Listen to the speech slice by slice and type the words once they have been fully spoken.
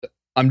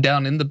I'm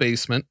down in the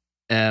basement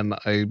and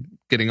I'm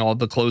getting all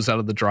the clothes out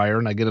of the dryer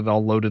and I get it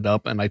all loaded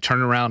up and I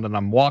turn around and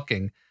I'm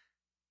walking.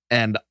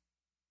 And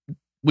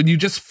when you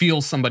just feel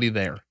somebody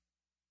there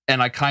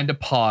and I kind of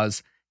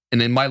pause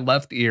and in my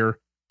left ear,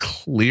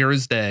 clear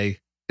as day,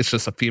 it's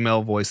just a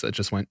female voice that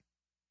just went,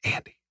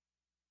 Andy.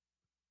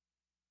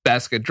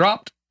 Basket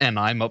dropped and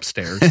I'm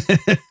upstairs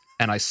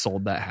and I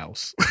sold that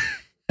house.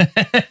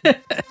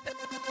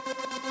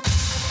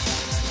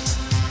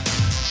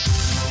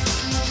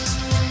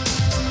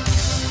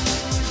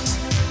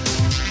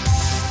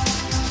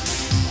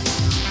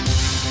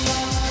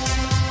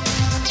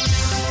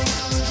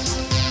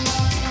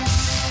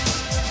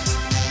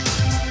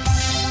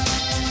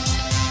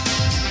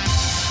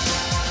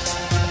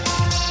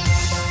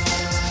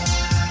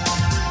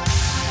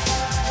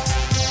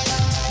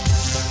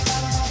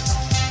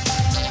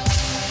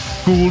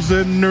 Ghouls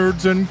and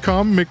nerds and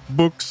comic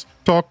books,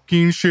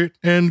 talking shit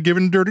and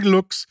giving dirty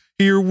looks.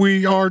 Here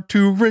we are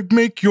to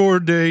make your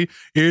day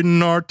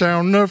in our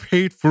town of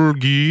Hateful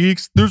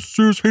Geeks. This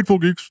is Hateful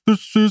Geeks.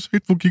 This is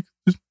Hateful Geeks.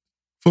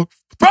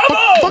 Bravo!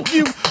 Fuck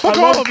you! Fuck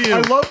all of you!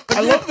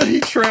 I love that he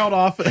trailed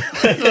off.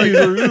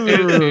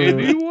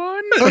 Anyone?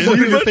 I was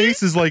looking at your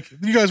faces like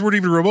you guys weren't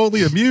even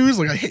remotely amused.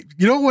 Like, I hate,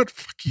 you know what?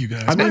 Fuck you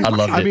guys. I mean, I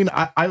loved it.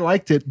 I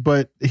liked it,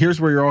 but here's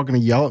where you're all going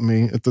to yell at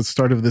me at the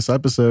start of this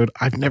episode.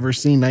 I've never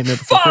seen Nightmare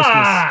Before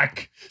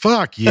Christmas.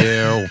 Fuck you.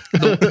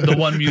 The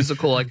one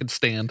musical I could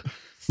stand.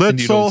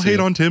 Let's all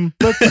hate on Tim.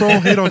 Let's all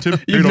hate on Tim.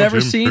 You've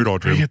never seen?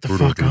 Get the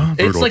fuck on.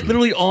 It's like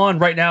literally on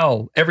right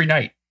now every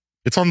night.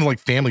 It's on the like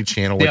Family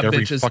Channel like every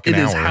bitches, fucking it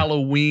hour. is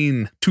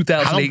Halloween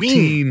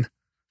 2018.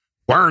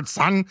 Word,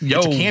 son.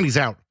 Yo. Get your candies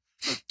out.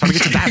 Time to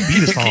get your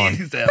diabetes on.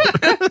 Candies out.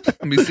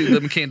 Let me see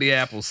them candy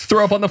apples.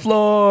 Throw up on the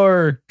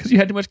floor because you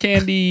had too much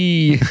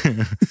candy.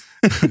 Time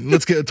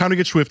to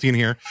get Swifty in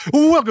here.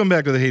 Welcome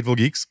back to the Hateful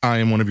Geeks. I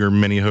am one of your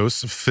many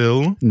hosts,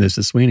 Phil. And this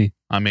is Sweeney.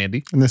 I'm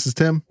Andy. And this is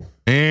Tim.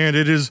 And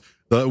it is,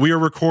 we are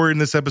recording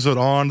this episode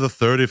on the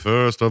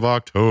 31st of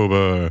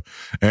October.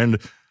 And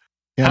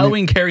Yeah,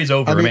 Halloween carries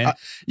over, I mean, man.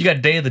 You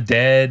got Day of the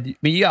Dead. I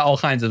mean, you got all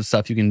kinds of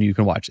stuff you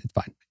can watch. It's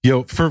fine.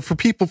 Yo, for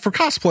people, for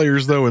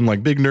cosplayers though, and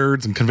like big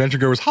nerds and convention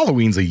goers,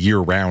 Halloween's a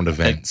year-round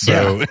event.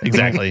 So Yeah,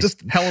 exactly.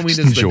 Halloween just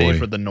is the enjoy. day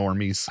for the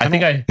normies. I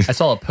think I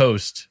saw a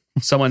post.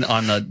 Someone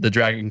on the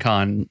Dragon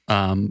Con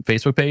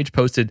Facebook page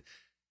posted,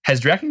 "Has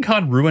Dragon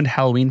Con ruined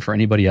Halloween for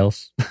anybody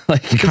else?"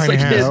 Like, it's kinda like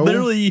has. it's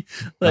literally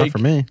Not like for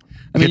me.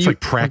 I mean, it's like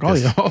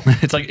practice.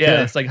 it's like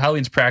it's like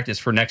Halloween's practice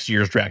for next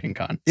year's Dragon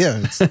Con.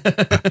 Yeah. It's,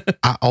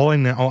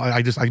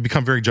 I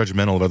become very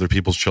judgmental of other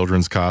people's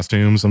children's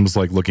costumes. I'm just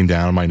like looking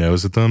down my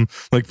nose at them.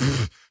 Like,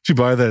 did you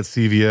buy that at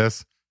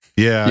CVS?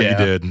 Yeah, you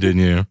did, didn't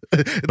you?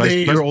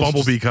 Nice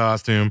Bumblebee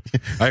costume.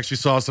 I actually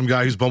saw some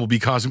guy whose Bumblebee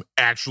costume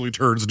actually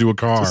turns into a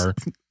car.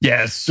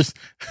 Yes. just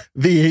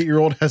the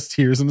 8-year-old has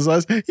tears in his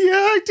eyes. Yeah,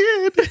 I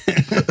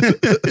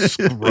did.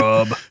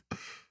 Scrub.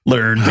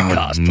 Learn to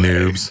cosplay.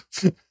 Noobs.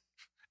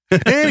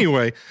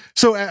 Anyway,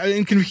 so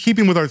in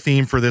keeping with our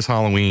theme for this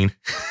Halloween,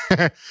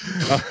 for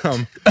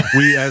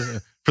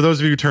those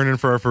of you who turned in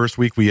for our first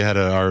week, we had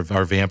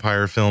our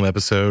vampire film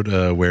episode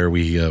where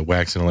we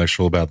waxed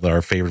intellectual about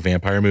our favorite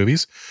vampire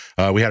movies.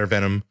 We had our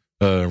Venom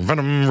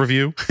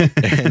review,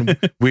 and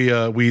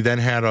we then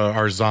had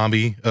our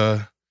zombie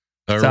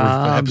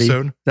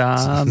episode.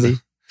 Zombie.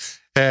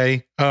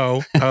 Hey,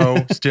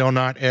 still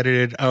not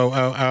edited.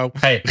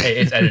 Hey,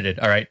 it's edited.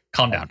 All right,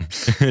 calm down.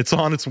 It's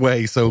on its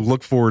way, so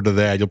look forward to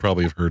that. You'll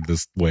probably have heard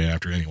this way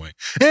after anyway.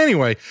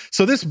 Anyway,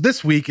 so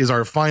this week is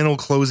our final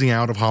closing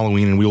out of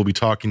Halloween, and we will be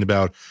talking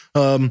about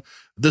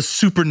the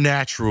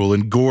supernatural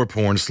and gore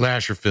porn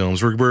slasher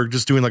films. We're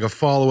just doing like a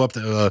follow-up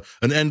to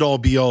an end-all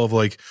be-all of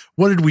like,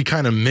 what did we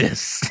kind of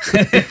miss for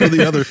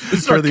the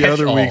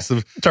other weeks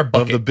of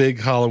the big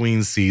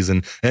Halloween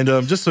season. And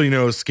just so you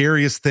know,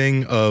 scariest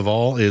thing of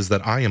all is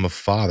that I am a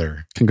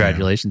father.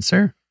 Congratulations,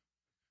 sir.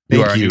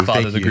 You are a new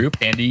father of the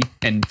group. Andy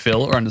and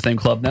Phil are on the same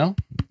club now.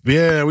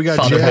 Yeah, we got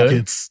Fatherhood.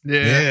 jackets.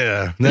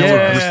 Yeah.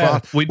 Now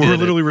We we're did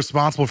literally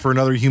responsible for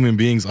another human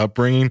being's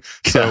upbringing.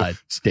 So God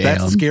damn.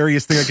 that's the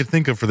scariest thing I could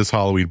think of for this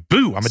Halloween.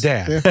 Boo, I'm a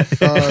dad.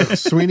 Yeah.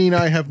 Sweeney and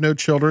I have no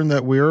children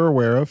that we're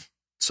aware of.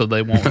 So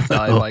they won't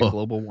die by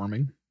global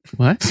warming.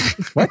 What?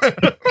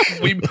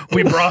 we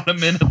brought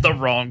them in at the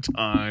wrong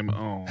time.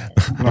 Oh,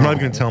 I'm not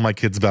going to tell my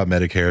kids about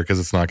Medicare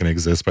because it's not going to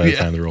exist by the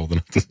time they're old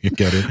enough to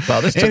get it.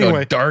 Wow, this took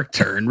a dark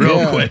turn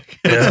real quick.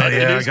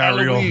 Yeah, got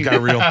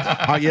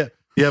real.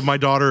 Yeah, my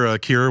daughter,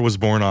 Kira, was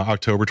born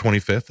October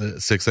 25th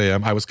at 6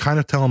 a.m. I was kind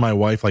of telling my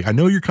wife, like, I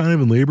know you're kind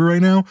of in labor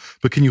right now,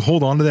 but can you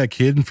hold on to that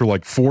kid for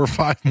like 4 or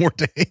 5 more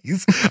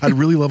days? I'd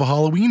really love a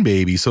Halloween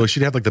baby. So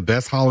she'd have like the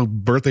best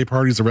birthday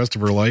parties the rest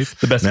of her life.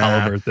 The best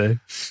Halloween birthday.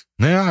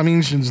 Yeah, I mean,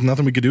 there's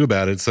nothing we could do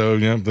about it. So,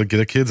 you know, get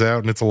the kids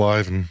out and it's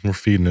alive and we're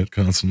feeding it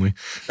constantly.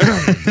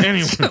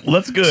 Anyway,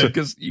 that's good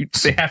because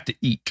they have to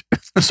eat.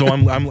 So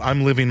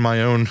I'm living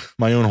my own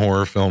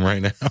horror film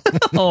right now.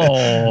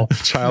 Oh,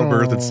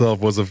 Childbirth itself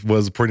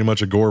was pretty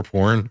much a gore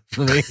porn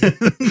for me.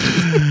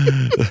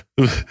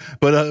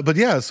 But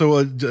yeah, so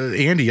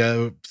Andy,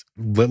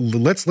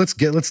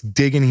 let's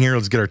dig in here.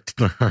 Let's get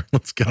our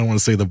let's get, I don't want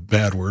to say the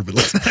bad word, but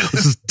let's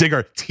just dig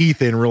our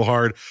teeth in real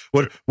hard.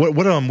 What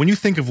when you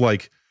think of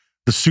like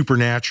the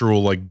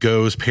supernatural, like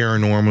ghost,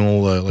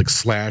 paranormal, like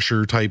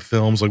slasher type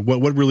films, like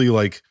what really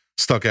like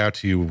stuck out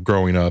to you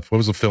growing up? What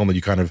was a film that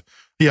you kind of,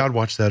 I'd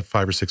watch that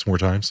 5 or 6 more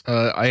times?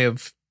 I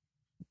have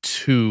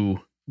 2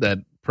 that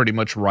pretty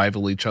much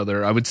rival each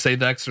other. I would say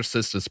The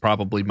Exorcist is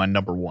probably my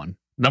number one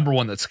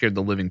that scared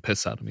the living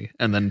piss out of me,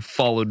 and then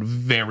followed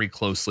very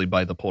closely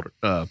by the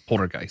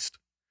Poltergeist.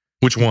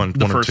 Which one?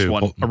 The one first or two?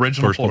 one,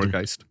 original First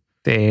Poltergeist.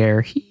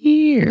 They're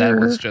here. That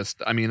was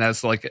just, I mean,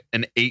 as like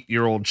an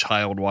 8-year-old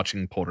child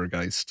watching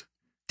Poltergeist.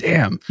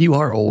 Damn, you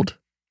are old.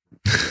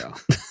 Yeah.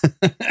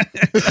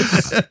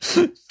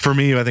 For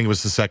me, I think it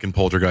was the second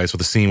Poltergeist with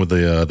the scene with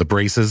the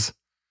braces.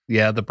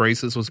 Yeah, the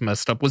braces was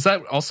messed up. Was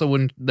that also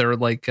when they're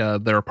like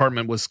their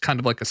apartment was kind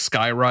of like a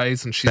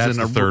skyrise, and she's That's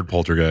in the third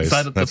Poltergeist.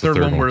 The That's third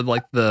one where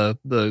like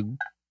the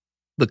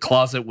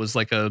closet was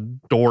like a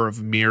door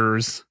of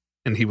mirrors,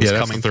 and he was that's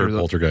coming the third through.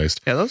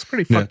 Poltergeist. Yeah, that was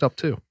pretty fucked up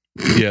too.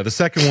 Yeah, the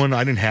second one,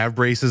 I didn't have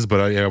braces, but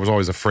I was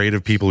always afraid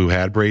of people who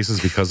had braces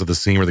because of the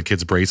scene where the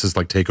kid's braces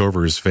like take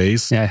over his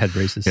face. Yeah, I had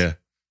braces. Yeah.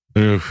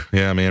 Ooh,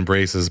 yeah, man,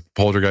 braces.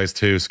 Poltergeist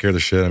 2 scare the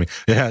shit. I mean,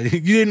 yeah, you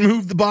didn't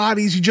move the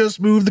bodies, you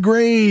just moved the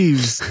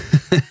graves.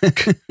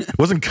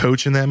 Wasn't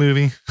Coach in that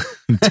movie?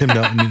 Tim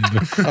Nelson.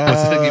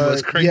 It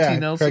was Craig T.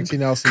 Nelson. Craig T.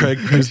 Nelson. Craig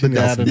Who's the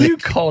dad Nelson. in it. You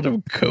called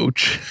him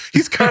Coach.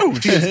 He's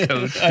Coach. He's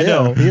Coach. I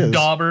know. He is.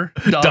 Dauber.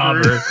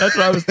 Dauber. That's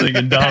what I was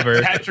thinking.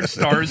 Dauber. Patrick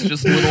Starr's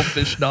just little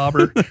fish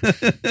Dauber.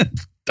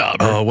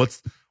 Dauber.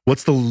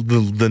 What's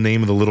the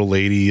name of the little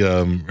lady?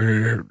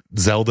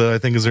 Zelda, I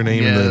think is her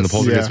name in the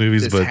Poltergeist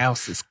movies. This but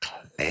house is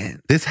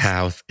clean. This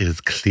house is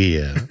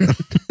clear.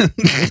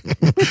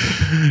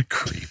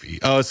 Creepy.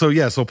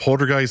 So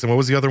Poltergeist, and what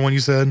was the other one you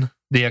said?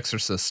 The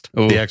Exorcist.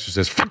 Oh. The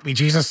Exorcist. Fuck me,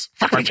 Jesus.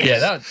 Fuck me,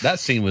 Jesus. Yeah, that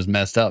scene was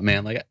messed up,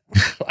 man. Like,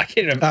 I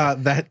can't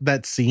remember.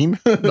 That scene.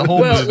 The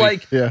whole Well, movie.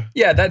 like,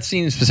 yeah. that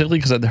scene specifically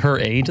because of her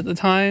age at the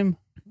time.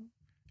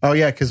 Oh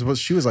yeah, because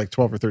she was like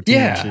 12 or 13.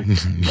 Yeah. wasn't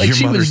she? Like, Your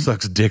she mother was-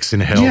 sucks dicks in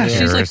hell. Yeah,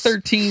 she's like Harris.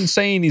 13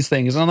 saying these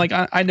things. And I'm like,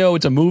 I know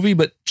it's a movie,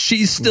 but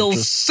she's still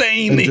Just-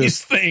 saying and these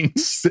just-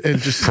 things. And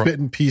just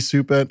spitting pea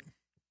soup out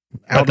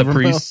the of her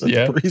priest, mouth at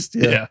yeah. the priest.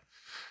 Yeah.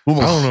 I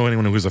don't know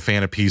anyone who's a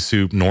fan of pea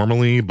soup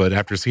normally, but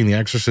after seeing The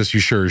Exorcist, you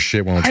sure as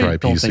shit won't try I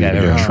pea don't soup. think I've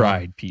ever Yeah.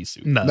 tried pea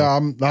soup. no,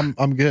 No,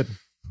 I'm good.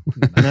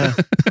 Nah.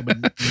 I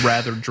would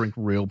rather drink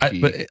real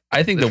pee. But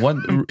I think the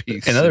one, Pea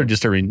another soup.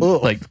 disturbing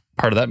Ugh. like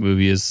part of that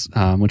movie is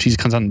when she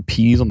comes on and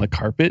pees on the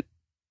carpet.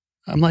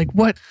 I'm like,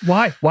 what?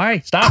 Why?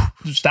 Stop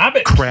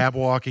it. Crab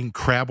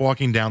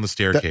walking down the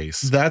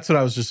staircase. That's what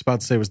I was just about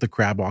to say was the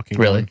crab walking.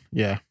 Really? one.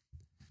 Yeah.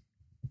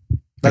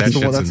 That That's the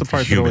one. shit's That's the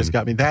part that always inhuman.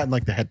 got me. That and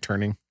like the head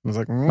turning. I was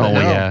like, Oh,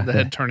 yeah. the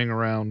head turning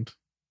around.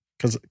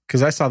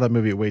 because I saw that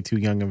movie at way too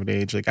young of an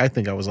age. Like I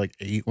think I was like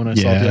 8 when I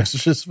saw Yeah. The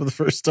Exorcist for the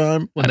first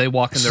time. When they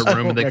walk in their I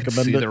room and don't they can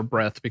recommend see it. their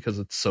breath because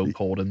it's so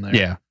cold in there.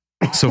 Yeah.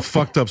 So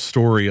fucked up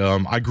story.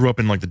 I grew up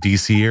in like the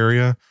DC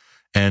area,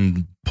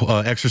 and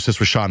Exorcist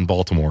was shot in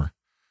Baltimore.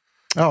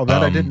 Oh,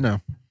 that I didn't know.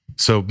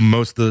 So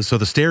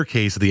the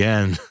staircase at the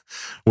end,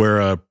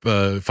 where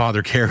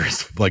Father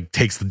Karras like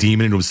takes the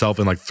demon into himself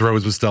and like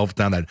throws himself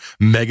down that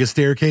mega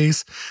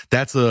staircase.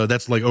 That's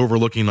like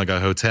overlooking like a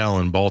hotel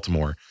in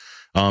Baltimore.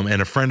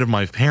 And a friend of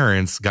my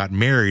parents got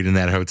married in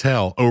that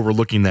hotel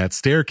overlooking that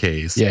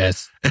staircase.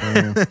 Yes.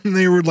 And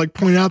they were like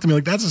pointing out to me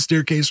like, that's a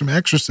staircase from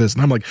Exorcist.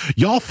 And I'm like,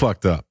 y'all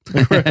fucked up.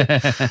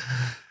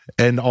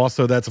 And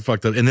also that's a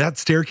fucked up. And that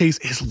staircase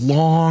is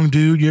long,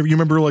 dude. You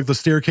remember like the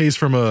staircase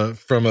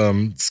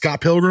from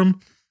Scott Pilgrim?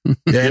 Yeah,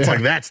 it's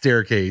like that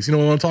staircase. You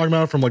know what I'm talking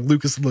about? From like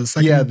Lucas the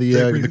second. Yeah,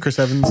 the Chris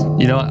Evans.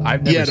 You know,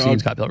 I've never Yeah, seen dog.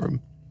 Scott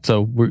Pilgrim,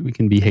 so we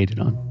can be hated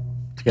on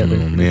together.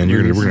 Oh man,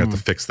 we're gonna have to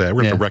fix that.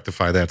 We're gonna have to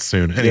rectify that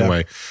soon.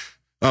 Anyway,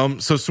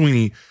 so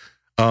Sweeney,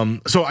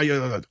 so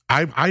I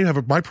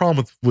have my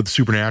problem with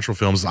supernatural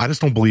films is I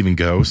just don't believe in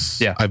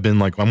ghosts. Yeah. I'm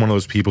one of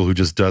those people who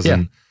just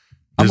doesn't. Yeah.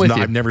 I'm with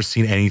you. I've never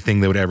seen anything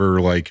that would ever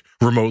like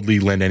remotely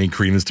lend any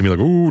credence to me. Like,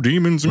 oh,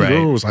 demons and Right.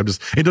 ghosts.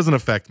 It doesn't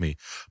affect me.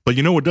 But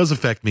you know what does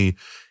affect me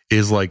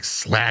is like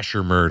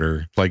slasher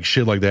murder, like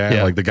shit like that.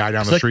 Yeah. Like the guy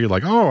down the Like- street,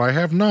 like, oh, I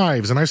have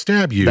knives and I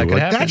stab you. That could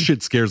Like happen. that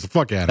shit scares the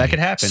fuck out of me. That could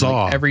happen.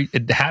 Saw. Like,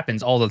 it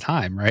happens all the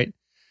time, right?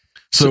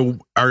 So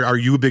are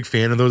you a big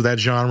fan of that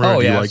genre? Oh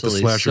Do you yeah, like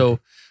absolutely. the slasher? So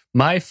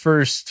my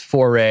first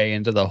foray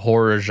into the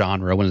horror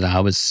genre when I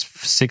was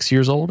 6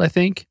 years old, I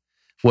think,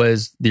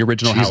 was the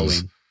original Jesus.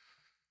 Halloween.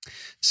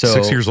 So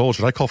 6 years old.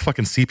 Should I call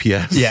fucking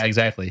CPS? Yeah,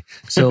 exactly.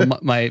 So we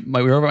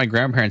were over at my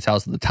grandparents'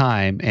 house at the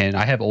time, and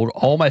I have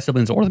all my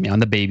siblings are older than me. I'm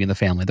the baby in the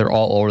family. They're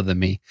all older than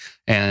me,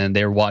 and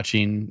they're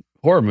watching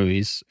horror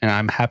movies, and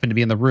I'm happen to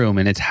be in the room,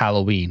 and it's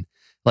Halloween,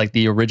 like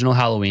the original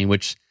Halloween.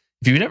 Which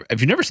if you've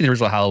never seen the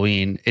original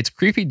Halloween, it's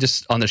creepy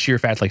just on the sheer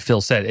fact, like Phil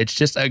said, it's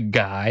just a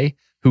guy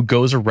who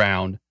goes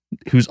around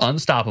who's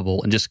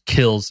unstoppable and just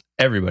kills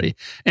everybody.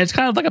 And it's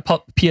kind of like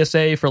a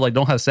PSA for like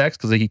don't have sex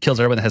because he kills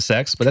everyone that has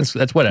sex, but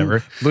that's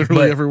whatever.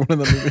 Literally everyone in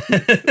the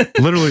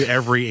movie. Literally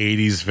every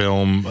 80s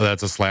film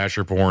that's a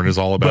slasher porn is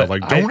all about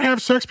don't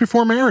have sex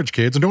before marriage,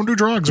 kids, and don't do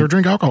drugs or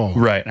drink alcohol.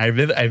 Right. I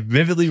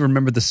vividly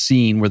remember the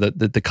scene where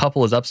the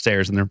couple is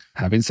upstairs and they're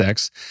having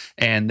sex,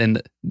 and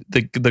then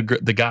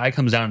the guy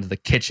comes down to the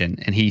kitchen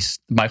and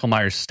Michael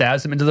Myers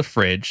stabs him into the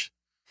fridge,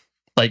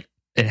 like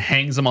it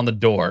hangs him on the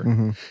door,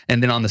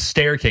 and then on the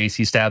staircase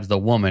he stabs the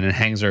woman and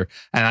hangs her.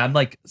 And I'm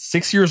like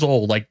 6 years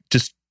old, like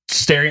just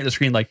staring at the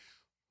screen, like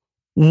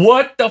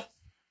what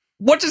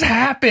just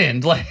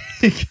happened? Like,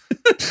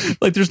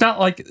 like there's not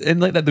like, and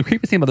like the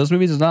creepy thing about those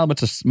movies is not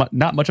much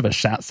of a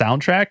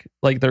soundtrack.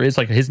 Like there is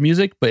like his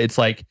music, but it's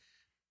like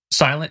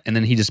silent, and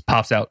then he just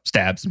pops out,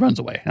 stabs, and runs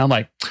away. And I'm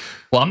like,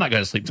 well, I'm not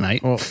going to sleep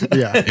tonight. Well,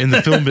 yeah. In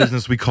the film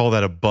business, we call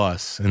that a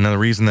bus. And the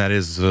reason that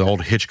is an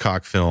old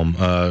Hitchcock film,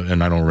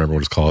 and I don't remember what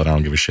it's called. I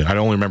don't give a shit. I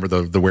only remember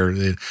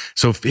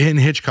so in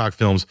Hitchcock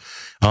films,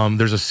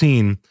 there's a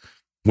scene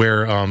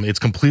where it's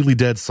completely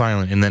dead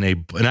silent, and then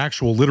an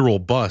actual literal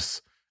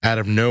bus out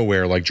of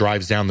nowhere like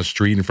drives down the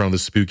street in front of the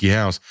spooky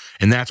house,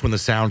 and that's when the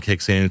sound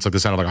kicks in. It's like the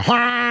sound of like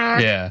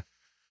a yeah.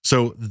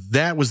 So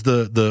that was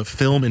the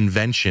film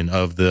invention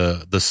of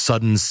the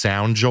sudden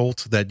sound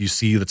jolt that you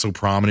see that's so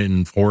prominent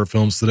in horror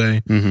films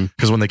today.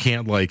 Because when they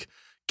can't like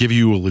give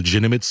you a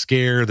legitimate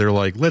scare, they're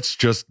like, let's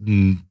just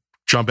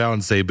jump out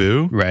and say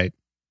boo. Right.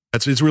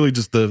 It's really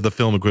just the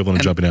film equivalent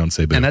of jumping out and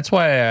say boo. And that's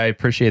why I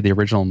appreciate the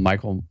original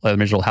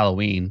original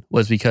Halloween,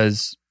 was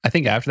because I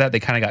think after that they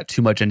kind of got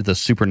too much into the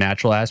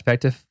supernatural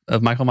aspect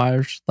of Michael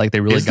Myers. Like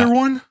they really Is there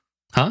one?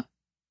 Huh?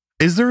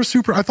 Is there a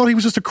super? I thought he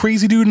was just a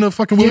crazy dude in a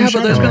fucking William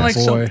but there's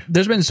Shatner. been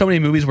there's been so many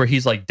movies where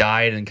he's like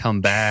died and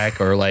come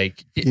back, or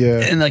like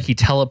and like he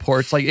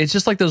teleports. Like it's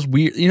just like those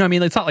weird, you know what I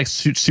mean? It's not like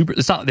super.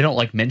 It's not, they don't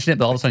like mention it,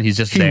 but all of a sudden he's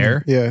just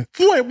there. Yeah.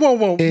 Wait, whoa.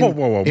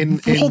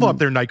 Hold up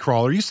there,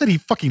 Nightcrawler. You said he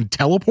fucking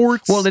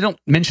teleports? Well, they don't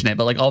mention it,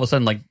 but like all of a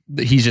sudden, like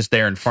he's just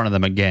there in front of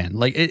them again.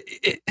 Like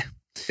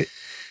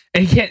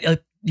and he can't.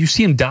 Like, you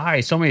see him die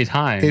so many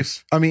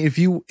times. If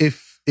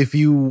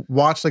you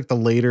watch like the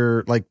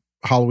later like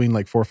Halloween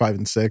like 4, 5,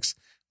 and 6,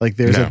 like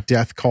there's a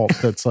death cult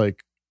that's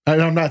like,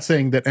 and I'm not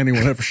saying that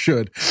anyone ever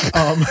should.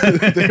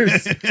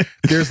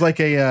 There's like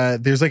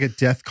a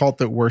death cult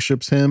that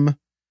worships him,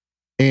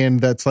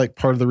 and that's like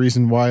part of the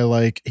reason why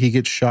like he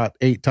gets shot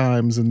 8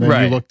 times, and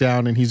then you look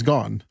down and he's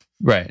gone.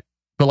 Right.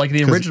 But like in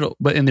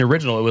the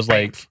original,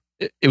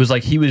 it was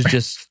like he was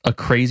just a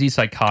crazy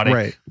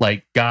psychotic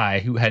like guy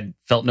who had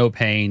felt no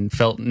pain,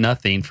 felt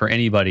nothing for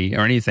anybody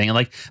or anything. And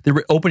like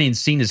the opening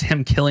scene is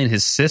him killing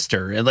his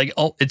sister, and like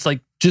it's like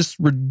just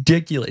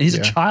ridiculous. He's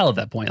a child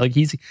at that point. Like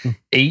he's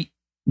 8,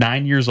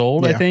 9 years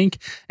old, I think,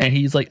 and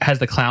he's like has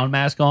the clown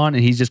mask on,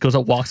 and he just goes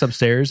up, walks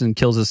upstairs, and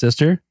kills his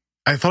sister.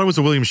 I thought it was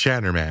a William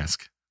Shatner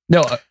mask.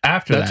 No,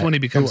 after that's when he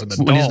becomes an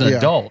adult. When he's an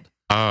adult.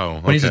 Oh,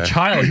 okay. When he's a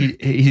child,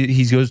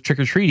 he goes trick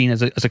or treating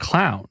as a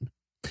clown.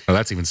 Oh,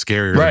 that's even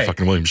scarier than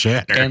fucking William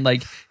Shatner. And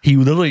like he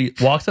literally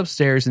walks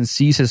upstairs and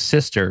sees his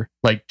sister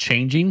like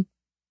changing,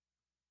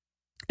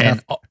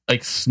 and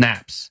like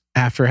snaps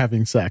after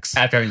having sex.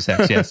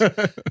 Yes,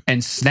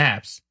 and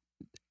snaps,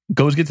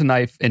 gets a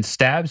knife and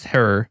stabs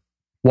her.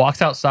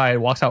 Walks outside,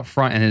 walks out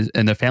front,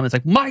 and the family's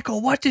like,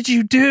 "Michael, what did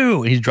you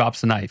do?" And he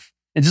drops the knife.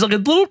 And just like a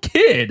little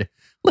kid,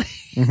 like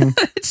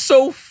it's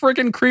so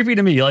freaking creepy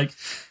to me. Like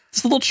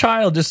this little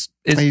child just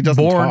is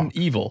born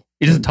evil.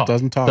 He doesn't talk.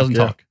 Doesn't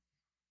talk.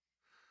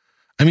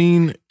 I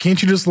mean,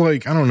 can't you just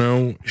like, I don't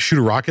know, shoot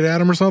a rocket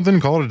at him or something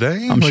and call it a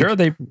day? I'm sure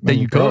that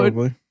you could.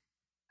 Probably.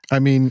 I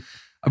mean,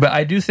 but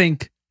I do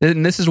think,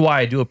 and this is why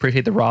I do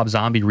appreciate the Rob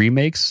Zombie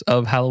remakes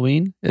of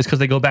Halloween, is because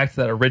they go back to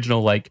that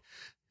original like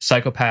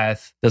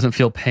psychopath, doesn't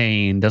feel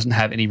pain, doesn't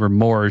have any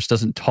remorse,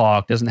 doesn't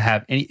talk, doesn't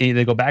have any.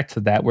 They go back to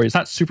that where it's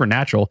not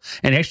supernatural,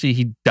 and actually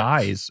he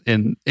dies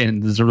in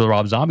the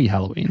Rob Zombie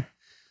Halloween,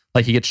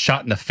 like he gets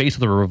shot in the face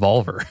with a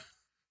revolver.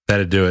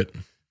 That'd do it.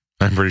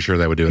 I'm pretty sure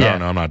that would do it. I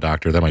don't know. I'm not a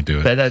doctor. That might do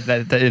it.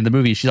 That in the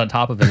movie, she's on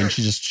top of him and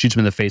she just shoots him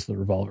in the face with a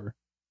revolver.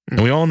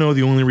 And we all know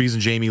the only reason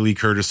Jamie Lee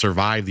Curtis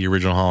survived the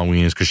original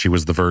Halloween is because she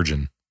was the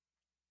virgin.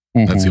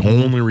 That's the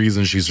only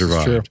reason she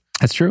survived.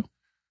 That's true.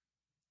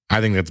 I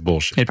think that's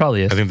bullshit. It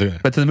probably is. I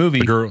think but to the movie,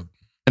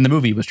 in the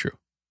movie, it was true.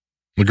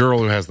 The girl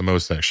who has the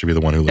most sex should be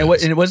the one who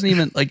lives. And it wasn't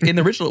even like in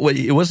the original.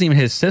 It wasn't even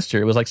his sister.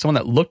 It was like someone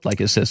that looked like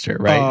his sister,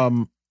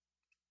 right?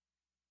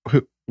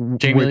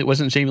 Jamie Lee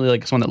wasn't Jamie Lee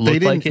like someone that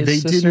looked like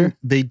his sister?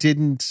 They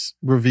didn't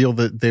reveal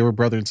that they were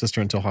brother and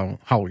sister until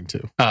Halloween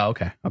 2. Oh,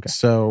 okay.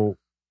 So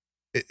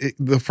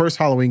the first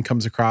Halloween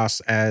comes across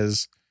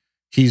as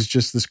he's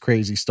just this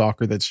crazy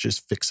stalker that's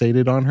just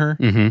fixated on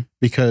her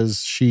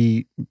because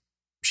she's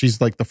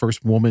like the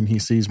first woman he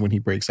sees when he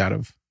breaks out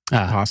of the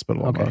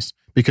hospital almost.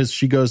 Because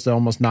she goes to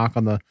almost knock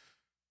on the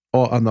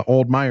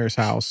old Myers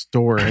house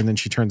door, and then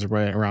she turns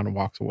around and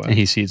walks away. And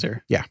he sees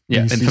her. Yeah.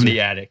 And from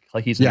the attic.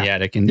 Like he's in the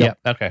attic. And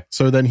okay.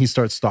 So then he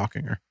starts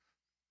stalking her.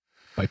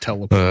 I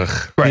teleport.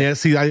 Right. Yeah,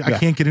 see, I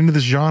can't get into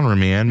this genre,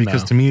 man,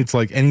 because No. to me, it's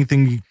like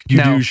anything you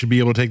Now- do should be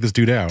able to take this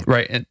dude out.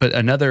 Right. But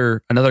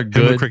another Him with a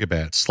good cricket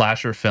bat.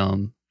 slasher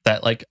film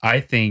that like I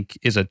think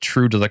is a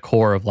true to the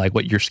core of like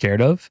what you're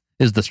scared of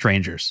is The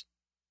Strangers.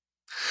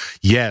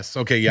 Yes.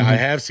 Okay. Yeah, I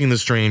have seen The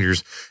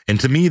Strangers, and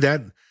to me,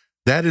 that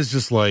is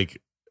just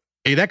like,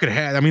 hey, that could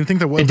have. I mean, I think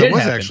that was did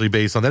happen. actually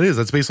based on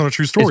that's based on a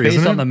true story. It's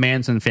based isn't on it? the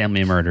Manson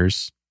family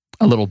murders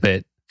a little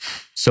bit.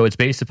 So it's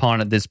based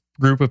upon this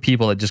group of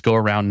people that just go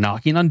around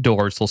knocking on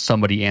doors till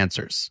somebody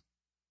answers.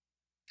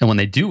 And when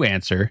they do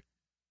answer,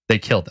 they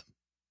kill them.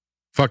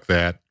 Fuck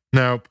that.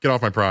 No, get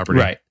off my property.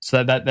 Right.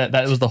 So that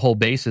was the whole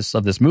basis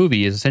of this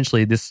movie is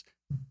essentially this.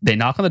 They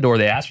knock on the door,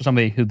 they ask for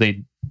somebody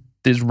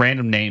this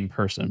random name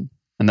person.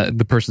 And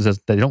the person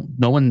says they don't,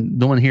 no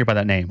one here by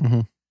that name.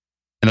 Mhm.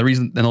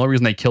 And the only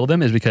reason they kill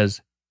them is because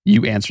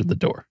you answered the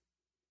door.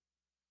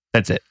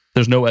 That's it.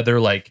 There's no other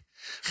like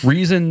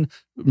reason,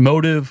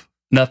 motive,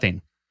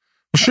 nothing.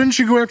 Well, shouldn't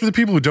you go after the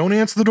people who don't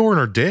answer the door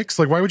and are dicks?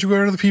 Like, why would you go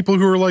after the people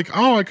who are like,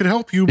 oh, I could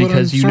help you, but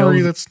Because I'm you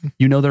sorry. know-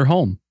 You know they're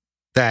home.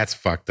 That's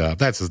fucked up.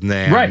 That's just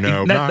nah. Right.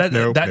 No,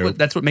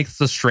 That's what makes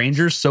The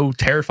Strangers so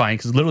terrifying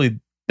because literally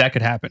that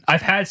could happen.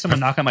 I've had someone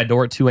knock on my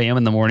door at 2 a.m.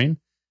 in the morning.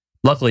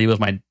 Luckily, it was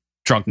my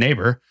drunk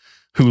neighbor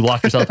who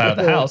locked herself out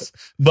of the house.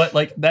 But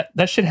like that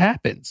shit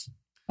happens.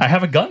 I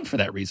have a gun for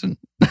that reason.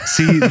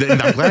 See,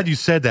 and I'm glad you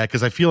said that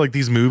because I feel like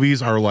these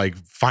movies are like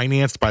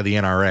financed by the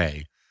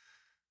NRA.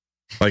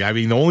 Like, I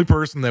mean, the only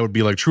person that would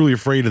be like truly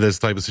afraid of this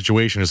type of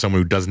situation is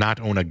someone who does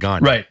not own a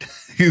gun. Right.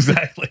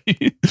 Exactly.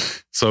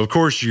 So, of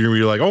course,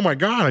 you're like, oh my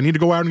God, I need to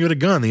go out and get a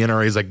gun. The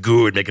NRA is like,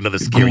 good, make another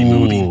scary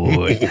movie.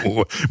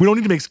 We don't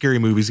need to make scary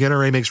movies. The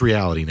NRA makes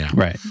reality now.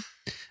 Right.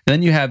 And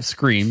then you have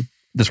Scream,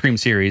 the Scream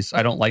series.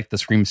 I don't like the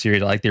Scream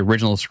series. I like the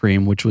original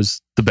Scream, which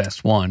was the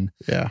best one.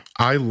 Yeah.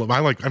 I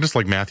just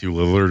like Matthew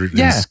Lillard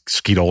Yeah. and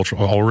Skeet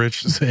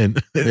Ulrich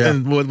and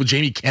with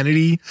Jamie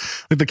Kennedy.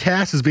 Like the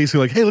cast is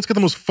basically like, hey, let's get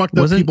the most fucked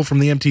up people from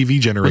the MTV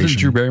generation. Wasn't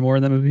Drew Barrymore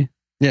in that movie?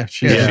 Yeah.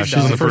 She's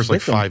She's in the first like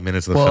victim. 5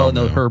 minutes of the Well, film.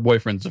 no, though. her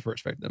boyfriend's the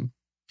first victim.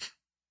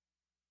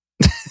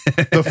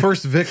 The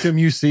first victim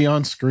you see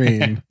on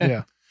screen.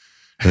 Yeah.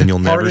 And then you'll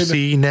never Pardon-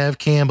 see Nev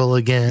Campbell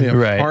again. Yeah,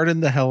 Right. Pardon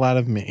the hell out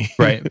of me.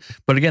 Right.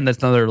 But again, that's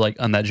another like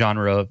on that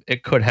genre of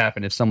it could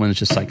happen if someone's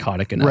just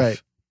psychotic enough.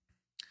 Right.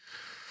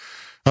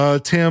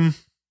 Tim,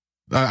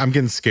 I'm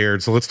getting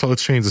scared, so let's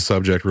change the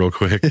subject real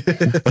quick.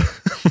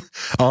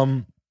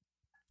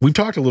 We've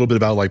talked a little bit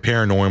about like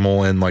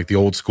paranormal and like the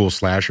old school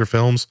slasher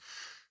films,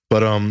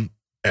 but I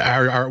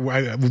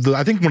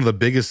think one of the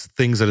biggest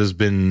things that has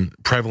been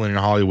prevalent in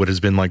Hollywood has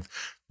been like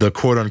the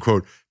quote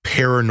unquote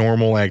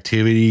paranormal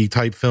activity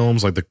type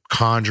films, like the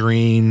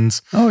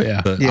Conjurings. Oh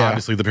yeah.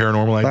 Obviously the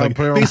paranormal, like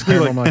basically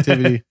Paranormal like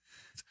activity.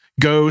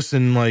 ghosts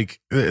and like,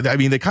 I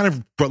mean, they kind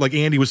of, but like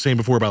Andy was saying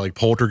before about like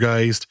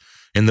Poltergeist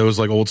and those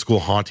like old school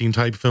haunting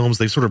type films,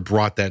 they sort of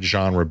brought that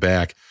genre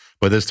back.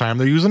 But this time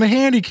they're using a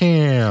handy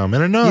cam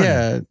and a nun.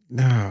 Yeah.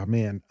 Oh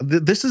man.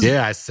 This is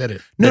Yeah, I said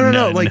it. No.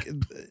 nun. Like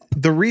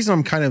the reason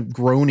I'm kind of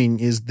groaning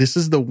is this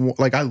is the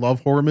like I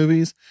love horror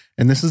movies,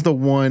 and this is the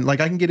one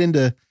like I can get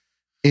into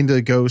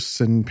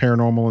ghosts and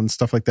paranormal and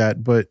stuff like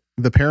that, but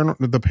the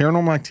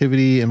paranormal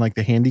activity and like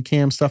the handy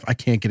cam stuff I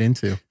can't get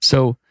into.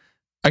 So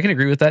I can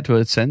agree with that to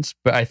a sense,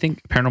 but I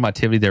think Paranormal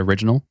Activity, the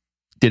original,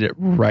 did it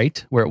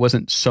right, where it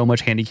wasn't so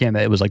much handy cam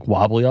that it was like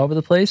wobbly all over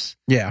the place.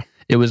 Yeah.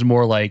 It was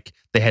more like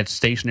they had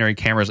stationary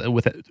cameras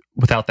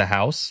without the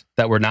house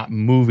that were not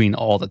moving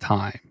all the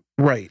time,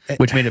 Right.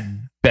 which made it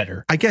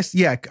better. I guess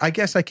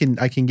I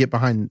can get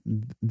behind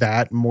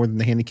that more than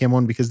the handycam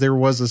one because there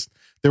was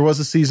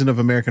a season of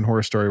American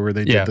Horror Story where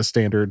they did the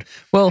standard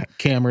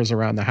cameras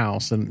around the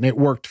house, and it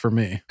worked for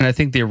me. And I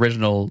think the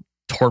original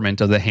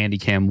torment of the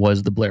handycam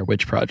was the Blair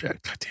Witch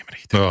Project. God damn it! I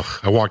hate that. Ugh,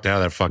 I walked out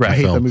of that fucking I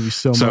hate film. that movie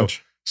so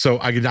much. So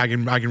I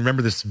can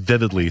remember this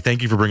vividly.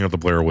 Thank you for bringing up the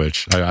Blair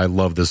Witch. I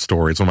love this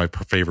story. It's one of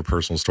my favorite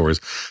personal stories.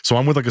 So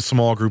I'm with like a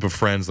small group of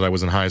friends that I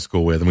was in high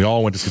school with, and we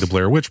all went to see the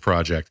Blair Witch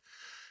Project.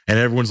 And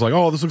everyone's like,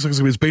 "Oh, this looks like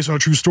it's based on a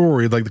true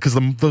story." Like because the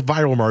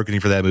viral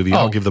marketing for that movie,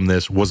 I'll give them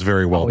this, was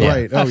very well done.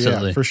 Right? Oh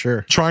absolutely. yeah, for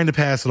sure. Trying to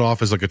pass it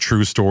off as like a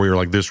true story or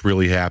like this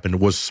really happened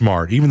was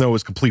smart, even though it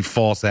was complete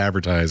false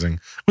advertising. It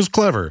was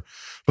clever.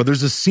 But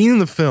there's a scene in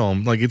the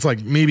film, like it's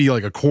like maybe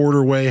like a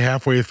quarter way,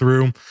 halfway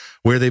through,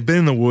 where they've been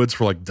in the woods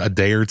for like a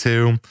day or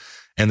two,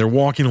 and they're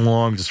walking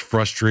along just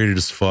frustrated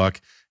as fuck.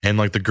 And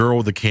like the girl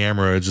with the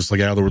camera is just like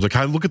out of the woods, like,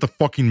 "Can I look at the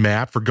fucking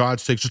map for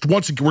God's sake? Just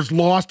once we're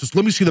lost, just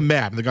let me see the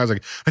map." And the guy's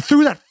like, "I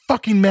threw that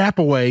fucking map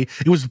away.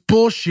 It was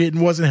bullshit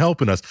and wasn't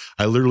helping us."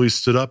 I literally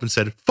stood up and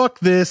said, "Fuck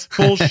this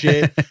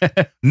bullshit."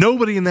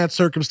 Nobody in that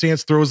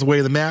circumstance throws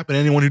away the map, and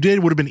anyone who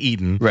did would have been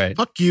eaten. Right.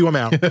 Fuck you, I'm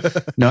out.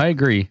 No, I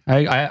agree.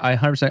 I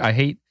 100%. I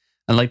hate,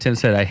 and like Tim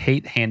said, I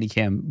hate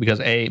handycam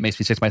because A, it makes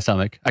me sick to my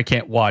stomach. I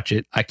can't watch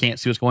it. I can't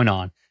see what's going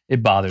on.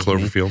 It bothers me.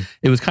 Cloverfield.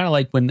 It was kind of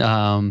like when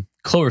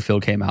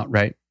Cloverfield came out,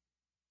 right?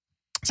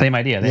 Same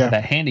idea. They had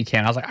that handy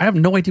cam. I was like, I have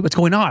no idea what's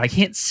going on. I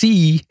can't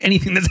see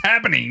anything that's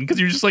happening because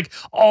you're just like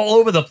all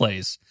over the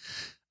place.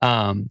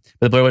 But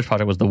the Blair Witch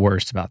Project was the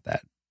worst about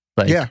that.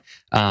 Like, Yeah.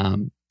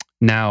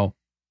 Now,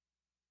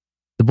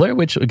 the Blair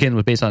Witch again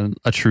was based on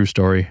a true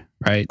story,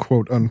 right?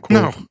 Quote unquote.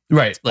 No.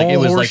 Right, like All it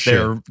was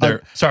horseshit. like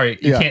their. Sorry,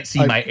 you can't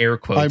see my air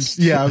quotes.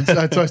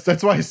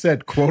 That's why I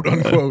said quote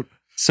unquote.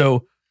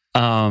 So,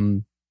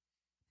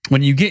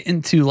 when you get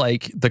into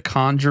like The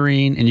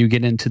Conjuring and you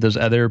get into those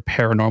other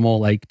paranormal,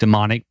 like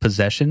demonic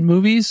possession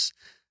movies,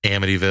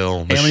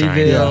 Amityville,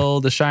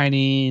 The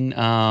Shining,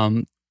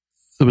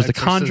 there was The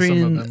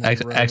Conjuring,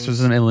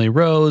 Exorcism of Emily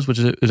Rose, which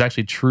is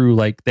actually true.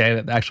 Like they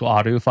have actual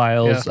audio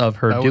files of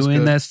her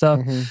doing that stuff.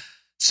 Mm-hmm.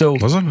 So, I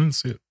didn't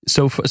see it.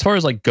 So as far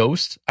as like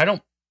ghosts, I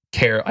don't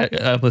care.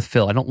 With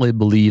Phil, I don't really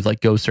believe like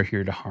ghosts are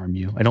here to harm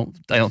you. I don't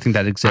think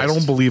that exists. I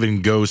don't believe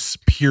in ghosts,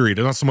 period.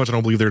 Not so much I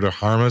don't believe they're to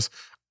harm us.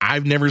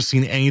 I've never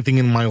seen anything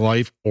in my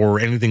life or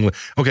anything.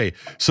 Okay,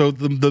 so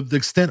the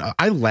extent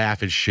I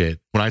laugh at shit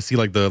when I see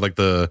like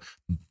the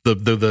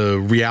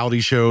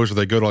reality shows where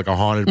they go to like a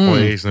haunted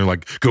place and they're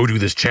like, go do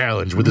this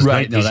challenge with this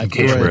night vision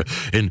camera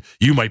and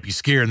you might be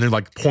scared, and they're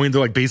like pointing.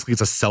 They're like basically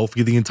it's a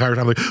selfie the entire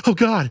time. Like, oh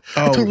god,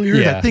 I totally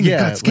heard that thing.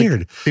 Yeah, got scared.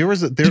 Like, there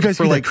Did you guys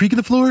hear that creak in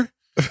the floor?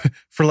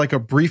 For like a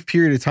brief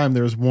period of time,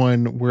 there was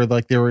one where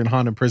like they were in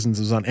haunted prisons.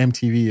 It was on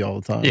MTV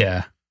all the time.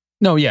 Yeah.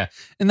 No, yeah.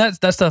 And that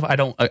stuff, I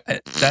don't,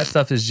 that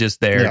stuff is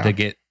just there to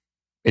get,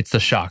 it's the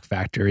shock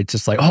factor. It's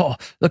just like, oh,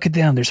 look at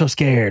them. They're so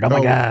scared. Oh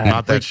my God.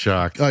 Not that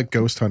shocked. Like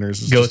Ghost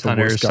Hunters. Ghost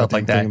Hunters, stuff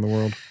like that. In the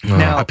world.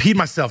 Now, I peed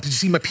myself. Did you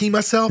see my pee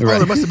myself? Right. Oh,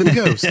 there must have been a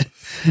ghost.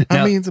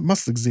 I mean, it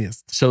must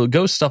exist. So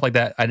ghost stuff like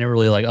that, I never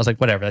really like, I was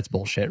like, whatever, that's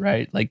bullshit,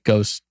 right? Like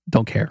ghosts,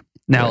 don't care.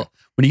 Now,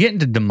 when you get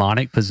into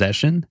demonic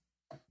possession,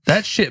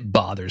 that shit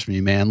bothers me,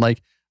 man.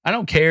 Like, I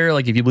don't care,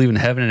 like if you believe in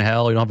heaven and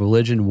hell, you don't have a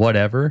religion,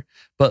 whatever.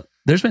 But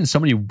there's been so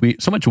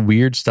much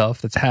weird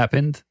stuff that's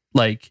happened.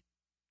 Like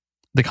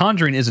The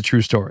Conjuring is a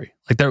true story.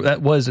 Like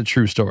that was a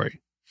true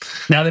story.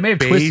 Now they may have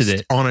twisted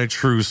it on a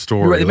true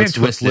story. Right, they may have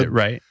twisted it,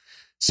 right?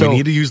 So we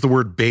need to use the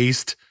word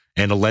based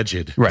and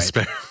alleged. Right.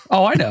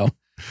 Oh, I know.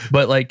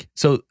 But like,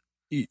 so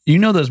you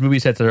know those movie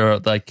sets that are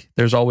like,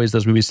 there's always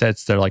those movie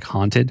sets that are like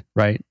haunted,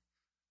 right?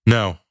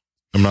 No,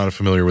 I'm not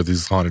familiar with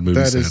these haunted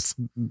movie sets.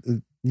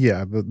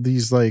 But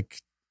these like.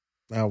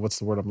 What's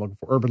the word I'm looking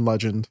for? Urban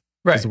legend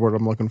is the word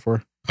I'm looking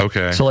for.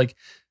 Okay. So like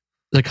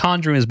The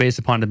Conjuring is based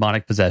upon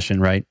demonic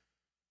possession, right?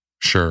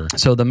 Sure.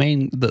 So the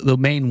main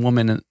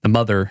woman, the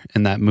mother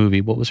in that movie,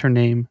 what was her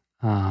name?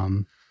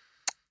 I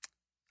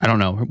don't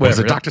know. Whatever. Was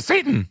it Dr.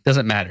 Satan?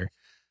 Doesn't matter.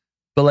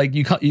 But like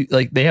you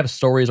like they have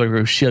stories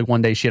like she like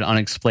one day she had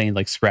unexplained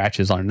like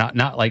scratches on her,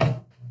 not like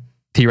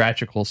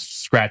theatrical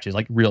scratches,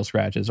 like real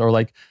scratches, or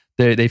like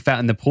they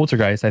found in the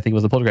poltergeist. I think it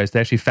was the poltergeist. They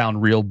actually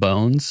found real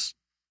bones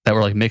that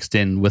were like mixed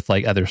in with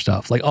like other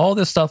stuff. Like all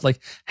this stuff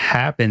like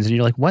happens and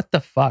you're like, what the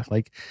fuck?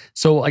 Like,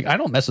 so like, I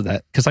don't mess with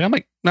that. Cause like, I'm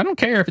like, I don't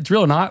care if it's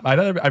real or not.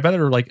 I'd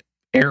rather like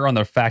err on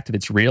the fact that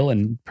it's real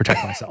and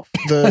protect myself.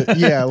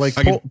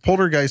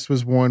 Poltergeist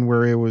was one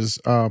where it was,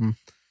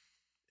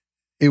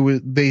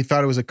 they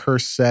thought it was a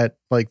cursed set.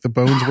 Like the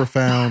bones were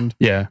found.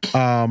 Yeah.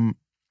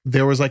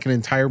 There was like an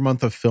entire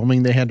month of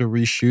filming they had to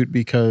reshoot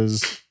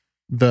because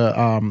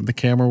the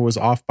camera was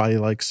off by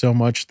like so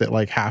much that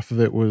like half of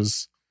it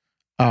was,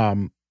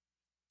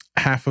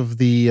 half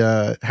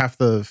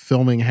the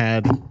filming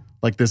had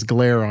like this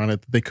glare on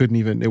it that they couldn't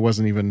even, it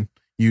wasn't even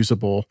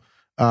usable.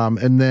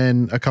 And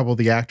then a couple of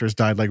the actors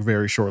died like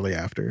very shortly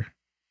after.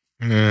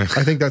 I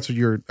think that's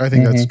what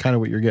that's kind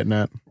of what you're getting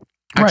at.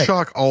 I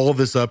chalk all of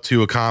this up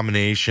to a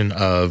combination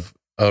of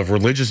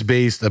religious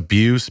based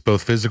abuse,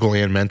 both physical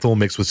and mental,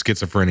 mixed with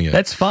schizophrenia.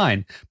 That's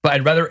fine. But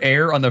I'd rather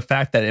err on the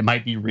fact that it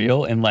might be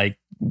real and like,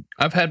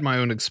 I've had my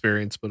own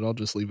experience, but I'll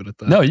just leave it at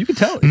that. No, you can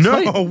tell.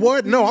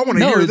 What? No, I want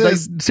to hear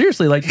this. Like,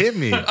 seriously, like hit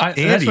me.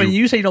 That's when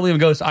you say you don't believe in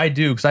ghosts. I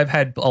do, because I've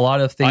had a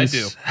lot of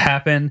things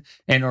happen,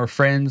 and our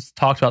friends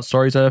talked about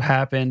stories that have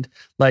happened,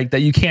 like that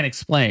you can't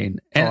explain.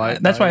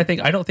 And that's why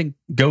I don't think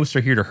ghosts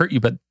are here to hurt you,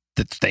 but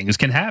things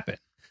can happen.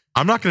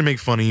 I'm not going to make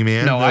fun of you,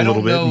 man. No, I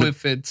don't know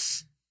if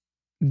it's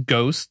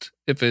ghost,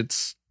 if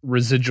it's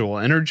residual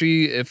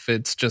energy, if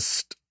it's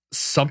just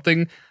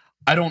something.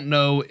 I don't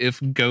know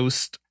if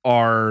ghosts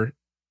are.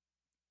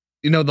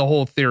 You know, the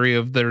whole theory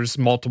of there's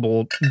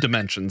multiple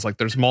dimensions, like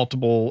there's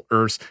multiple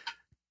Earths.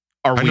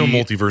 I know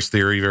multiverse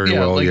theory very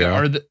well.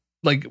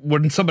 Like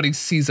when somebody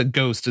sees a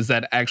ghost, is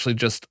that actually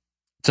just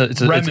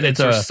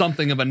remnants or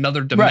something of another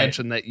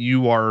dimension that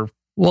you are?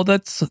 Well,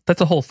 that's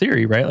a whole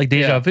theory, right? Like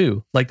deja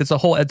vu. Like that's the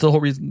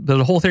whole reason.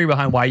 The whole theory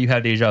behind why you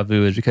have deja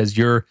vu is because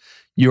your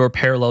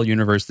parallel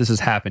universe. This has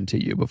happened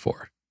to you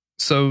before.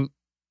 So,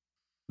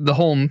 the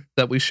home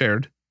that we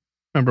shared.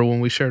 Remember when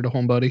we shared a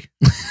home, buddy?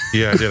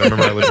 Yeah, I did. I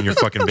remember I lived in your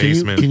fucking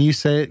basement. Can you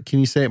say it? Can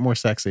you say it more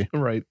sexy?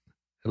 Right.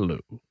 Hello.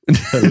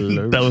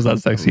 That was not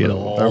sexy at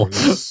all.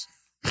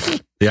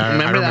 Yeah, I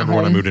remember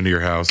when I moved into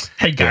your house.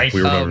 Hey guys,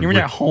 remember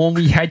that home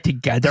we had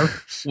together?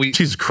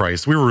 Jesus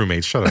Christ, we were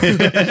roommates. Shut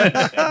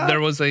up. There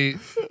was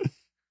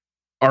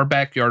our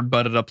backyard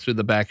butted up through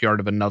the backyard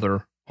of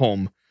another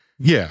home.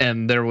 Yeah.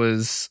 And there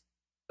was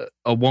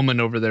a woman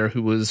over there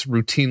who was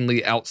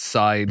routinely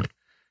outside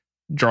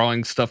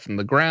drawing stuff in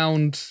the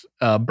ground,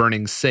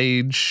 burning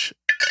sage,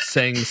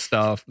 saying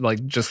stuff,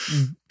 like just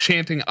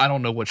chanting. I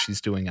don't know what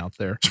she's doing out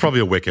there. It's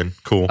probably a Wiccan.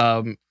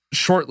 Cool.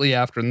 Shortly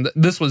after, and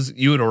this was,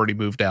 you had already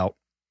moved out,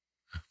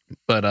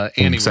 but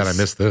Annie said I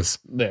missed this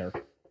there,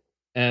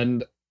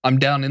 and I'm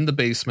down in the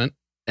basement,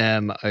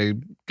 and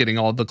I'm getting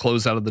all the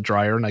clothes out of the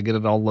dryer, and I get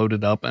it all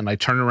loaded up, and I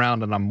turn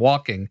around and I'm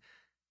walking,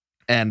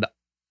 and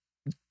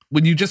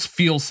when you just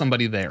feel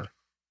somebody there,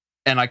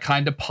 and I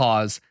kind of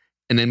pause,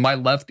 and in my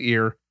left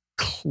ear,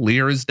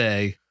 clear as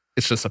day,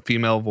 it's just a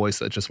female voice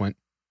that just went,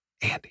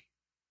 Andy.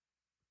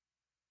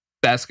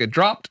 Basket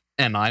dropped,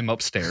 and I'm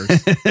upstairs,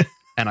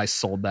 and I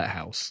sold that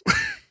house.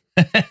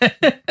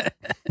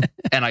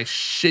 And I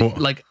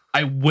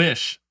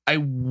wish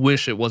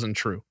it wasn't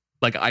true.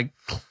 Like, I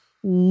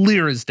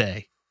clear as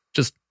day,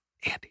 just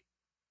Andy.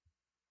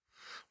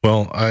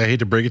 Well, I hate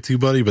to break it to you,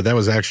 buddy, but that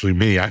was actually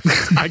me. I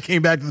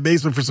came back to the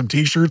basement for some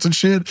t-shirts and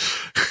shit,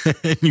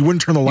 and you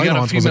wouldn't turn the light on.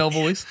 You got a female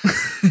voice?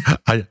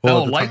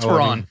 Lights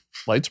were on.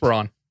 Lights were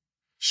on.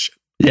 Shit.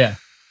 Yeah.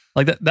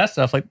 Like that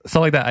stuff like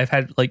that. I've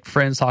had like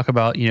friends talk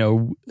about,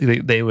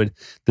 they live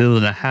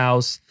in a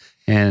house,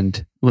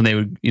 and when they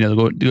would,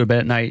 go to bed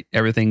at night,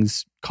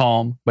 everything's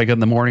calm. Wake up in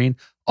the morning,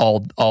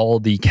 all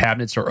the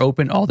cabinets are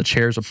open, all the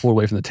chairs are pulled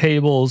away from the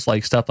tables,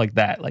 like stuff like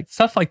that. Like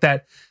stuff like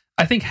that,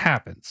 I think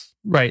happens,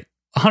 right?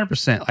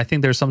 100%. I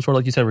think there's some sort of,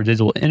 like you said,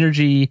 residual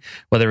energy,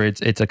 whether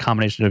it's a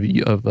combination of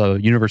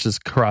universes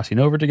crossing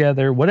over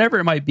together, whatever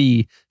it might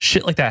be.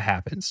 Shit like that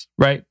happens,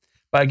 right?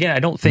 But again, I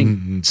don't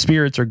think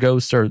spirits or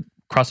ghosts or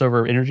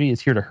crossover energy is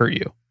here to hurt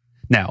you.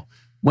 Now,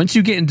 once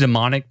you get in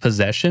demonic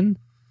possession,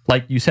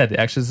 like you said, the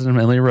exorcism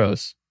of Emily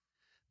Rose,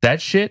 that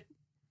shit,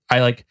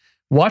 I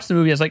watched the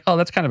movie. I was like, oh,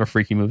 that's kind of a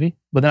freaky movie.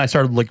 But then I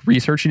started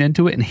researching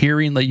into it and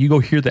hearing, you go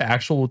hear the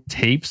actual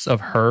tapes of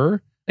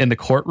her in the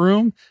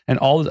courtroom and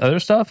all this other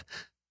stuff.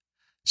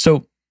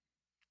 So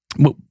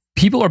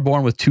people are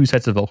born with two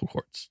sets of vocal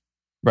cords,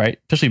 right?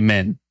 Especially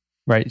men,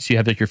 right? So you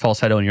have your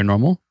falsetto and your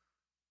normal.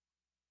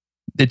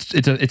 It's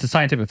a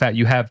scientific fact.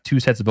 You have two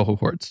sets of vocal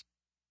cords.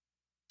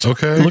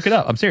 Okay. Look it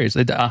up. I'm serious.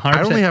 100%.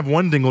 I only have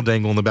one dingle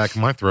dangle in the back of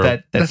my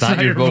throat. That's not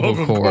your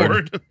vocal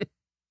cord.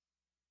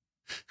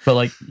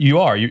 But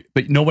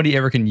but nobody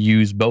ever can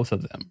use both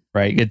of them,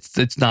 right?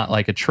 It's not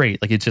like a trait.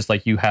 It's just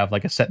you have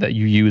a set that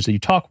you use that you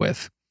talk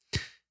with.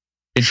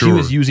 And sure. She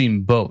was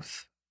using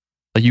both.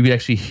 You could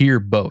actually hear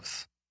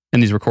both in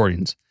these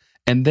recordings.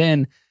 And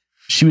then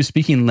she was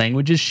speaking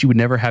languages she would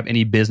never have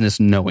any business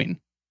knowing.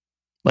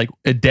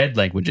 Dead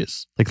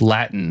languages, like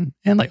Latin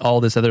and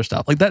all this other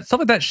stuff. That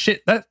stuff, like that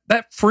shit,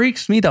 that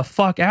freaks me the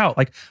fuck out.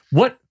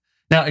 What?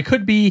 Now, it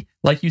could be,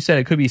 like you said,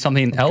 it could be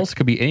something else. It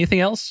could be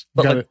anything else.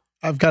 But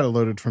I've got it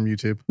loaded from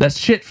YouTube. That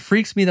shit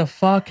freaks me the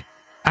fuck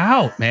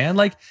out, man.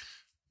 Like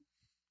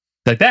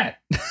that.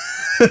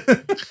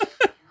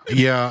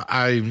 Yeah,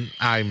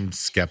 I'm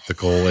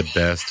skeptical at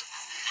best.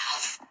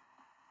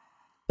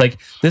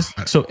 This.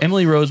 So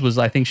Emily Rose was,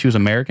 I think she was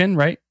American,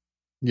 right?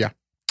 Yeah.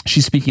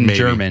 She's speaking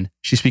German.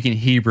 She's speaking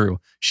Hebrew.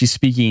 She's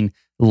speaking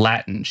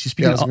Latin. She's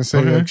speaking. I was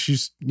going to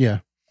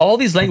say, all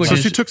these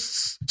languages.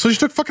 So she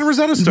took fucking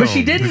Rosetta Stone. But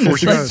she didn't.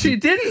 She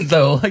didn't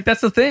though.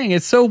 That's the thing.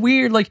 It's so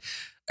weird.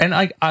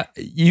 And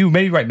you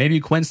may be right. Maybe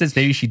a coincidence.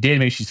 Maybe she did.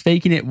 Maybe she's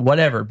faking it.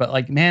 Whatever.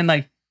 But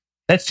man,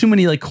 that's too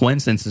many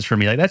coincidences for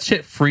me. That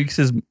shit freaks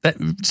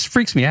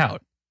me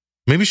out.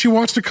 Maybe she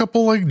watched a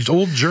couple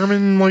old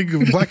German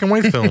black and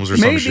white films or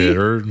some shit,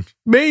 or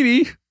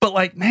maybe.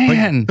 But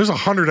man, there's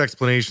 100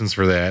 explanations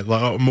for that.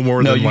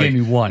 More no, than you gave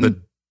me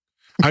one.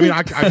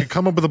 I could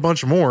come up with a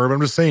bunch more, but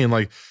I'm just saying,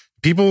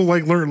 people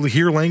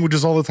hear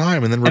languages all the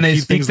time and then repeat they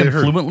things they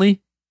heard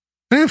fluently.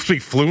 I didn't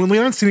speak fluently.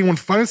 I didn't see anyone.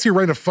 I didn't see her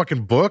write a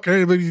fucking book.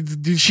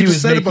 She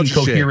was said a bunch of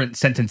coherent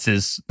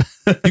sentences.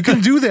 You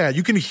can do that.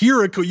 You can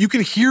hear it. You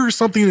can hear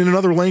something in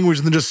another language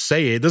and then just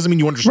say it. It doesn't mean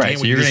you understand. Right.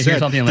 So you're going to hear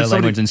something in that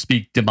language and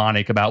speak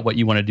demonic about what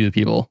you want to do to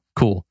people.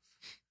 Cool.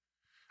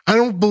 I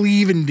don't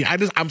believe in.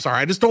 I'm sorry.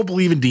 I just don't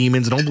believe in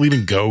demons. I don't believe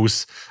in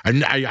ghosts. I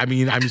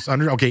mean, I'm just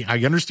okay. I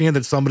understand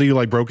that somebody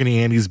broke into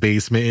Andy's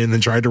basement and then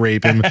tried to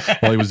rape him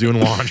while he was doing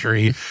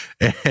laundry,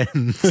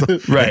 and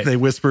they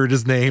whispered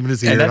his name in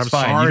his ear. And that's I'm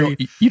fine. sorry.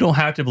 You don't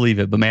have to believe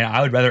it, but man,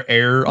 I would rather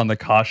err on the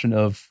caution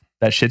of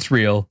that shit's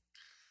real.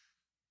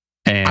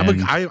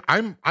 And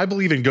I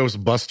believe in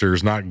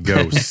Ghostbusters, not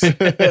ghosts.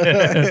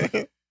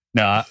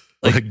 No,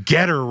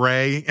 get her,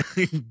 Ray.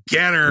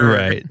 Get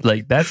her.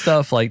 Right. That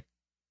stuff.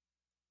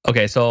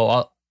 Okay, so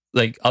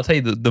I'll tell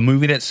you the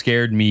movie that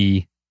scared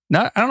me.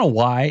 I don't know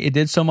why it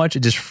did so much. It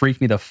just freaked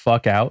me the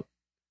fuck out.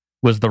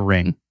 Was The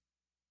Ring.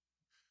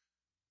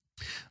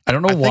 I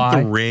don't know why. I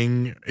think The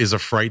Ring is a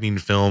frightening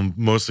film,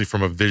 mostly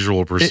from a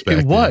visual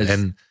perspective. It was.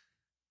 And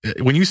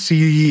when you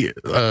see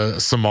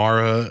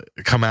Samara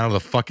come out of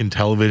the fucking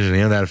television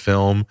in that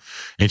film,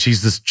 and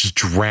she's this just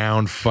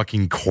drowned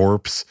fucking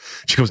corpse,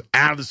 she goes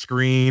out of the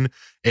screen,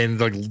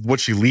 and what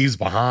she leaves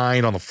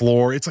behind on the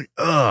floor, it's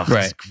ugh,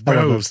 right? It's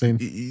gross. I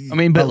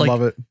mean, but I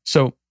love it.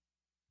 So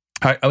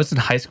I was in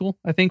high school,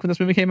 I think, when this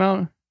movie came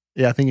out.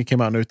 Yeah, I think it came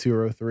out in 02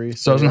 or 03.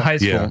 So I was in high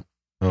school. Yeah.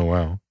 Oh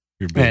wow,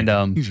 you're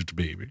and he's just a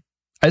baby.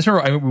 I just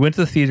remember we went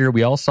to the theater.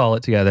 We all saw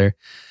it together.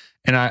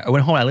 And I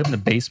went home. I lived in the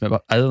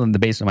basement. I lived in the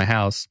basement of my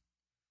house.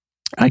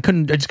 I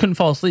just couldn't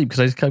fall asleep because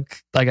I just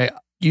kept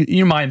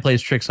your mind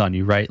plays tricks on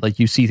you, right? Like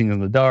you see things in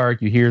the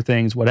dark, you hear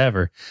things,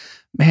 whatever.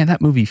 Man,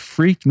 that movie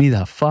freaked me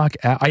the fuck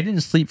out. I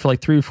didn't sleep for like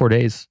 3 or 4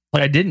 days.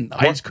 Like I didn't.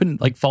 I just couldn't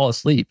like fall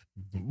asleep.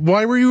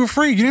 Why were you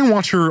afraid? You didn't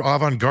watch your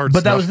avant-garde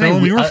But that was the thing.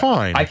 film. You were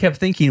fine. I kept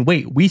thinking,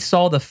 wait, we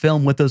saw the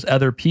film with those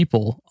other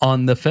people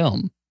on the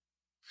film.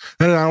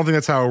 No, I don't think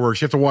that's how it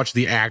works. You have to watch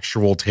the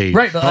actual tape.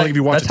 Right. I don't think if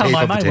you watch that's the how tape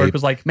my of the mind tape, worked.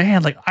 Was like,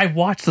 man, like I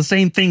watched the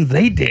same things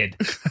they did.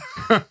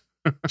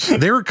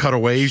 they were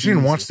cutaways. You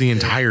didn't watch the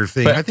entire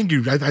thing. But, I think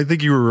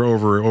you were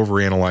over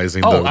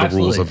analyzing the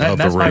rules of the ring.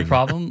 That's my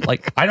problem.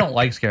 Like I don't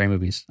like scary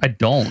movies. I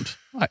don't.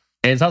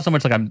 And it's not so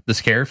much like I'm the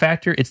scare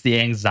factor. It's the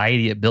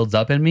anxiety it builds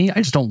up in me. I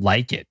just don't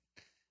like it.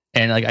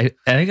 And like I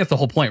think that's the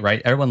whole point,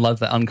 right? Everyone loves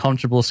that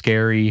uncomfortable,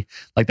 scary,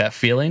 like that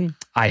feeling.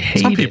 I hate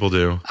it. Some people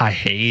do. I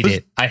hate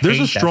it.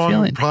 There's a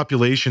strong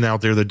population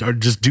out there that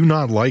just do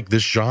not like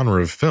this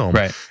genre of film.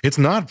 Right. It's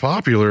not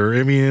popular.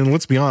 I mean,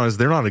 let's be honest,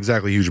 they're not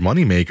exactly huge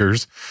money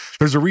makers.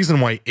 There's a reason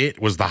why It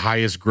was the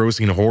highest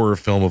grossing horror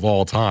film of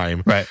all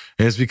time. Right.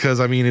 And it's because,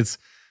 I mean, it's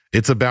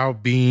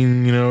about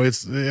being,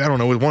 it's, I don't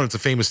know, one, it's a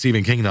famous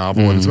Stephen King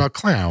novel, and it's about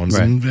clowns.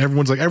 Right. And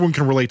everyone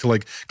can relate to,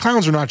 like,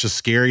 clowns are not just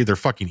scary, they're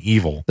fucking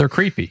evil. They're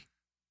creepy.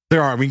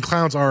 There are. I mean,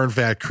 clowns are in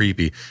fact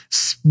creepy,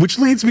 which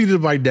leads me to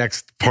my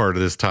next part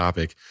of this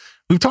topic.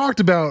 We've talked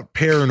about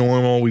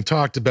paranormal. We've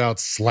talked about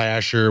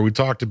slasher. We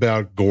talked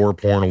about gore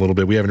porn a little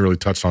bit. We haven't really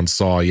touched on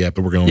Saw yet,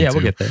 but we're going to. Yeah, we'll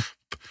get there.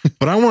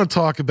 But I want to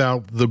talk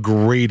about the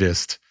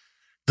greatest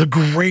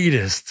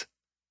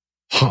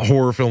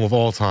horror film of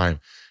all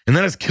time, and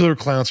that is Killer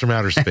Clowns from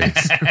Outer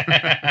Space.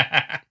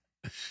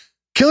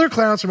 Killer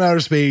Clowns from Outer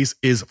Space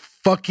is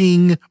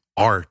fucking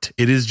art.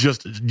 It is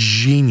just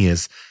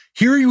genius.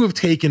 Here you have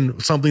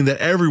taken something that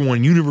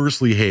everyone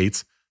universally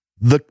hates,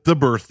 the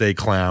birthday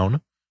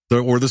clown,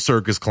 or the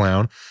circus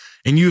clown,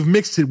 and you've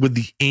mixed it with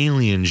the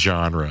alien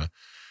genre.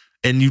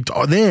 And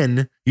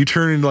then you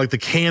turn into like the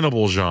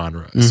cannibal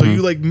genre. Mm-hmm. So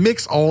you like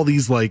mix all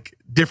these like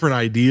different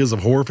ideas of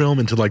horror film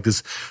into like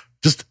this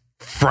just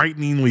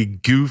frighteningly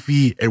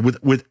goofy and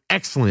with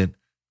excellent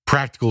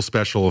practical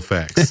special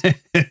effects.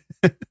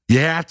 You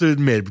have to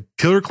admit,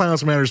 Killer Clowns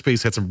from Outer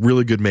Space had some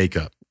really good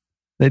makeup.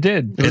 They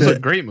did. It's a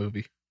great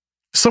movie.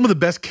 Some of the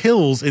best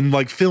kills in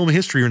like film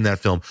history are in that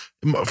film.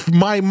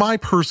 My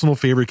personal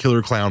favorite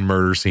killer clown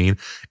murder scene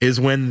is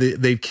when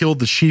they killed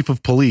the chief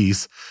of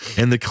police,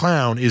 and the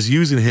clown is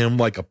using him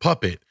like a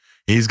puppet.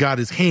 He's got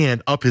his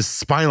hand up his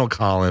spinal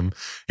column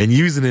and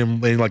using him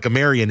like a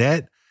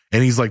marionette.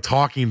 And he's like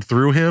talking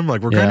through him,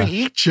 like, we're going to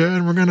eat you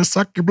and we're going to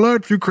suck your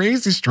blood through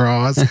crazy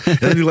straws. And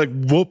then he like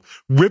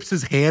rips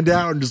his hand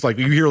out and just like,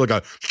 you hear like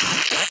a,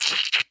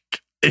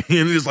 and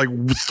he just like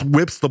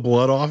whips the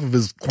blood off of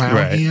his clown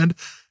hand.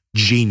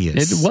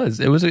 Genius.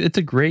 It's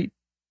a great,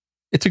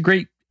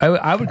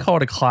 I would call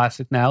it a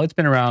classic now. It's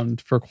been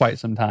around for quite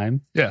some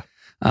time. Yeah.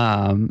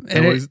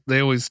 They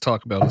always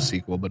talk about a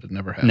sequel, but it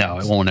never happens. No,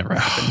 it won't ever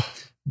happen.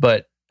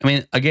 But I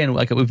mean, again,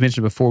 like we've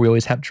mentioned before, we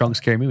always have drunk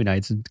scary movie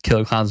nights.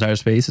 Killer Clowns in Outer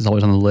Space is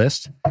always on the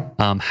list.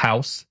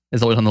 House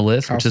is always on the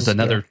list, which is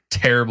another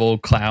terrible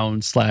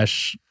clown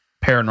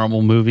 /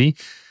 paranormal movie.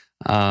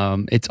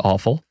 It's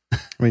awful. I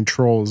mean,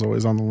 Troll is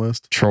always on the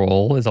list.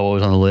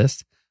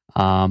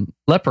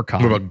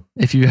 Leprechaun.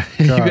 If you've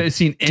guys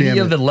seen any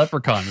of the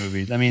Leprechaun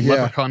movies, I mean,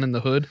 Leprechaun in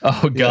the Hood.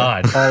 Oh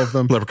God, all of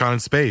them. Leprechaun in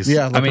Space.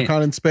 Yeah,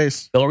 Leprechaun in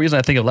Space. The only reason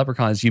I think of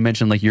Leprechaun is you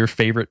mentioned like your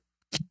favorite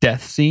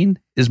death scene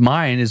is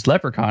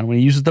Leprechaun when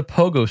he uses the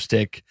pogo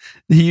stick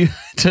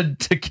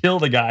to kill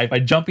the guy by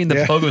jumping the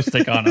pogo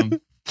stick on him.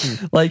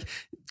 Like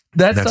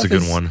that's a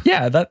good one.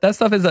 Yeah, that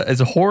stuff is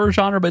a horror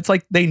genre, but it's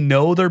like they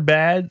know they're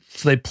bad,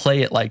 so they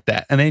play it like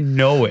that, and they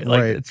know it.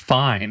 Like it's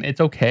fine,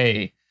 it's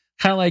okay.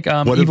 Kind of like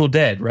Evil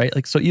Dead, right?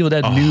 Like so, Evil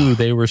Dead knew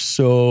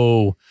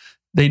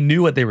they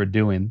knew what they were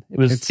doing. It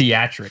was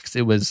theatrics.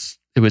 It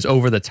was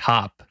over the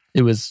top.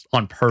 It was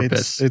on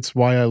purpose. It's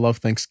why I love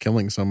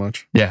Thanksgiving so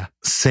much. Yeah.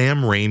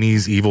 Sam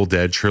Raimi's Evil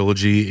Dead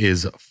trilogy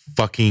is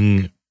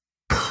fucking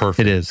perfect.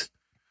 It is.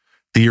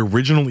 The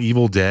original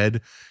Evil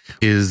Dead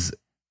is,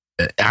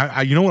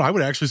 you know what? I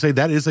would actually say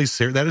that is a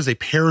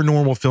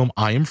paranormal film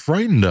I am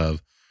frightened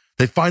of.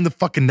 They find the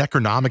fucking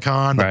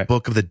Necronomicon, the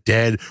Book of the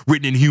Dead,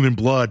 written in human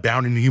blood,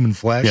 bound in human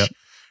flesh,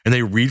 and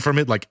they read from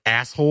it like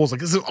assholes. Like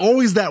there's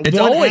always that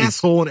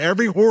asshole in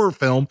every horror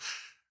film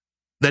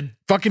that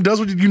fucking does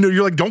what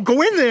you're like, don't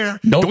go in there.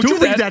 Don't you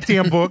read that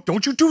damn book.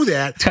 Don't you do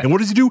that. And what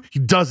does he do? He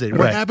does it.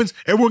 What happens?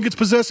 Everyone gets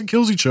possessed and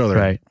kills each other.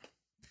 Right.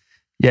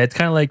 Yeah, it's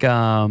kind of like,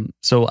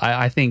 so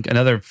I think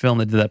another film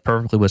that did that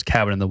perfectly was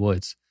Cabin in the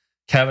Woods.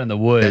 Cabin in the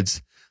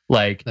Woods,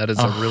 like that is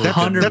a really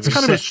that's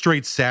kind of a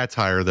straight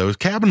satire though.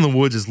 Cabin in the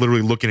Woods is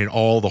literally looking at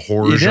all the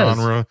horror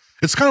genre.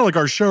 It's kind of like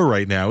our show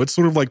right now. It's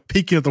sort of like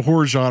peeking at the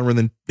horror genre and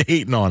then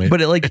hating on it. But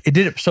it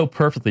did it so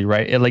perfectly,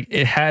 right?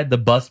 It had the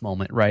bus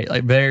moment, right?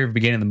 Like very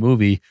beginning of the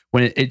movie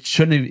when it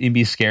shouldn't even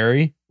be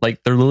scary.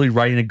 Like they're literally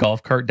riding a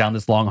golf cart down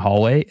this long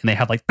hallway and they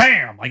have like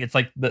bam, Like it's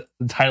like the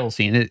title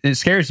scene. It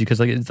scares you because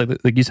like it's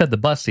like you said, the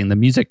bus scene, the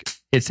music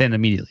hits in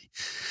immediately,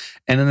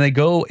 and then they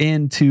go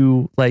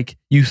into like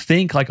you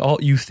think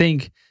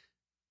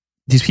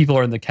these people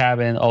are in the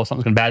cabin. Oh,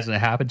 something bad's going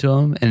to happen to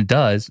them, and it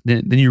does.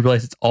 Then you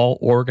realize it's all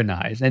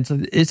organized, and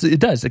it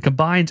does. It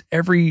combines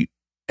every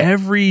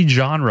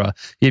genre.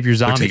 You have your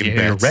zombies, you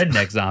have your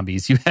redneck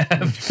zombies, you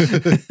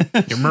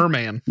have your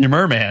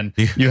merman,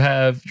 you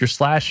have your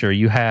slasher,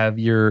 you have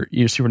your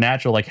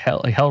supernatural like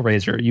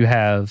Hellraiser, you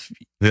have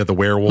the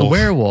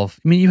werewolf.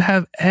 I mean, you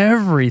have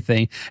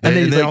everything,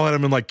 and they all had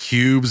them in like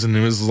cubes, and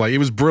it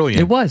was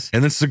brilliant. It was,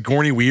 and then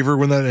Sigourney Weaver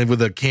with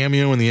a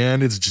cameo in the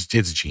end. It's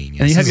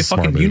genius. And you have your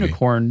fucking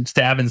unicorn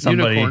stabbing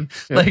somebody,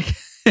 like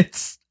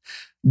it's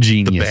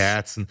genius. The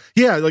bats and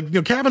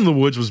like Cabin in the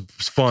Woods was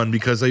fun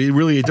because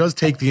it does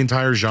take the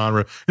entire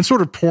genre and sort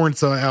of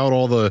points out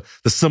all the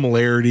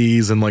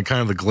similarities and like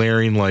kind of the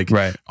glaring like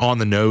on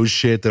the nose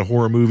shit that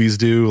horror movies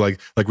do,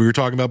 like we were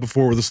talking about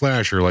before with the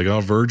slasher, like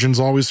virgins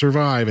always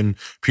survive and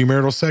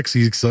premarital sex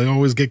they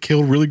always get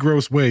killed really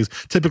gross ways,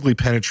 typically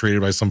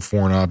penetrated by some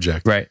foreign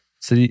object. Right.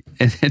 So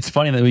it's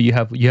funny that you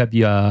have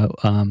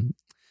the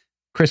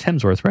Chris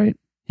Hemsworth, right?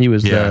 He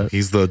was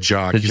he's the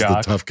jock. He's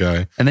the tough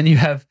guy.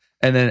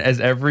 And then as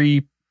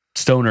every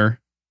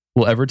stoner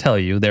will ever tell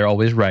you, they're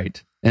always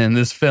right. And in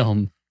this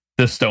film,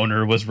 the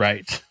stoner was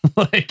right.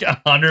 Like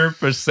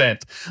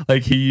 100%.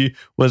 Like he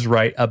was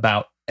right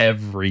about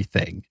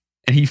everything.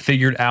 And he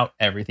figured out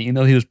everything. Even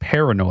though he was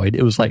paranoid,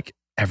 it was like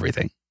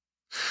everything.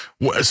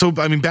 So,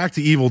 I mean, back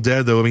to Evil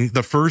Dead, though. I mean,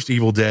 the first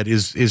Evil Dead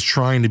is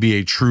trying to be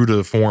a true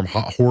to form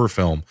horror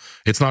film.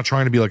 It's not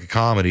trying to be like a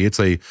comedy. It's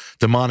a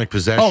demonic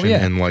possession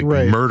and like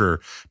murder.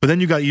 But then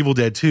you got Evil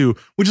Dead 2,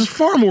 which is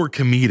far more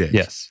comedic.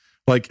 Yes.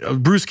 Like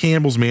Bruce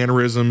Campbell's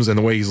mannerisms and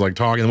the way he's like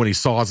talking, when he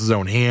saws his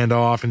own hand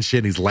off and shit,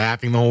 and he's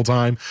laughing the whole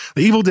time.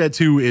 The Evil Dead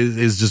 2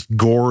 is just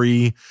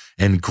gory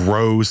and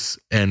gross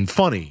and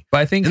funny.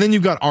 But I think, and then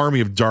you've got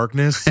Army of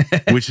Darkness,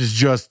 which is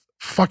just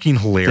fucking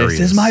hilarious.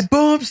 This is my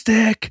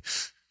boomstick.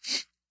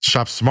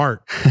 Shop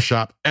smart.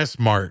 Shop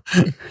S-Mart.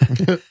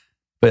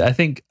 But I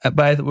think,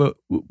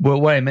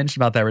 what I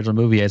mentioned about that original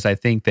movie is I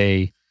think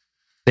they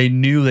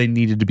knew they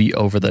needed to be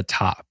over the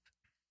top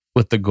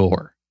with the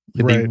gore.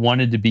 Like they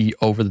wanted to be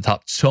over the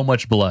top. So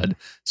much blood,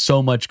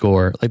 so much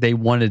gore. Like they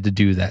wanted to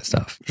do that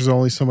stuff. There's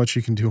only so much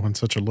you can do on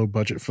such a low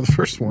budget for the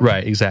first one.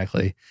 Right,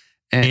 exactly.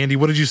 And Andy,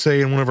 what did you say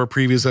in one of our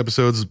previous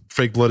episodes?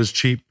 Fake blood is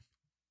cheap?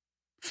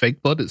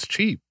 Fake blood is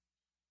cheap.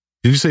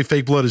 Did you say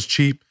fake blood is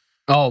cheap?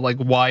 Oh, like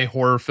why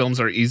horror films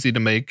are easy to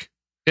make?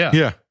 Yeah.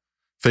 Yeah.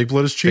 Fake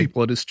blood is cheap. Fake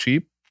blood is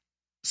cheap.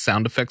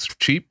 Sound effects are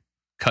cheap.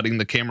 Cutting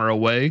the camera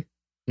away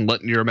and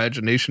letting your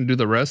imagination do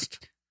the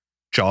rest.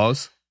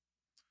 Jaws.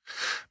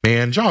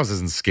 Man, Jaws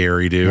isn't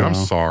scary, dude. No. I'm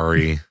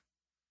sorry.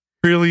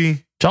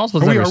 Really? Jaws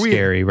was never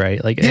scary,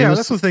 right? Like,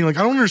 that's the thing. Like,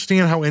 I don't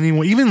understand how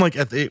anyone, even like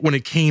when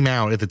it came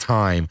out at the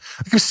time,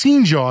 like I've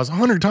seen Jaws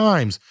 100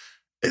 times.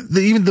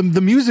 Even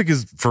the music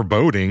is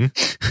foreboding.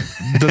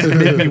 Does it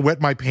make me wet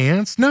my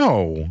pants?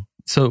 No.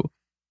 So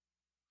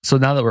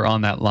now that we're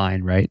on that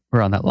line, right?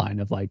 We're on that line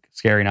of like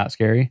scary, not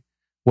scary.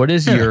 Why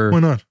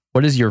not?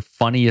 What is your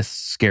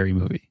funniest scary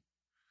movie?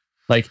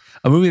 Like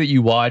a movie that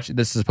you watch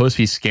that's supposed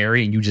to be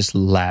scary and you just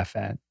laugh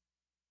at.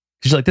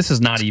 Because you're like, this is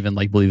not even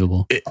like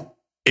believable.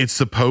 It's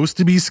supposed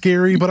to be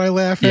scary, but I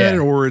laugh at it,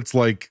 or it's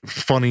like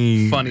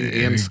funny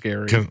and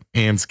scary.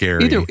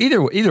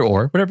 Either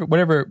or.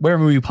 Whatever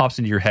movie pops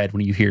into your head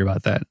when you hear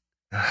about that.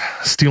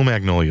 Steel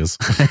Magnolias.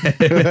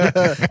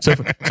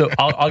 So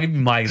I'll give you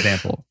my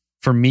example.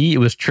 For me, it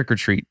was Trick or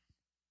Treat.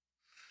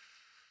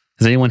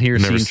 Has anyone here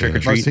seen Trick or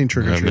Treat? I've seen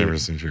Trick or Treat. I've never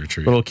seen Trick or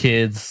Treat. Little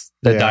kids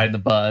that died in the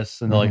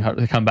bus, and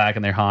they come back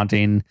and they're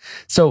haunting.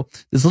 So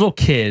this little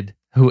kid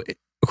who,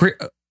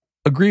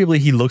 agreeably,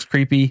 he looks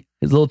creepy.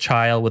 His little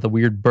child with a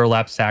weird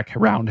burlap sack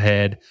round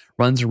head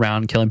runs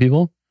around killing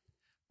people,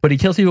 but he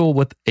kills people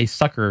with a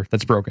sucker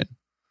that's broken.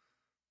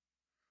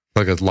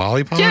 Like a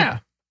lollipop? Yeah.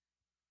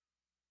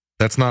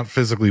 That's not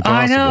physically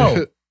possible. I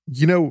know.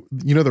 You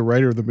know the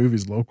writer of the movie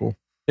is local.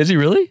 Is he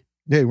really?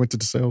 Yeah, he went to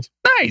DeSales.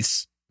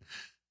 Nice.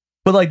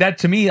 But like that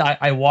to me,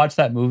 I watched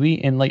that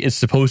movie and like it's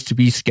supposed to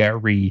be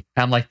scary.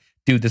 And I'm like,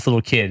 dude, this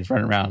little kid is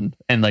running around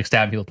and like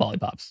stabbing people with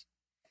lollipops.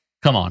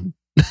 Come on.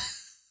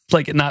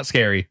 Like not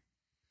scary.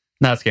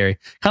 Not scary.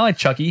 Kind of like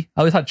Chucky.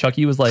 I always thought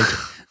Chucky was like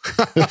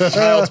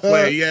Child's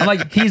Play. Yeah. I'm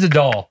like, he's a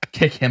doll.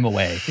 Kick him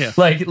away. Yeah.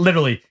 Like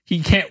literally,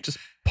 he can't just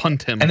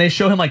punt him. And they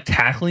show him like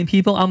tackling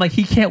people. I'm like,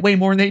 he can't weigh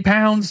more than 8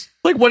 pounds.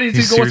 Like,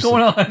 what's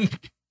going on?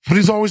 But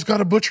he's always got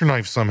a butcher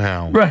knife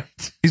somehow. Right.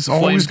 He's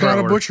always got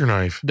a butcher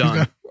knife.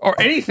 Done. Or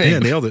anything. Yeah,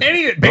 nailed it.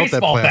 Any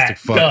baseball bat.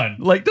 Done.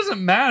 Like,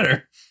 doesn't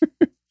matter.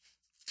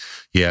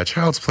 Yeah,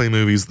 Child's Play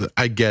movies,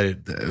 I get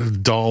it. The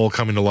doll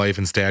coming to life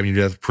and stabbing you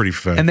to death, pretty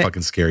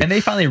fucking scary. And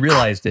they finally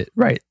realized it,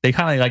 right? They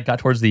kind of like got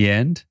towards the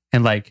end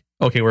and like,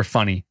 okay, we're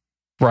funny.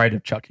 Bride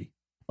of Chucky.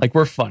 Like,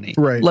 we're funny.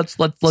 Right. Let's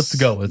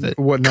go with it.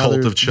 What now?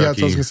 Cult of Chucky. Yeah, I was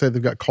going to say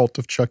they've got Cult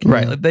of Chucky.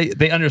 Right. Like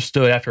they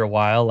understood after a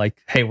while, like,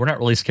 hey, we're not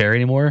really scary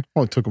anymore.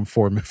 Only took them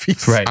 4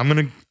 movies. Right.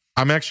 I'm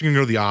I'm actually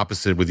gonna go the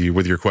opposite with you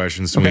with your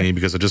question, Sweeney,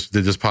 because it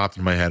just popped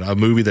in my head. A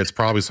movie that's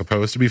probably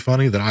supposed to be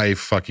funny that I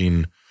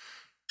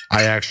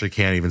actually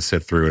can't even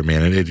sit through it,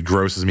 man. It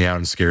grosses me out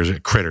and scares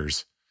it.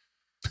 Critters.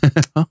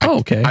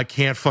 Okay. I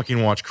can't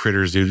fucking watch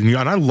Critters, dude.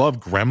 And I love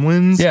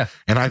Gremlins. Yeah.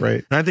 And I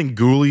think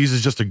Ghoulies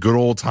is just a good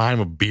old time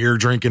of beer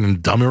drinking and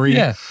dumbery.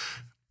 Yeah.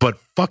 But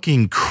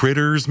fucking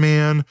Critters,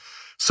 man.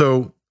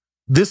 So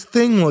this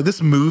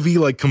movie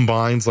like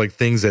combines like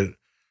things that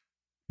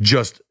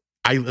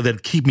that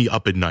keep me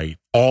up at night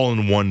all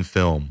in one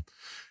film.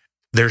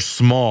 They're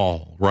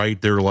small, right?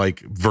 They're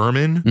like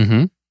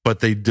vermin,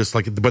 but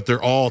but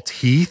they're all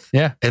teeth.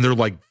 Yeah. And they're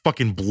like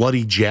fucking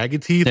bloody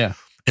jagged teeth. Yeah.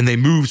 And they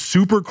move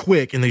super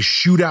quick and they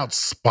shoot out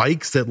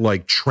spikes that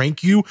like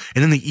trank you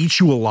and then they eat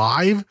you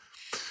alive.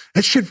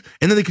 That shit.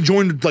 And then they can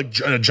join like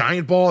a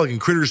giant ball like in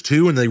Critters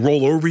 2 and they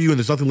roll over you and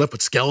there's nothing left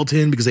but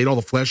skeleton because they ate all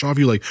the flesh off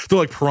you. Like they're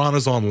like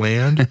piranhas on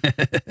land.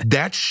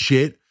 That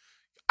shit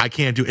I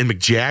can't do. And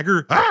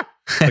McJagger,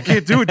 I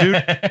can't do it,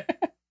 dude.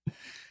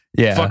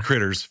 Yeah. Fuck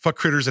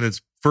Critters and its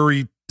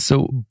furry,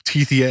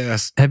 teethy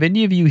ass. Have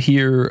any of you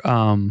here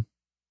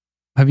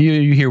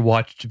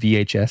watched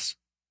VHS?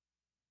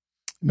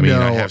 I mean,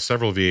 I have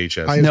several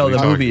VHS. No,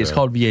 the movie is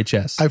called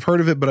VHS. I've heard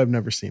of it, but I've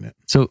never seen it.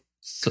 So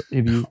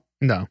if you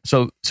No.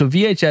 So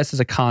VHS is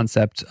a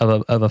concept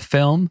of a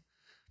film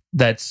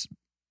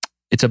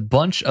it's a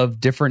bunch of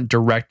different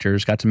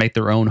directors got to make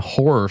their own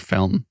horror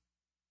film.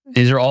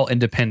 These are all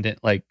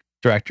independent like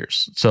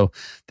directors. So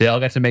they all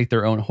got to make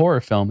their own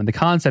horror film. And the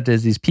concept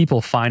is these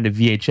people find a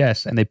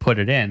VHS and they put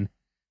it in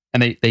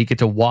and they get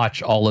to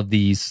watch all of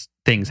these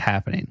things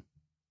happening.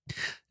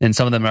 And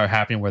some of them are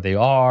happening where they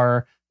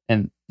are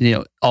and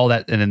all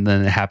that, and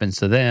then it happens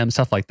to them,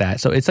 stuff like that.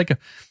 So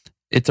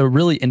it's a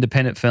really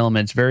independent film.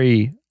 And it's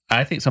very,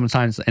 I think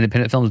sometimes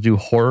independent films do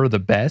horror the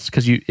best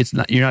because you're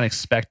not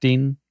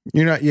expecting.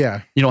 You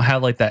don't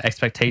have like that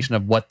expectation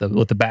of what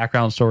the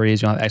background story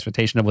is. You don't have the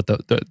expectation of what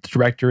the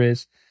director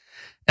is.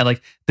 And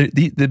like the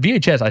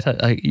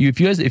VHS,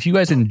 if you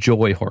guys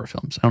enjoy horror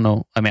films, I don't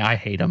know. I mean, I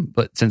hate them,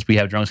 but since we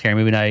have Drunk Scary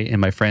Movie Night and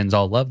my friends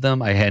all love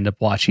them, I end up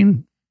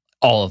watching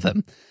all of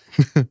them.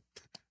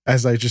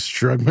 As I just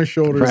shrug my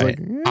shoulders, right.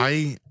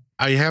 Like,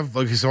 I have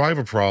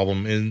a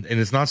problem, and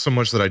it's not so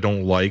much that I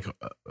don't like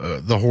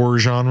the horror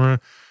genre.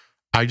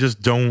 I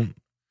just don't.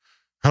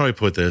 How do I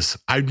put this?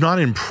 I'm not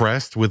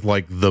impressed with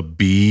like the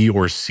B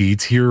or C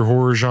tier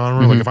horror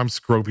genre. Like if I'm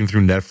scrolling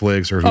through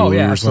Netflix or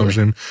Hulu or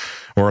something,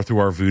 or through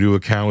our Vudu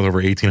account with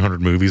over 1,800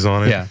 movies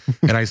on it,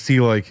 and I see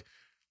like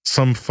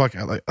some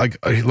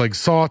like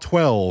Saw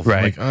 12,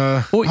 right? Like,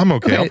 I'm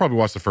okay. I'll probably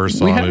watch the first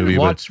Saw movie.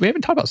 We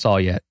haven't talked about Saw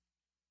yet.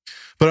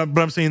 But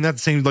I'm saying that's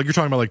the same. Like you're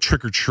talking about like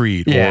Trick or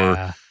Treat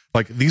or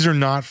like these are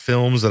not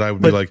films that I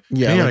would be like,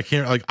 man, I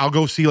can't like. I'll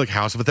go see like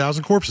House of a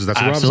Thousand Corpses. That's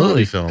a Rob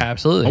Zombie film.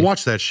 Absolutely, I'll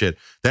watch that shit.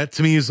 That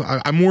to me is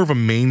I'm more of a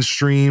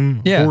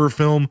mainstream horror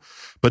film,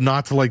 but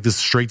not to like this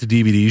straight to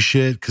DVD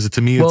shit. Because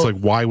to me, it's like,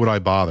 why would I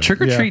bother? Trick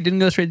or Treat didn't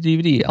go straight to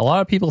DVD. A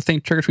lot of people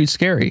think Trick or Treat's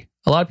scary.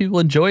 A lot of people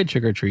enjoyed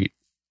Trick or Treat.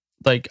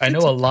 Like I know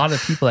a lot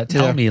of people that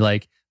tell me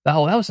like,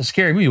 oh, that was a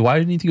scary movie. Why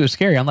didn't you think it was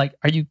scary? I'm like,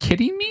 are you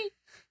kidding me?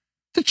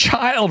 It's a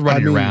child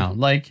running around.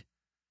 Like.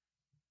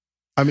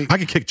 I mean, I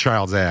could kick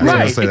child's ass. Right, I'm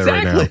gonna say that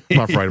right now. I'm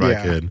not frightened by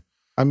a kid.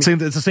 I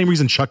mean, it's the same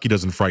reason Chucky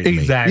doesn't frighten me.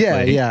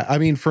 Exactly. Yeah. I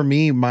mean, for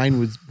me,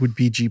 mine would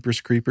be Jeepers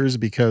Creepers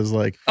because,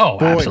 like,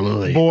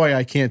 absolutely, boy,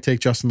 I can't take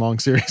Justin Long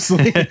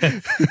seriously.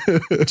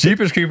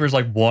 Jeepers Creepers,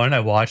 like one,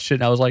 I watched it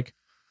and I was like,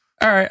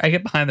 all right, I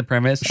get behind the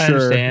premise. I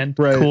understand.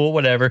 Right. Cool,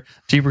 whatever.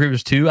 Jeepers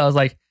Creepers 2, I was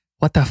like,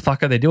 what the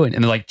fuck are they doing?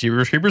 And they're like,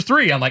 Jeepers Creepers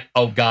 3. I'm like,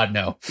 oh God,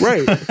 no.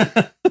 Right.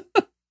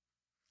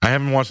 I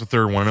haven't watched the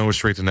third one. I know it was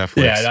straight to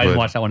Netflix. Yeah, I didn't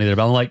watch that one either.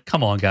 But I'm like,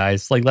 come on,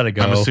 guys, like let it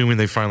go. I'm assuming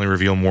they finally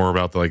reveal more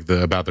about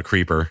the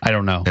creeper. I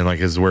don't know, and like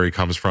where he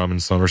comes from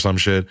and some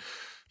shit.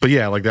 But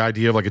yeah, like the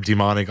idea of like a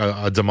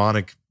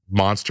demonic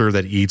monster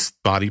that eats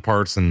body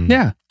parts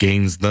and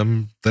gains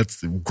them.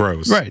 That's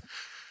gross, right?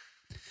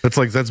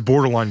 That's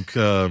borderline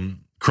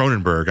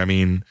Cronenberg. I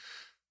mean,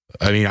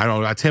 I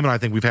don't know. Tim and I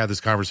think we've had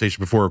this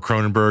conversation before.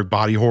 Cronenberg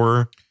body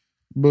horror.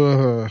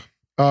 Blah.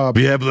 Blah.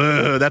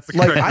 That's the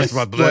correct answer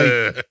about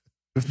blah.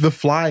 The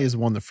Fly is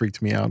one that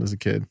freaked me out as a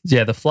kid.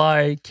 Yeah, The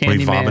Fly, Candyman. When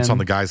he vomits on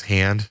the guy's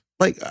hand.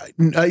 Like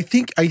I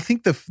think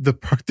the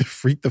part that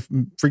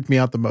freaked me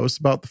out the most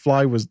about The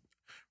Fly was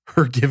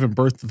her giving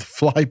birth to the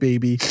fly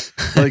baby.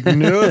 Like,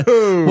 no.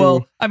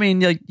 Well, I mean,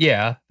 like,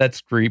 yeah, that's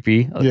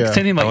creepy. Yeah.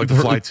 Same thing I like The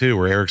Fly too,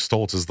 where Eric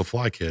Stoltz is the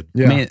fly kid.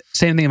 Yeah. I mean,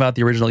 same thing about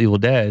the original Evil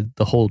Dead,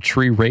 the whole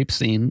tree rape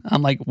scene.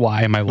 I'm like,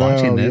 why am I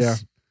watching this? Yeah.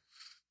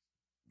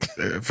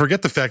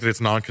 Forget the fact that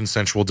it's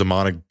non-consensual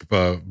demonic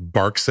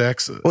bark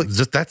sex. Well,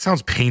 just that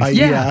sounds painful.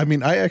 I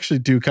mean, I actually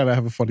do kind of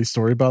have a funny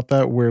story about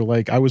that where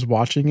like I was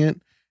watching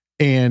it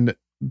and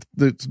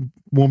the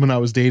woman I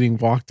was dating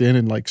walked in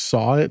and like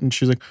saw it and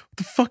she's like, what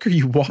the fuck are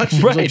you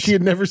watching? Right. Like she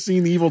had never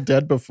seen Evil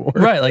Dead before.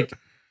 Right. Like,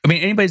 I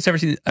mean, anybody's ever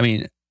seen, I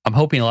mean, I'm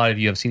hoping a lot of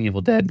you have seen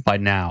Evil Dead by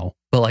now,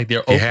 but like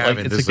it's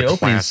like the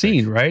opening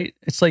scene, right?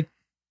 It's like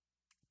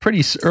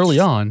pretty early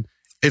on.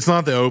 It's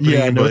not the opening,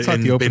 Yeah, no, but it's not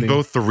the opening. in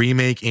both the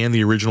remake and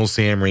the original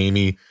Sam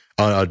Raimi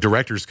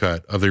director's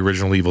cut of the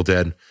original Evil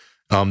Dead,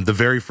 the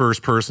very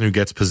first person who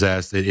gets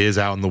possessed, it is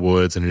out in the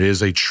woods, and it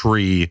is a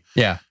tree.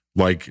 Yeah.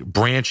 Like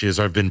branches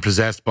have been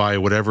possessed by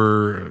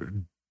whatever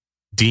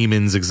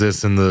demons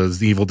exist in the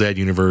Evil Dead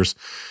universe,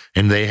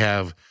 and they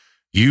have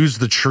used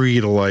the tree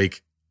to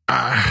like.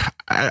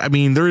 I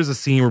mean, there is a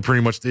scene where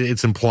pretty much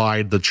it's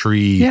implied the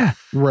tree. Yeah.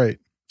 Right.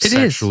 It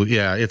sexually,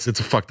 yeah, it's a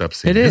fucked up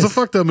scene. It is. It's a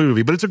fucked up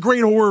movie, but it's a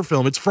great horror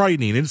film. It's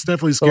frightening. It's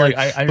definitely But scary.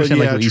 like, I understand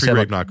yeah, like what you tree said, rug,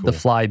 like not cool. the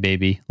fly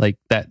baby, like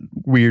that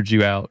weirds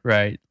you out,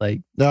 right?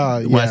 Like when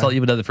I saw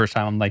Evil Dead the first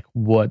time, I'm like,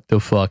 what the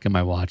fuck am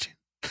I watching?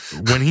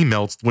 When he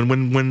melts,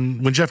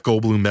 when Jeff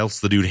Goldblum melts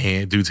the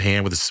dude's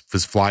hand with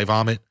his fly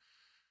vomit,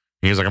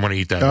 and he's like, I'm gonna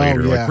eat that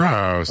later. Yeah.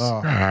 Like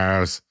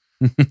gross.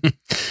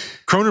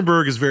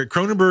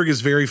 Cronenberg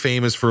is very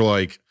famous for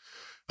like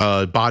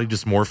body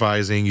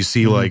dysmorphizing. You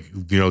see like,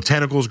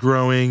 tentacles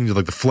growing,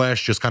 like the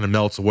flesh just kind of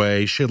melts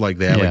away, shit like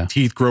that. Yeah. Like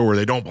teeth grow where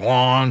they don't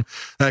belong,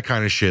 that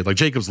kind of shit. Like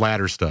Jacob's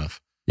Ladder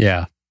stuff.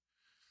 Yeah.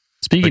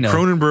 Speaking like of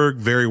Cronenberg,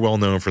 very well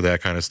known for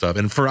that kind of stuff.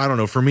 And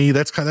for me,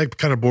 that's kind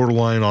of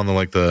borderline on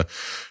the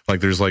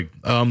there's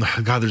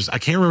I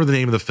can't remember the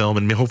name of the film,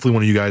 and hopefully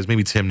one of you guys,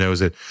 maybe Tim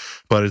knows it,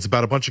 but it's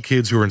about a bunch of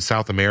kids who are in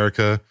South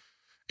America,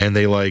 and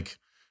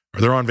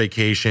they're on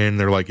vacation.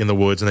 They're like in the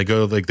woods, and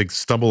they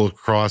stumble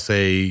across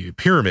a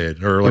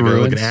pyramid or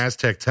like an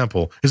Aztec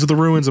temple. Is it the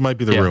ruins? It might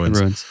be the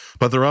ruins.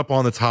 But they're up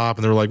on the top,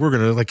 and they're like, we're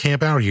gonna like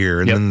camp out here,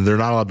 and then they're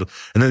not allowed to.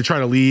 And then they try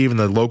to leave, and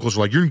the locals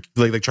are like,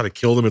 they try to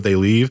kill them if they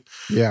leave.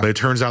 Yeah. But it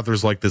turns out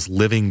there's like this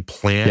living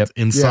plant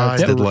inside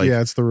that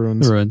it's the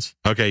ruins. The ruins.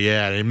 Okay,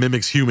 yeah, and it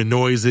mimics human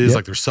noises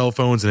like their cell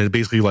phones, and it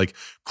basically like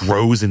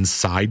grows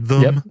inside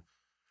them. Yep.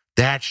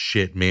 That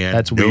shit, man.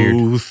 That's weird.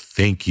 No,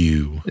 thank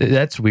you.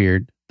 That's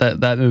weird.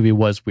 That movie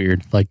was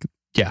weird. Like,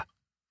 yeah.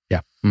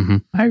 Mm-hmm.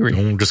 I agree.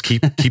 Don't just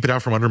keep it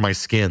out from under my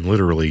skin,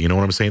 literally. You know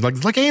what I'm saying?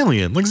 Like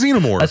Alien, like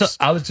Xenomorphs.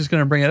 I was just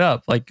going to bring it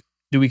up. Like,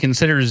 do we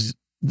consider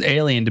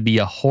Alien to be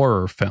a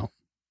horror film?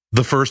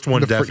 The first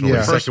one definitely.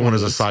 The second one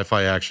is a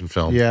sci-fi action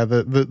film. Yeah.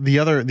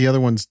 The other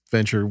ones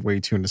venture way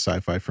too into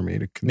sci-fi for me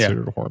to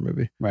consider it a horror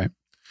movie. Right.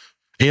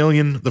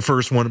 Alien, the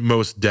first one,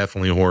 most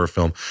definitely a horror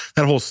film.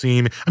 That whole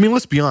scene. I mean,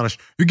 let's be honest.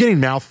 You're getting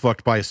mouth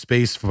fucked by a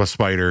space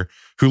spider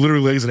who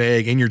literally lays an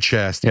egg in your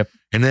chest. Yep.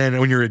 And then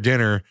when you're at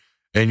dinner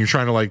and you're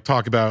trying to like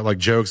talk about like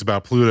jokes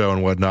about Pluto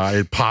and whatnot,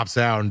 it pops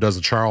out and does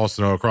a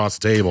Charleston across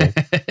the table.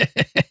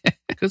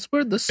 Because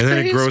we're the space and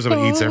then it grows up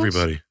and eats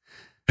everybody.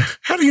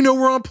 How do you know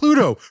we're on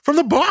Pluto? From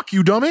the book,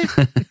 you dummy.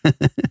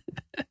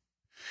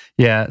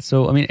 Yeah.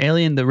 So, I mean,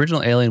 the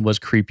original Alien was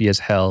creepy as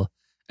hell.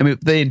 I mean,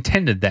 they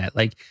intended that.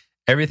 Like,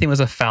 everything was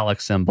a phallic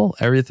symbol.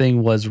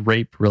 Everything was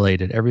rape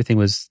related. Everything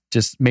was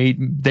just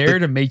made there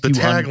to make you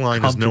uncomfortable. The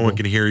tagline is no one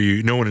can hear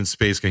you. No one in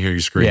space can hear you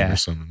scream or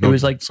something. It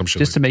was like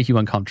just to make you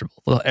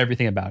uncomfortable. Well,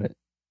 everything about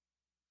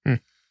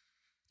it.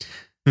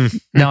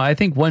 Now, I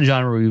think one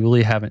genre we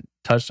really haven't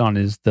touched on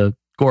is the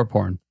gore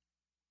porn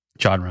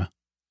genre.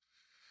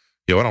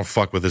 Yo, I don't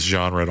fuck with this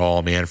genre at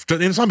all, man.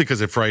 And it's not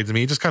because it frightens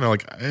me. It's just kind of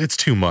like, it's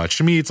too much.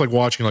 To me, it's like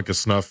watching like a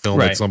snuff film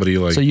that somebody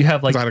like... So you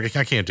have like...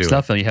 I can't do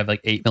snuff film, you have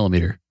like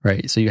 8mm,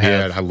 right? So you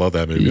have... Yeah, I love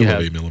that movie. I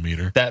love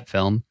 8mm. That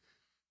film.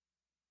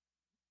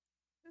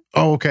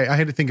 Oh, okay. I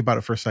had to think about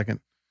it for a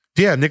second.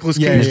 Yeah, Nicolas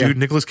Cage, dude.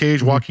 Nicolas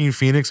Cage, Joaquin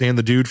Phoenix, and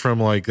the dude from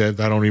like, I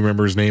don't even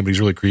remember his name, but he's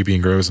really creepy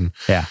and gross. And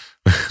yeah.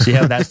 So you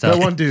have that stuff.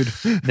 That one dude.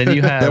 Then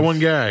you have... that one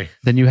guy.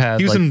 Then you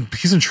have...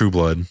 He's in True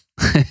Blood.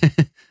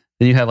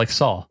 Then you have like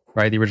Saw,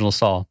 right? The original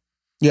Saw.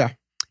 Yeah.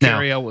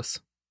 Cary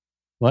Elwes.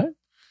 What?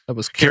 That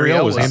was Cary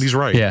Elwes. Andy's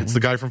right. Yeah. It's the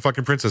guy from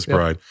fucking Princess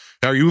Bride.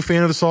 Now, are you a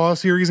fan of the Saw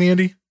series,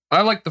 Andy?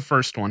 I like the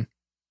first one.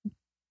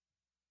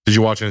 Did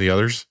you watch any of the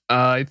others?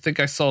 I think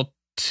I saw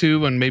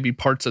 2 and maybe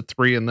parts of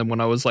 3. And then when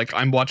I was like,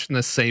 I'm watching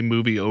the same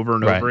movie over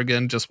and over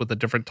again, just with a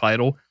different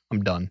title,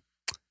 I'm done.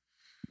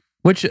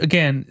 Which,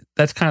 again,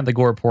 that's kind of the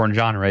gore porn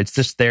genre. It's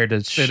just there to...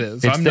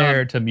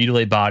 to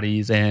mutilate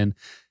bodies and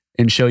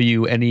show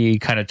you any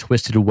kind of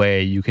twisted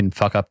way you can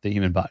fuck up the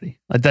human body.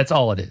 Like, that's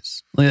all it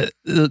is. Like,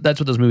 that's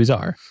what those movies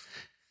are.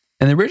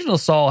 And the original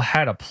Saw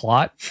had a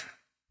plot.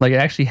 Like, it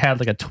actually had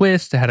like a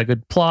twist. It had a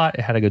good plot.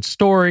 It had a good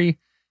story.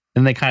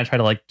 And they kind of try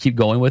to like keep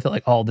going with it.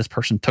 Like, oh, this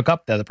person took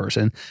up the other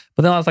person.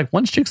 But then I was like,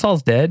 once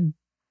Jigsaw's dead,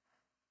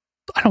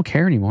 I don't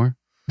care anymore.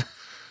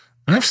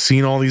 I've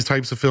seen all these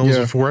types of films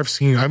before. I've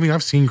seen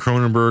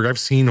Cronenberg. I've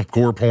seen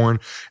gore porn.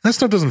 And that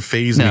stuff doesn't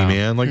faze me,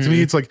 man. Like, to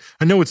me, it's like,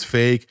 I know it's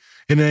fake.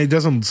 And it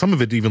doesn't, some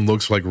of it even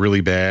looks like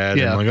really bad.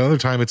 Yeah. And like other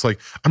time it's like,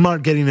 I'm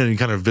not getting any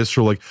kind of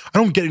visceral, like, I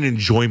don't get an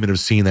enjoyment of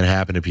seeing that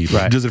happen to people.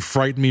 Right. Does it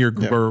frighten me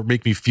or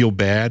make me feel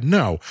bad?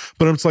 No.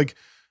 But it's like,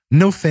 I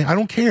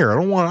don't care. I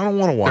don't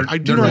want to watch. I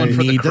do not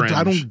need that.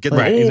 I don't get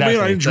right, man,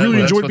 I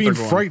really enjoy being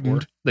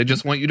frightened. They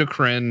just want you to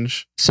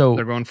cringe. So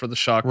they're going for the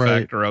shock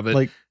factor of it.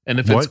 Like, and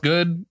if it's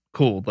good,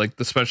 cool. Like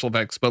the special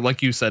effects. But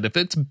like you said, if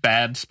it's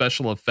bad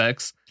special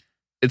effects,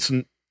 it's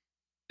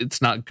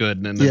not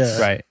good. And it's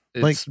right.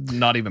 It's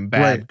not even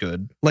bad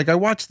good. Like I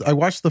watched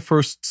the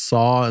first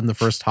Saw and the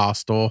first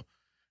Hostel,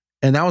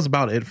 And that was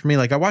about it for me.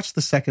 Like I watched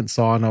the second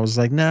Saw and I was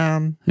like, nah,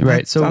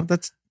 Right. So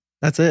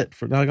that's it.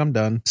 For like I'm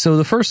done. So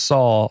the first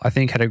Saw, I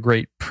think, had a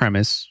great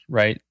premise,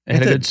 right? It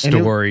had a good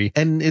story.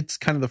 And it's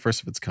kind of the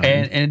first of its kind.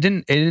 And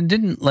it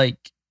didn't like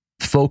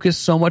focus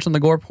so much on the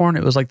gore porn.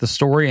 It was like the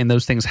story and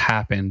those things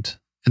happened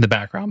in the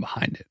background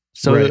behind it.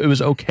 So it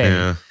was okay.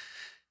 Yeah.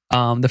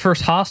 The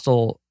first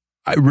Hostel,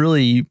 I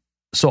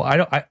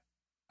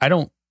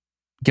don't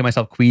get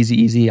myself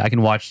queasy easy. I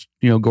can watch,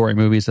 gory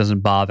movies. It doesn't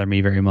bother me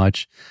very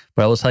much.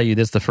 But I will tell you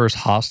this, the first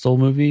Hostel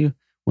movie,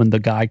 when the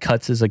guy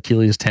cuts his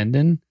Achilles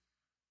tendon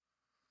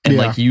and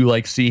like you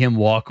like see him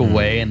walk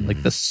away and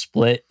like the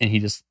split and he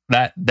just,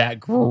 that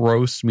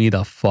grossed me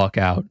the fuck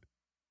out.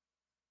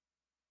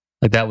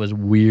 Like that was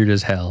weird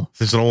as hell.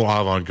 There's an old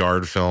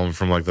avant-garde film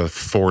from like the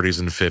 40s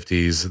and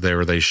 50s there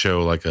where they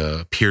show like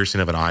a piercing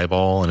of an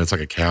eyeball and it's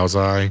like a cow's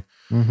eye.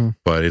 Mm-hmm.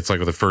 But it's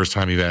like the first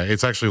time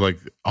it's actually like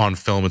on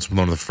film. It's one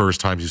of the first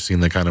times you've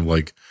seen that kind of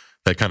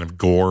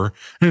gore.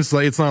 And it's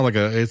like, it's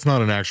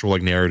not an actual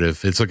like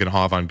narrative. It's like an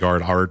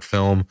avant-garde art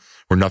film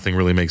where nothing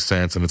really makes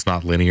sense and it's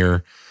not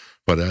linear.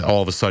 But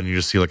all of a sudden you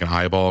just see like an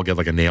eyeball get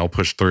like a nail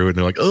pushed through it and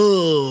they're like,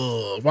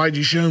 oh, why'd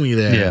you show me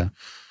that? Yeah.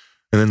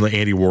 And then like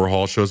Andy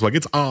Warhol shows like,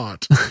 it's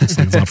art. It's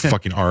not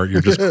fucking art.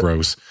 You're just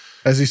gross.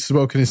 As he's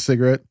smoking his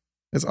cigarette,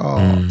 it's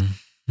art.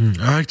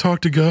 I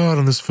talked to God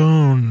on this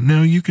phone.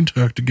 Now you can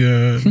talk to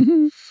God.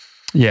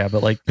 Yeah,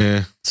 but like,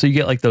 so you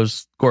get like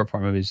those gore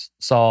porn movies,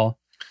 Saw,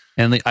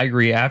 and I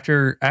agree.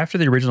 After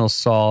the original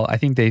Saw, I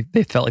think they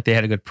felt like they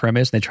had a good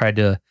premise and they tried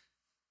to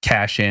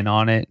cash in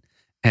on it,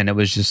 and it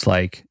was just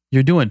like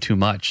you're doing too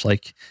much.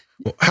 Like,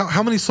 well,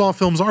 how many Saw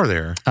films are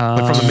there from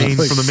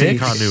the main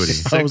continuity?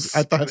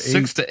 I thought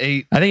 6 to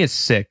 8. I think it's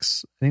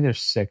 6. I think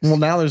there's 6. Well,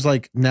 now there's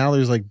like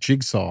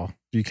Jigsaw.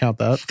 Do you count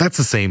that? That's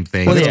the same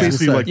thing. Well, That's yeah.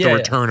 basically like the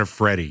Return of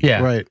Freddy.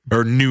 Yeah. Right.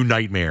 Or New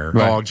Nightmare.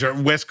 Right.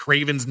 Oh, Wes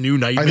Craven's New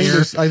Nightmare.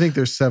 I think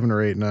there's 7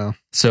 or 8 now.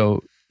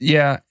 So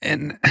yeah,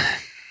 and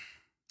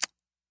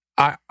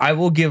I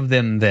will give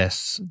them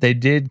this. They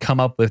did come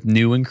up with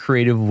new and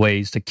creative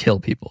ways to kill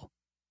people.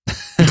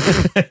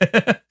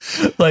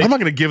 Like, I'm not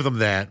going to give them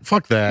that.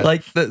 Fuck that.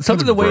 Like some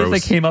of the ways gross.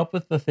 they came up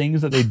with the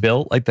things that they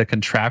built, like the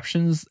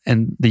contraptions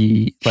and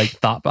the like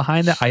thought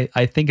behind that.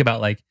 I think about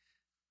like,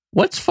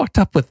 what's fucked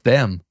up with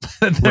them?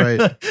 Right.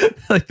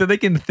 Like that they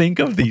can think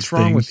of these What's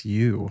wrong things. with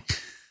you?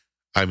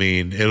 have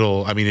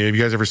you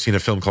guys ever seen a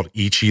film called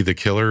Ichi the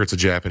Killer? It's a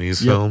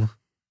Japanese film.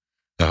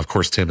 Of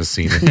course, Tim has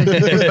seen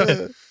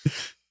it.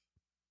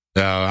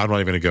 No, I'm not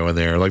even going to go in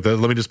there. Like, let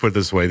me just put it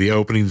this way: the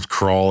opening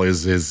crawl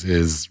is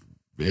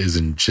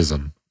in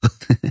Chisholm.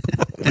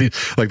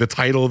 Like the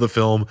title of the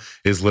film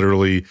is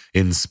literally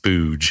in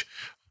Spooge,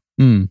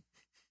 and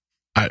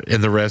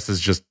the rest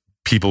is just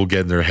people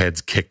getting their heads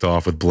kicked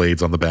off with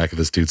blades on the back of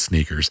this dude's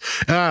sneakers.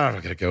 I'm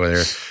not going to go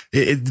there.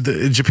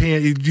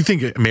 Japan, you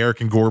think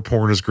American gore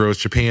porn is gross?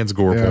 Japan's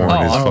gore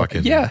porn is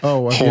fucking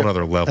whole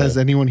other level. Has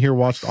anyone here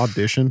watched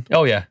Audition?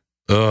 Oh yeah.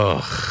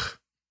 Ugh.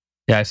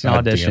 Yeah, I've seen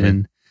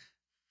Audition.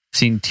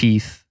 Seen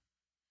Teeth.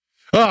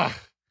 Human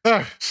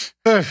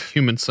Centipede.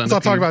 Let's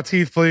not talk about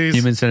Teeth, please.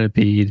 Human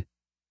Centipede.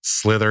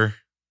 Slither.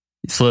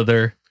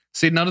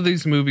 See, none of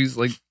these movies,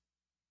 like,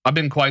 I've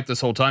been quiet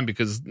this whole time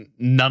because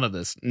none of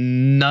this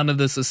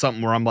is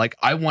something where I'm like,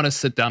 I want to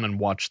sit down and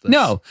watch this.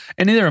 No,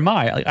 and neither am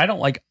I. Like, I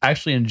don't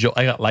actually enjoy.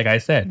 Like I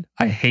said,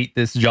 I hate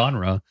this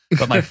genre,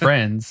 but my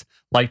friends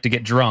like to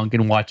get drunk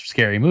and watch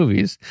scary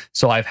movies,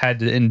 so I've had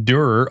to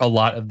endure a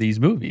lot of these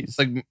movies.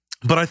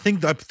 But I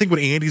think what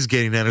Andy's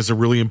getting at is a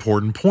really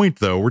important point,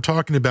 though. We're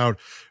talking about,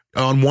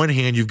 on one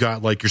hand, you've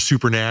got like your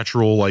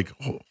supernatural, like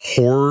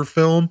horror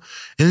film,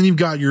 and then you've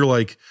got your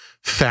like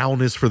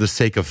foulness for the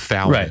sake of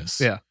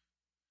foulness. Right. Yeah.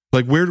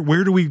 Like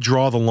where do we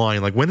draw the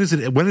line? Like when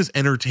does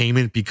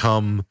entertainment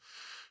become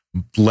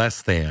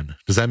less than?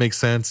 Does that make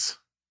sense?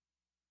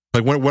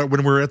 Like when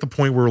we're at the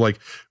point where like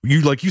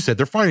you said,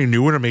 they're finding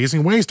new and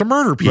amazing ways to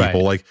murder people. Right.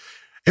 Like,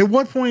 at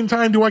what point in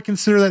time do I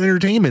consider that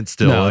entertainment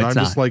still? No, and it's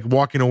I'm just like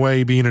walking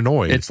away being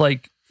annoyed. It's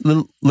like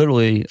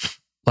literally,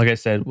 like I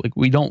said, like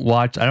I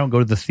don't go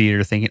to the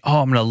theater thinking,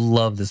 oh, I'm going to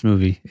love this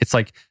movie. It's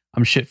like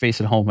I'm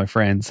shit-faced at home with my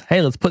friends.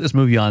 Hey, let's put this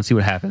movie on and see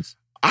what happens.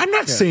 I'm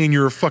not saying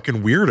you're a fucking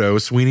weirdo,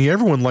 Sweeney.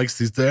 Everyone likes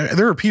these.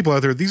 There are people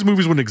out there. These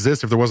movies wouldn't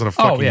exist if there wasn't a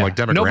fucking like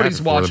demographic.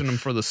 Nobody's watching them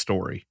for the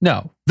story.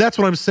 No, that's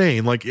what I'm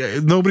saying. Like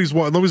nobody's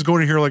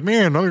going in here like,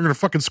 man, they're gonna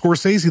fucking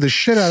Scorsese the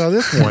shit out of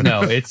this one.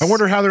 No, it's. I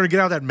wonder how they're gonna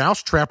get out of that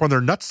mouse trap on their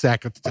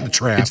nutsack at the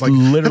trap. It's like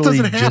literally that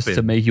doesn't just happen.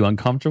 to make you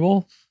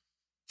uncomfortable.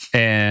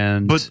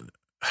 But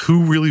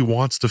who really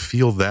wants to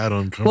feel that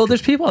uncomfortable? Well,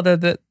 there's people out there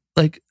that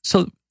like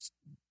so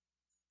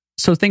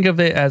think of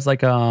it as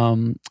like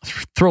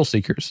thrill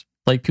seekers,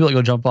 like people that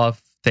go jump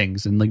off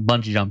things and like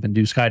bungee jump and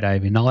do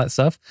skydiving and all that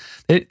stuff.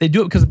 They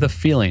do it because of the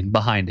feeling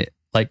behind it.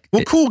 Like,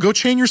 well, cool. Go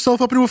chain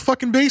yourself up into a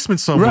fucking basement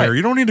somewhere. Right.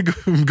 You don't need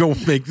to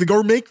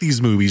go make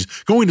these movies.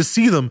 Going to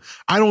see them,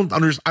 I don't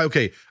understand.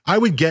 Okay, I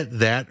would get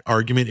that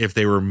argument if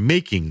they were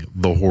making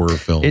the horror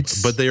film,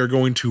 but they are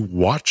going to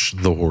watch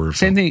the horror film.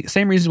 Same thing.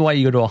 Same reason why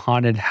you go to a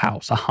haunted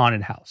house,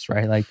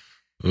 right? Like,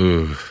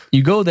 Ugh.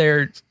 You go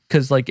there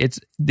because like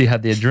they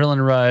have the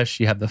adrenaline rush,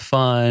 you have the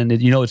fun,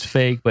 you know it's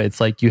fake, but it's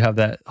like you have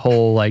that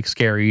whole like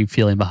scary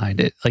feeling behind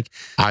it. Like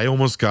I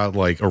almost got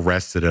like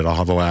arrested at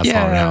the last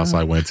haunted house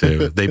I went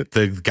to.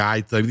 The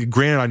guy,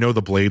 granted, I know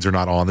the blades are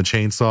not on the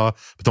chainsaw,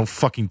 but don't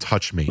fucking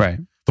touch me. right.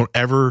 Don't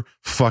ever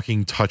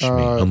fucking touch me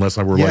unless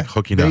I were like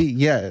hooking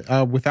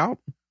up. Without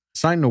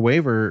signing a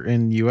waiver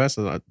in the U.S.,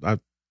 as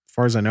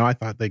far as I know, I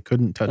thought they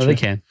couldn't touch. They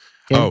can.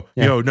 Oh,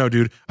 yo, no,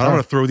 dude. I don't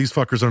want to throw these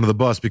fuckers under the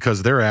bus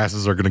because their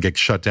asses are going to get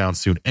shut down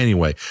soon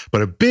anyway.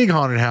 But a big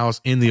haunted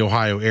house in the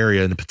Ohio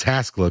area in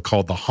Pataskala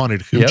called the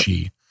Haunted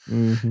Hoochie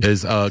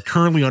is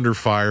currently under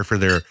fire for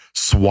their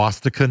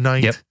swastika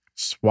night. Yep.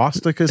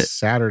 Swastika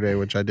Saturday,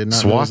 which I did not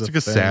Swastika know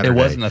was a thing. Saturday. It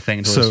wasn't a thing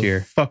until this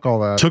year. Fuck all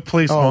that. Took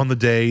place on the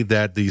day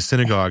that the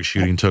synagogue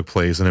shooting took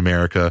place in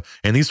America,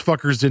 and these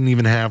fuckers didn't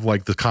even have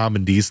like the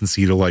common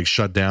decency to like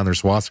shut down their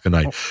swastika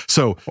night.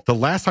 So the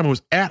last time it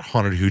was at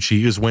Haunted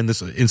Hoochie is when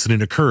this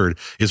incident occurred.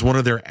 Is one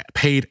of their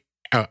paid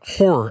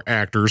horror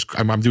actors.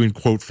 I'm doing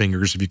quote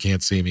fingers if you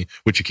can't see me,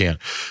 which you can.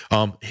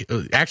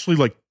 Actually,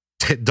 like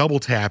double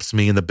taps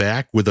me in the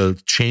back with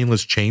a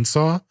chainless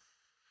chainsaw,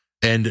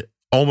 and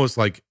almost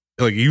like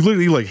you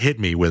literally like hit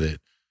me with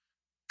it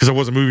because I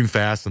wasn't moving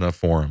fast enough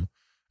for him.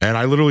 And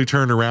I literally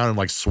turned around and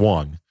like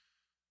swung.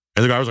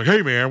 And the guy was like,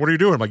 "Hey man, what are you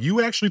doing?" I'm like,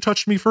 "You actually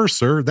touched me first,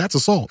 sir. That's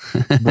assault,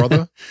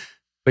 brother."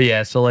 But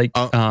yeah, so like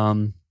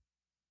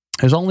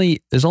there's only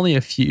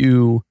a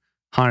few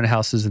haunted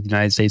houses in the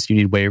United States you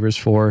need waivers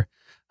for.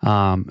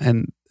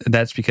 And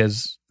that's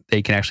because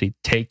they can actually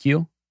take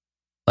you.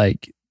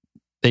 Like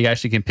they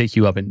actually can pick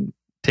you up and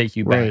take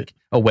you back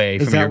away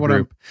from your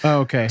group.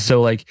 Okay.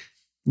 So like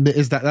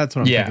that's what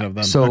I'm thinking of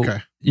then. So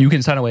you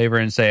can sign a waiver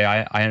and say,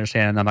 I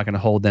understand I'm not going to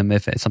hold them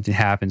if something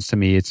happens to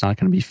me. It's not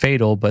going to be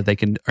fatal, but they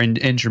can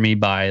injure me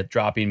by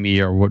dropping me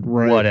or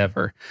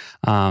whatever.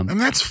 And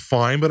that's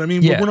fine. But I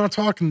mean, we're not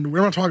talking,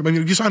 I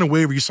mean, you sign a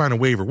waiver, you sign a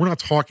waiver. We're not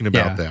talking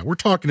about that. We're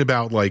talking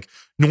about like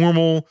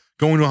normal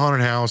going to a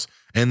haunted house.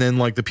 And then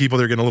like the people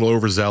that are getting a little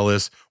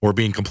overzealous or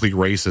being complete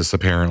racists,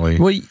 apparently.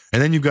 Well,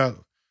 and then you've got,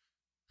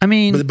 I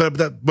mean,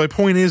 but my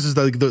point is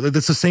that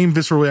it's the same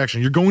visceral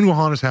reaction. You're going to a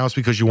haunted house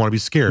because you want to be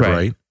scared,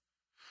 right?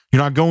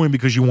 You're not going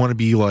because you want to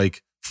be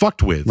like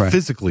fucked with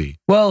physically.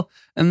 Well,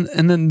 and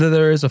then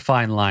there is a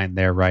fine line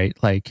there, right?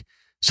 Like,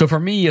 so for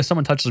me, if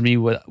someone touches me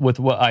with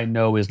what I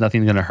know is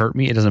nothing going to hurt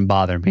me, it doesn't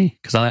bother me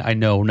because I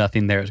know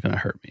nothing there is going to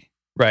hurt me,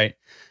 right?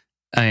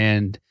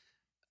 And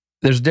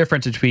there's a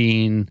difference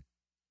between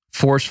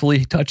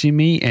forcefully touching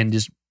me and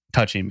just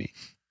touching me.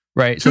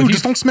 Right. So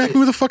just don't smack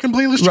me with a fucking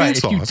bladless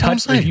chainsaw. That's what I'm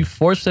saying. If you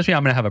force touch me,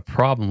 I'm going to have a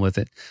problem with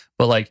it.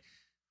 But like,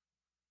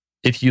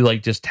 if you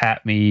like just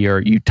tap me or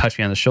you touch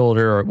me on the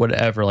shoulder or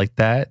whatever like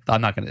that, it's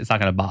not going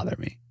to bother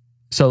me.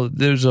 So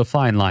there's a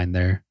fine line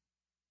there.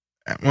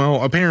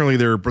 Well, apparently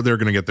they're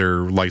going to get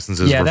their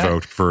licenses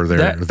revoked for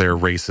their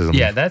racism.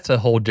 Yeah, that's a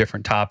whole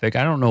different topic.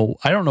 I don't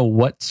know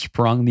what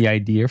sprung the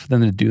idea for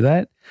them to do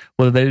that.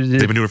 Whether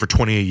they've been doing it for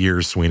 28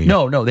 years, Sweeney.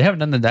 No, they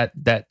haven't done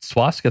that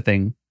swastika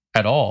thing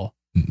at all.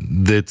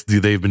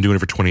 They've been doing it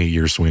for 28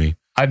 years, Sweeney.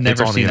 I've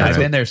never seen that. I've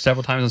been there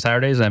several times on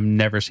Saturdays and I've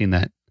never seen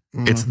that.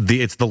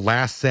 It's the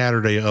last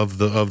Saturday of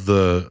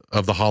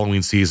the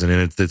Halloween season,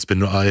 and it's been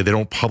they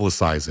don't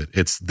publicize it.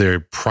 It's their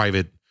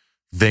private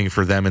thing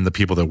for them and the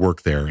people that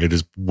work there. It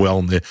has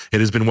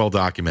been well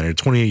documented.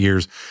 28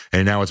 years,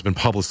 and now it's been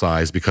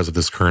publicized because of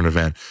this current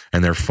event,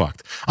 and they're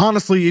fucked.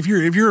 Honestly, if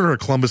you're a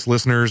Columbus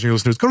listeners and you're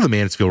listeners, go to the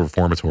Mansfield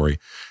Reformatory.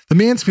 The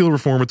Mansfield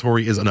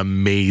Reformatory is an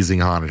amazing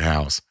haunted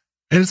house.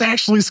 And it's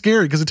actually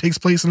scary because it takes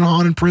place in a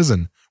haunted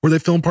prison where they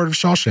filmed part of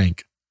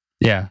Shawshank.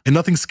 Yeah. And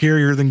nothing's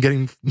scarier than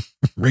getting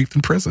raped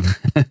in prison.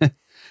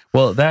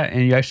 Well, that,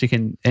 and you actually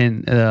can,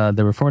 in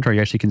the reformatory,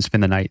 you actually can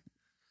spend the night.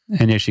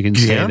 And you actually can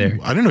stay there.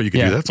 I didn't know you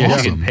could do that. That's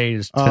awesome. You can pay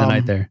to spend the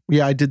night there.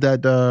 Yeah, I did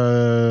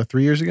that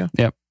 3 years ago.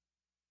 Yep.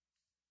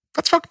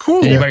 That's fucking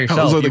cool. And you're by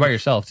yourself. You're by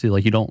yourself too.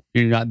 Like you're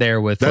not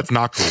there with. That's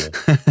not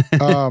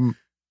cool.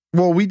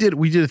 Well, we did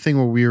a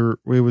thing where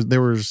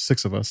there were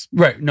 6 of us.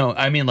 Right. No,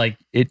 I mean like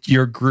it's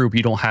your group.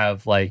 You don't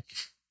have like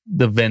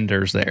the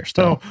vendors there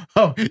still.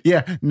 Oh,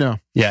 yeah. No.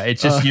 Yeah,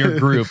 it's just your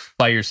group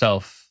by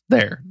yourself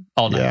there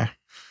all night. Yeah.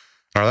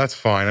 Oh, that's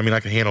fine. I mean, I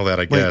can handle that,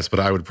 I guess,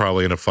 but I would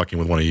probably end up fucking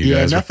with one of you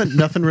guys.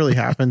 Nothing really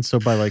happened. So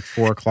by like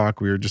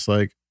 4:00, we were just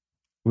like,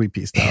 we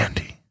pieced out.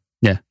 Andy.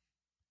 Yeah.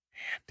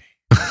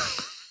 Andy.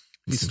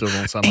 You still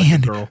don't sound like a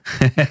girl.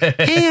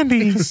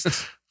 Andy.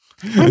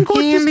 I'm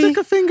going to stick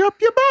a finger up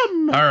your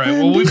bum. All right.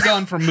 Well, we've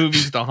gone from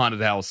movies to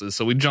haunted houses,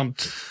 so we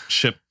jumped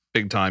ship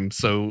big time.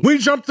 So we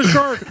jumped the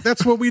shark.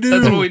 That's what we do.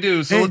 That's what we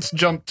do. So let's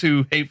jump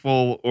to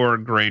Hateful or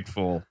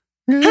Grateful.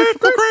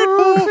 Hateful,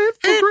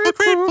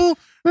 grateful.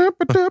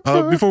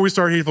 Before we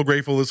start Hateful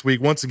Grateful this week,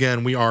 once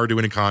again, we are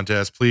doing a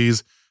contest.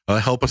 Please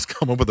help us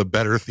come up with a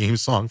better theme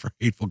song for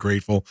Hateful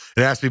Grateful.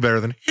 It has to be better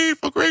than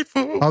Hateful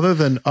Grateful. Other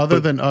than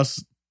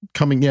us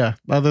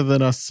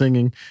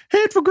singing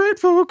Hateful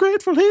Grateful,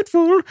 Grateful,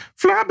 Hateful,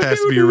 has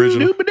to be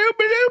original.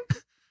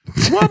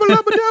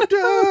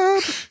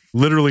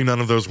 Literally none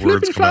of those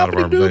words come out of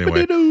our mouth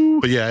anyway.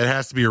 But yeah, it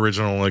has to be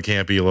original. It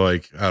can't be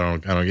like I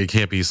don't. It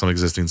can't be some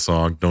existing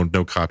song.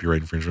 No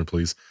copyright infringement,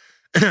 please.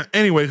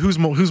 Anyway, whose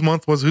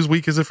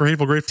week is it for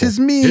Hateful Grateful? Tis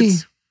me.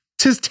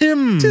 Tis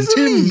Tim. Tis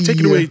Tim, me. take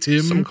it away,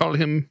 Tim. Some call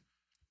him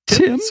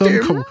Tim.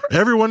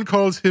 Everyone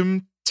calls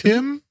him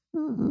Tim.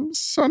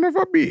 Son of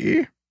a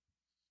bee.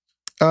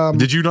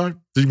 Did you not?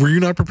 Were you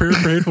not prepared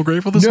for Hateful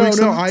Grateful this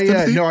week?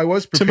 I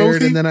was prepared,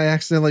 Timothy? and then I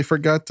accidentally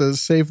forgot to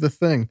save the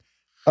thing.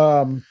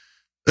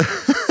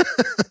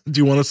 Do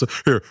you want us to?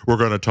 Here, we're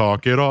going to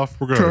talk it off.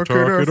 We're going to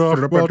talk it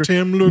off while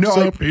Tim looks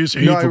up his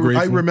Hateful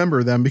Grateful. I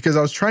remember them because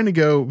I was trying to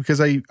go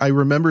because I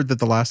remembered that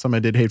the last time I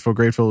did Hateful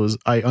Grateful was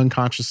I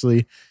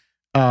unconsciously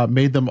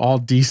made them all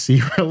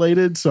DC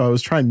related. So I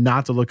was trying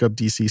not to look up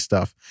DC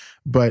stuff.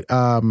 But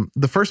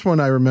the first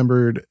one I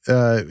remembered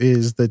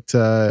is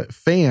that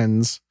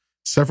fans,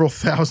 several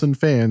thousand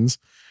fans,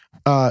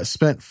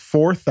 spent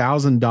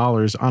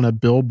 $4,000 on a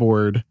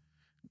billboard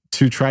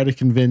to try to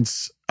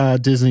convince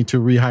Disney to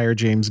rehire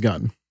James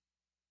Gunn.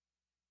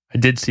 I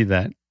did see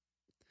that.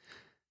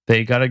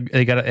 They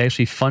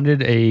actually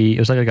funded it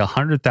was like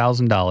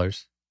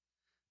 $100,000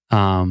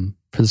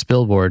 for this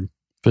billboard,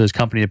 for this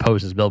company to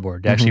post this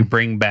billboard to actually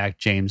bring back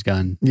James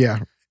Gunn. Yeah.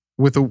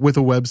 With a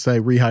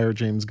website,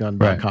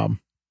 rehirejamesgunn.com.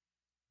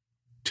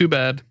 Too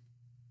bad.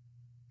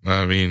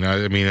 I mean,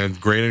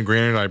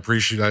 granted, I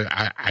appreciate,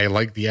 I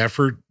like the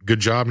effort. Good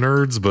job,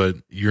 nerds, but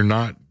you're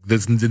not.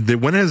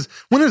 When has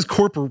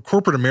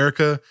corporate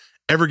America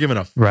ever given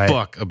a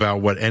fuck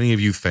about what any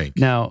of you think?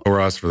 Now, or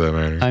us for that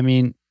matter. I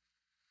mean,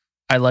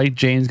 I like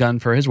James Gunn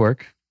for his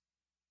work.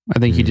 I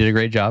think he did a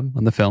great job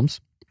on the films.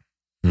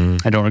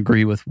 I don't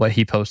agree with what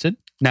he posted.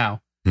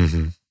 Now,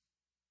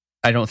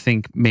 I don't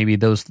think maybe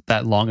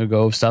that long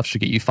ago stuff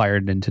should get you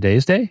fired in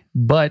today's day.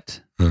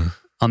 But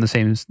on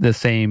the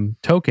same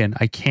token,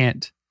 I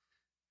can't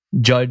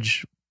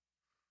judge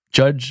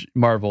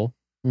Marvel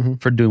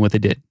for doing what they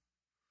did,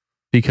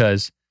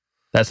 because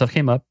that stuff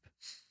came up,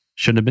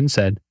 shouldn't have been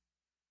said.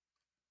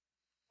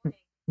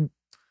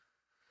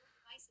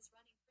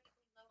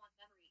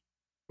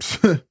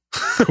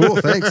 Cool,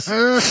 thanks.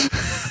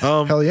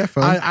 Hell yeah,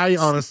 phone. I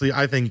honestly,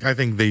 I think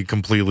they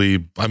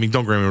completely. I mean,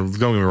 don't get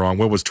me wrong.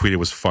 What was tweeted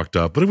was fucked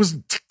up, but it was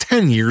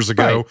 10 years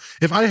ago.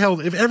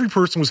 Right. If every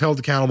person was held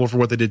accountable for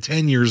what they did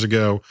 10 years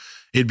ago,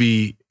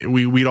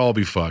 we'd all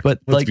be fucked. But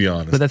let's be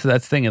honest. But that's the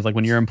thing is, like,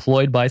 when you're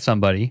employed by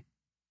somebody,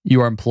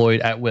 you are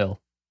employed at will,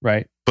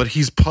 right? But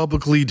he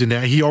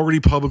already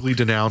publicly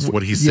denounced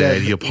what he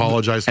said. He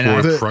apologized for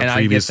it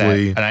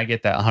previously. And I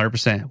get that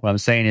 100%. What I'm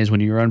saying is, when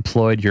you're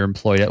employed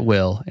at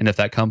will. And if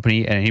that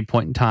company at any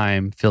point in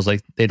time feels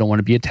like they don't want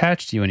to be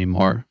attached to you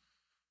anymore,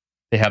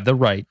 they have the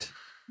right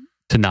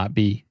to not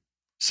be.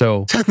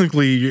 So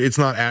technically, it's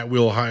not at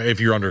will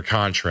if you're under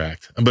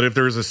contract. But if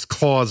there's a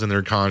clause in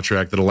their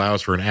contract that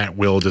allows for an at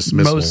will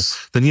dismissal,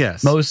 then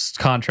yes. Most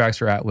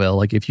contracts are at will.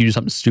 Like, if you do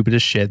something stupid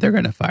as shit, they're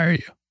going to fire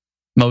you.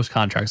 Most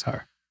contracts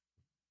are.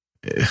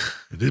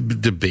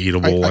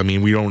 Debatable. I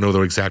mean, we don't know the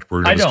exact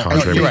word of his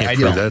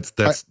contract.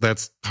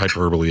 That's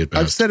hyperbole at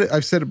best.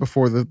 I've said it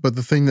before. But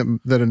the thing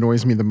that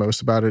annoys me the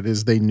most about it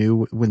is they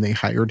knew when they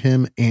hired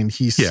him, and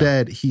he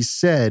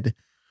said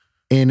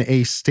in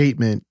a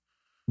statement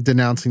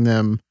denouncing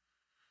them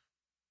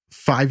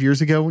 5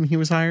 years ago when he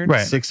was hired,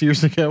 6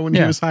 years ago when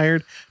he was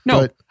hired.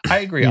 No, but, I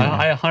agree.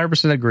 I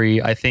 100%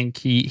 agree. I think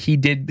he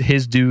did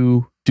his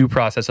due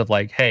process of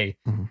like, hey,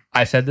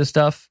 I said this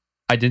stuff.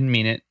 I didn't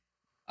mean it.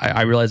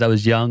 I realized I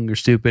was young or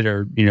stupid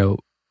or,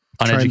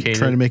 uneducated.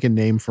 Trying to make a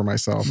name for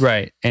myself.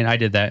 Right. And I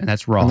did that, and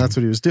that's wrong. And that's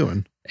what he was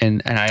doing.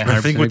 And I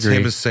think what agree.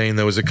 Tim is saying,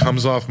 though, is it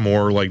comes off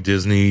more like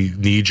Disney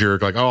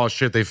knee-jerk, like, oh,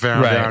 shit, they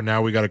found out,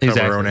 now we got to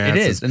cover our own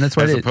asses. It is, and that's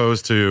what as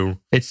opposed to...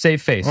 It's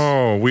safe face.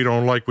 Oh, we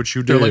don't like what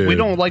you did. They're like, we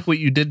don't like what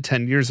you did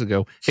 10 years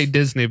ago. Hey,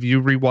 Disney, have you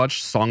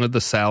rewatched Song of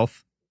the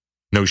South?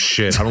 No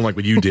shit. I don't like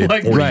what you did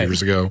 40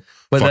 years ago.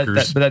 But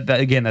that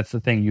again, that's the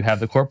thing. You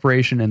have the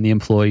corporation and the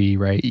employee,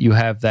 right? You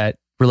have that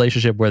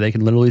relationship where they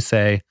can literally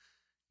say,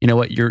 you know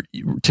what,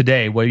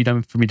 today, what have you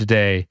done for me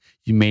today?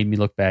 You made me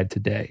look bad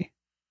today.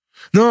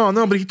 No,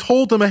 but he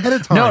told them ahead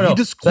of time. No, he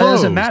disclosed. That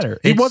doesn't matter.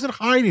 He wasn't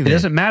hiding it. It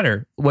doesn't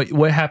matter.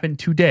 What happened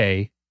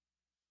today,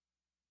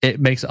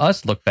 it makes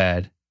us look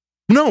bad.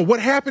 No, what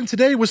happened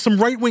today was some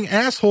right-wing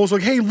assholes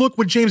like, hey, look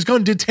what James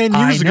Gunn did 10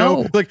 years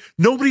ago. Like,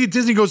 nobody at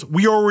Disney goes,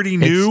 we already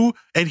knew,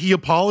 and he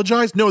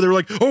apologized. No, they were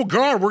like, oh,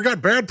 God, we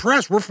got bad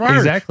press. We're fired.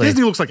 Exactly.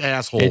 Disney looks like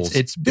assholes.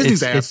 It's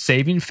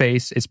saving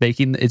face. It's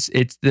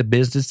the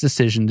business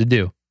decision to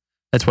do.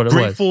 That's what it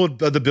was. Grateful of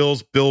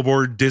the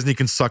billboard, Disney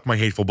can suck my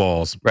hateful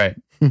balls. Right.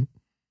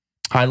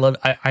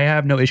 I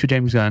have no issue with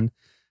James Gunn.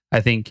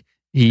 I think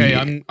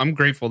I'm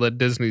grateful that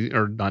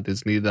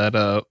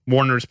that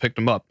Warner's picked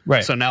him up.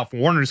 Right. So now if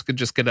Warner's could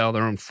just get out of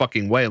their own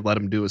fucking way and let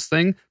him do his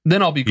thing,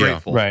 then I'll be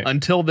grateful. Right.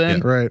 Until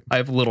then, I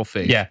have little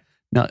faith. Yeah.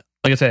 No,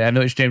 like I said, I have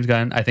no issue with James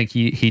Gunn. I think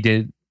he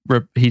did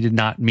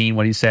not mean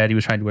what he said. He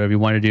was trying to do whatever he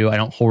wanted to do. I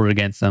don't hold it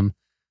against him.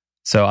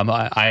 So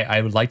I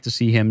would like to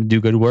see him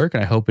do good work,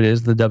 and I hope it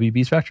is the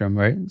WB spectrum,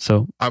 right?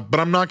 So, but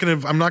I'm not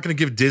gonna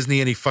give Disney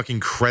any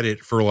fucking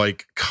credit for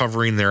like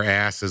covering their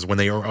asses when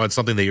they are on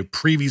something they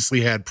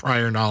previously had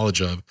prior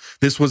knowledge of.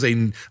 This was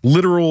a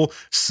literal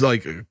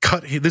like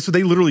cut.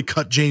 They literally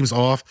cut James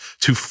off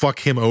to fuck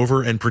him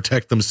over and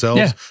protect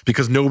themselves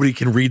because nobody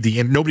can read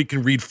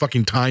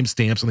fucking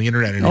timestamps on the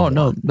internet anymore. Oh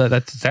no,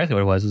 that's exactly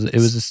what it was. It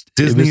was just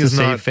Disney it was is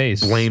a not save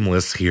face.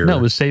 blameless here. No,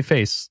 it was save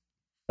face.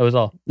 That was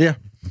all. Yeah.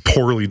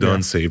 Poorly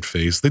done saved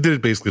face. They did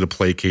it basically to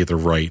placate the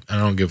right. I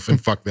don't give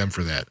fuck them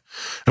for that.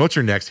 And what's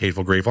your next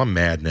hateful grateful? I'm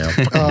mad now.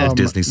 Fucking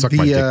Disney. Suck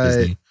my dick,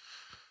 Disney.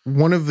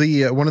 One of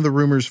the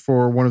rumors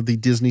for one of the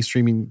Disney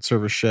streaming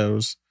service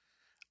shows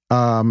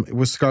it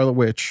was Scarlet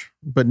Witch,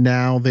 but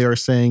now they are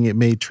saying it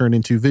may turn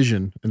into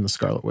Vision in the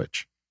Scarlet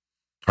Witch.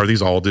 Are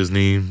these all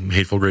Disney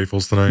hateful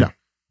gratefuls tonight?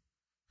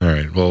 No. All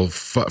right. Well,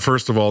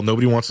 first of all,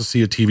 nobody wants to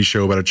see a TV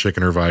show about a chick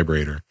and her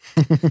vibrator.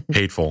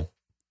 Hateful.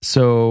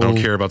 So I don't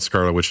care about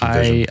Scarlet Witch and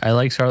Vision. I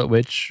like Scarlet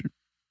Witch.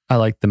 I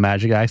like the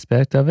magic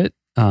aspect of it.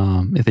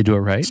 If they do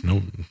it right. It's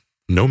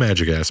no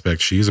magic aspect.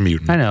 She's a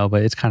mutant. I know,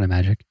 but it's kind of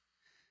magic.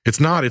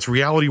 It's not. It's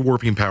reality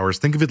warping powers.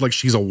 Think of it like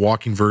she's a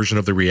walking version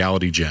of the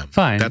reality gem.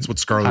 Fine. That's what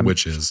Scarlet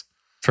Witch is.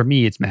 For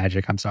me, it's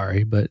magic. I'm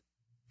sorry, but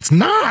it's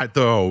not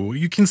though.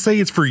 You can say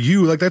it's for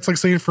you. Like that's like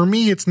saying for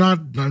me, it's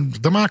not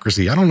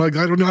democracy. I don't know. I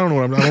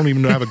don't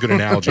even have a good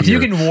analogy. If you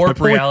can warp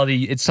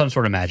reality, it's some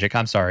sort of magic.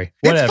 I'm sorry.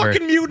 Whatever. It's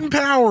fucking mutant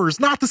powers.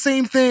 Not the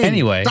same thing.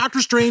 Anyway,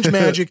 Doctor Strange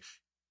magic,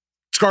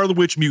 Scarlet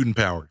Witch mutant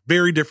power.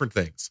 Very different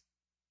things.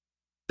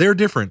 They're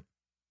different.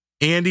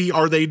 Andy,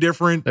 are they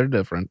different? They're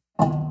different.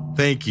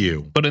 Thank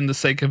you. But in the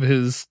sake of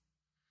his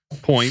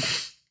point,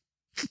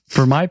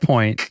 for my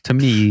point, to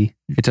me,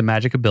 it's a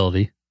magic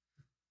ability.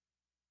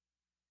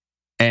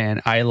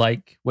 And I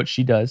like what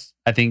she does.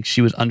 I think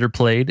she was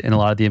underplayed in a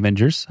lot of the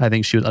Avengers. I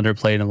think she was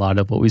underplayed in a lot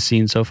of what we've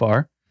seen so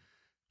far.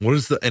 What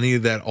is any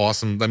of that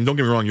awesome? I mean, don't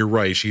get me wrong. You're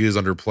right. She is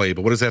underplayed.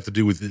 But what does that have to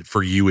do with it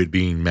for you? It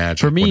being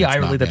magic. For me, I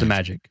relate that to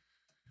magic.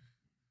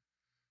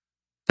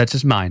 That's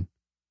just mine.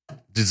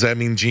 Does that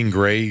mean Jean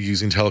Grey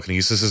using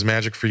telekinesis is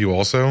magic for you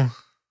also?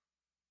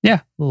 Yeah,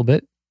 a little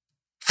bit.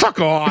 Fuck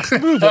off.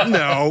 Move on.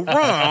 No,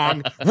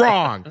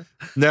 wrong.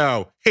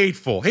 No,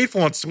 hateful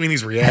on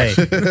Sweeney's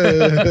reaction.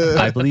 Hey,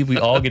 I believe we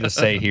all get a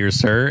say here,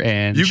 sir.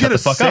 And you get a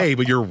say, up.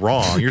 but you're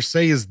wrong. Your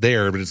say is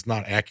there, but it's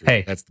not accurate.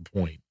 Hey, that's the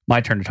point.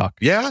 My turn to talk.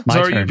 Yeah,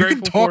 my turn. You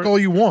can talk all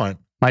you want.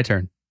 My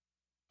turn.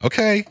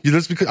 Okay,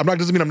 doesn't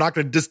mean I'm not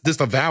going to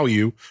disavow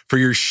you for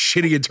your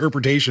shitty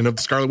interpretation of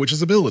Scarlet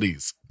Witch's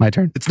abilities. My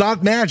turn. It's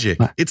not magic.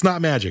 It's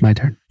not magic. My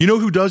turn. You know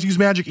who does use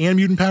magic and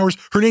mutant powers?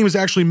 Her name is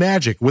actually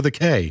Magic with a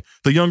K,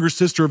 the younger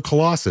sister of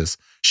Colossus.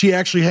 She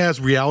actually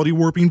has reality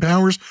warping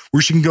powers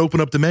where she can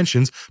open up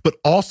dimensions, but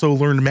also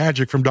learned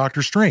magic from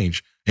Doctor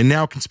Strange and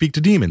now can speak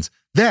to demons.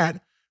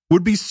 That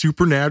would be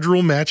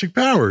supernatural magic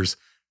powers.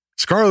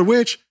 Scarlet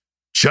Witch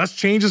just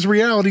changes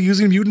reality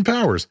using mutant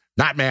powers,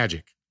 not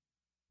magic.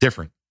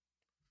 Different.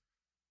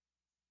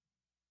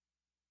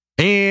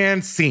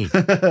 And scene.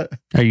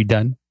 Are you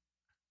done?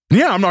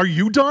 Yeah, are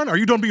you done? Are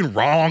you done being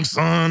wrong,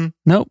 son?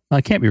 Nope,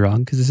 I can't be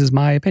wrong because this is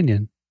my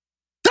opinion.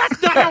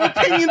 That's not how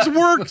opinions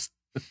work.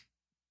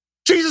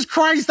 Jesus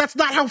Christ, that's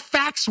not how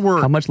facts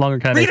work. How much longer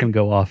can I make him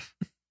go off?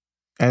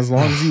 As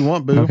long as you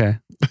want, boo. Okay.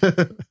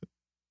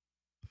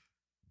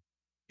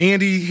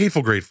 Andy,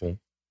 hateful, grateful.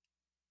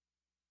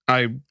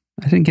 I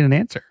didn't get an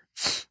answer.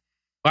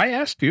 I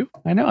asked you.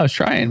 I know. I was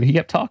trying. But he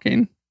kept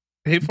talking.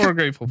 Hateful or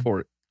grateful for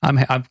it? I'm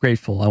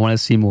grateful. I want to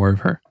see more of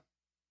her.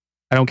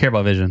 I don't care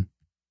about Vision.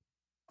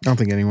 I don't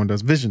think anyone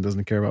does. Vision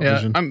doesn't care about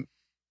Vision.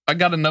 I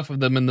got enough of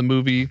them in the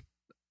movie.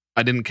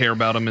 I didn't care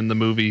about them in the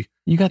movie.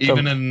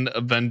 Even in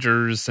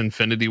Avengers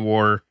Infinity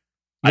War,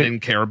 I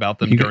didn't care about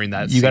them during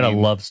that scene. You got a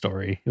love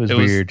story. It was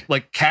weird.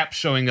 Like Cap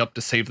showing up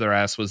to save their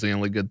ass was the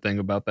only good thing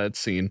about that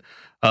scene.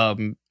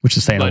 Which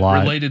is saying a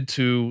lot. Related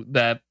to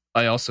that,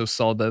 I also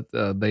saw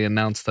that they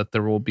announced that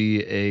there will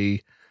be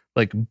a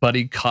like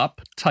buddy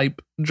cop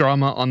type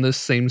drama on this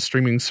same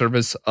streaming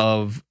service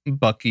of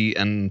Bucky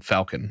and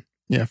Falcon.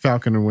 Yeah,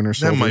 Falcon and Winter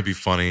Soldier. That might be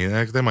funny.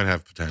 That might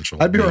have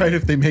potential. I'd be right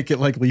if they make it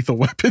like Lethal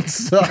Weapon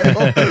style.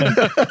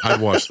 I'd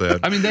watch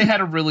that. I mean, they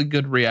had a really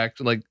good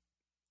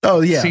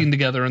scene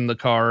together in the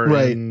car.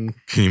 Right. And,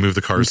 can you move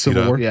the car seat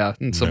up? Yeah,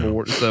 in Civil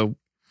War. So,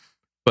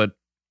 but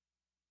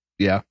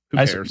yeah, who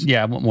cares?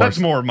 That's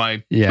more of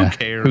my. Yeah, who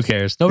cares? Who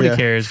cares? Nobody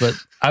cares. But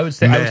I would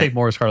say I would take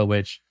more Scarlet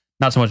Witch.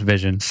 Not so much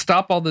Vision.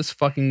 Stop all this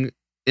fucking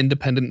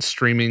independent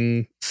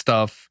streaming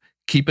stuff.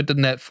 Keep it to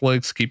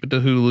Netflix. Keep it to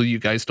Hulu. You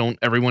guys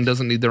everyone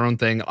doesn't need their own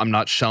thing. I'm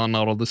not shelling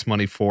out all this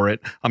money for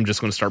it. I'm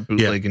just going to start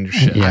bootlegging your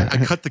shit. Yeah. I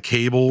cut the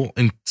cable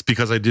and it's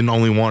because I didn't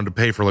only want to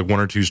pay for like 1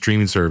 or 2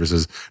 streaming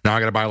services. Now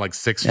I got to buy like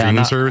 6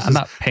 streaming services. I'm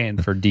not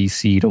paying for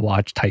DC to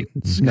watch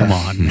Titans. Come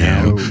on.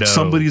 No.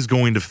 Somebody's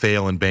going to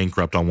fail and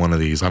bankrupt on one of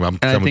these. I'm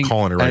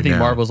calling it right now. I think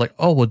Marvel's like,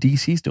 oh, well,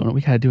 DC's doing it.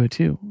 We got to do it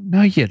too.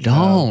 No, you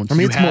don't. I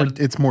mean,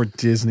 it's more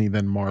Disney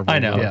than Marvel. I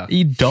know. Yeah.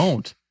 You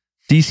don't.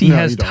 DC No,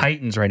 has you don't.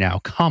 Titans right now.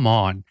 Come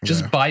on.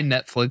 Just Yeah. buy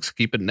Netflix,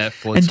 keep it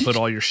Netflix, And did put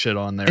you- all your shit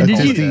on there. and did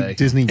all you- day.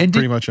 Disney and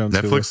pretty did- much owns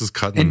Netflix Hulu. is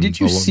cutting. And did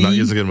you see- Not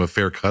using them a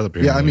fair cut.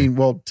 Apparently. Yeah, I mean,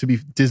 well,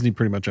 Disney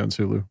pretty much owns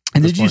Hulu.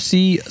 And did you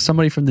see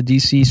somebody from the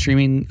DC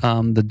streaming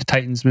the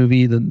Titans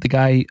movie? The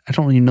guy, I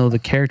don't even know the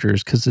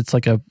characters because it's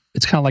kind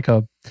of like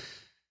a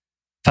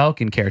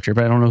Falcon character,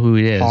 but I don't know who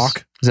he is.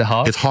 Hawk? Is it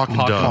Hawk? It's Hawk and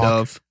Hawk and Dove.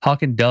 Dove.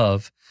 Hawk and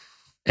Dove.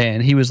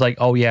 And he was like,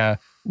 "Oh yeah,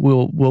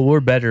 we're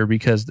better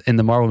because in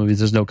the Marvel movies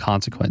there's no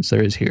consequence.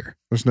 There is here."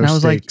 There's no And I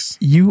was stakes.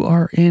 like, "You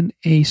are in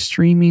a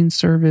streaming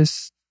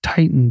service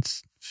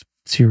Titans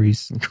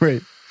series."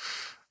 Great.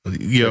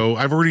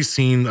 I've already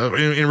seen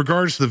in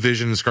regards to the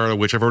Vision and Scarlet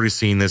Witch. I've already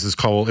seen this.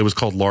 It was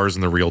called Lars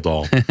and the Real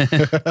Doll.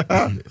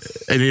 And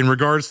in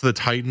regards to the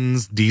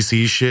Titans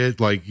DC shit,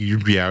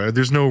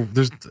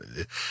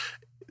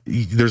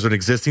 there's an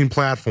existing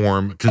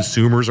platform.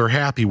 Consumers are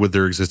happy with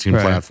their existing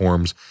Right.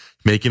 platforms.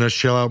 Making us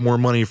shell out more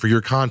money for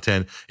your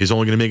content is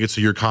only going to make it so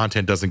your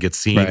content doesn't get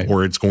seen Right.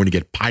 or it's going to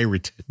get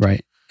pirated.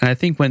 Right. And I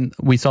think when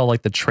we saw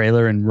like the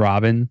trailer and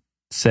Robin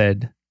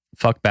said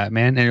 "fuck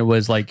Batman" and it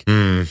was like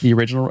the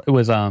original, it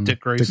was Dick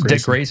Grayson.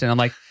 Dick Grayson. I'm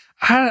like,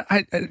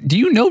 I do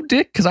you know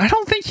Dick? Because I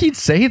don't think he'd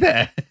say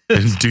that.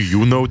 And do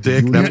you know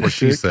Dick? That's what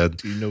she Dick? said.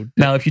 Do you know Dick?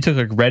 Now, if you took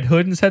like Red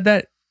Hood and said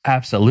that,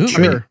 absolutely.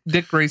 Sure. I mean,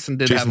 Dick Grayson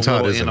did Jason have a Todd,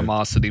 little isn't it?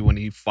 animosity when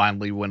he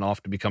finally went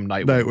off to become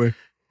Nightwing. Nightway.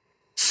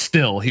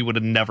 Still, he would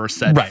have never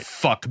said Right.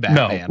 fuck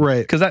Batman.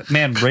 Right. Because that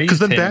man raised Because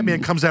then him.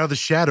 Batman comes out of the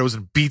shadows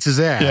and beats his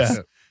ass. Yeah.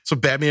 That's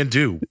what Batman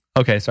do.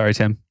 Okay, sorry,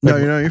 Tim. No,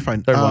 you're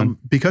fine. Third one.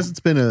 Because it's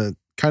been a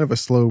kind of a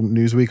slow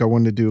news week, I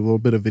wanted to do a little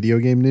bit of video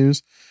game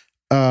news.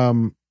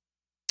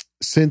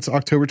 Since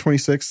October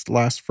 26th,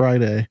 last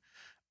Friday,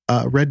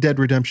 Red Dead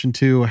Redemption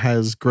 2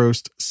 has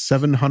grossed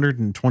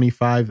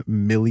 $725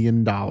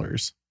 million.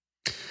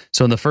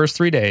 So in the first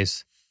 3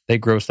 days, they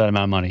grossed that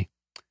amount of money.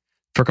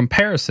 For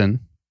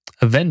comparison,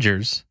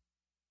 Avengers,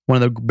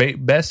 one of the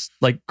best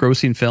like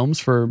grossing films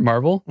for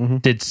Marvel,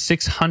 Mhm. did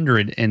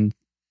 $620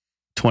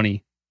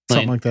 million.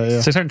 Something like that, yeah.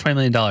 $620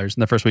 million in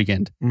the first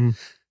weekend. Mhm.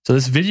 So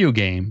this video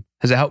game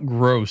has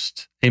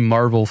outgrossed a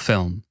Marvel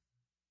film.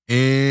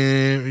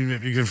 And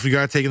if you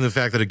got to take in the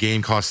fact that a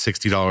game costs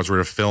 $60, where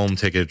a film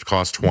ticket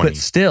costs $20. But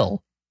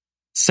still,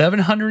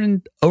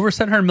 over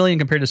 700 million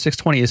compared to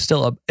 620 is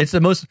still it's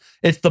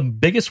the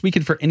biggest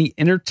weekend for any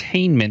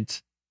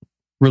entertainment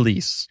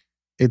release.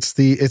 It's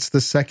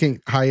the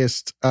second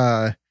highest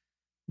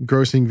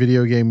grossing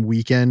video game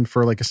weekend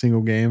for like a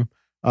single game,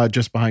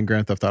 just behind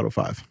Grand Theft Auto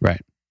 5. Right.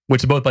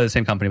 Which is both by the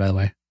same company, by the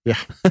way.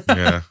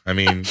 Yeah, I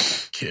mean,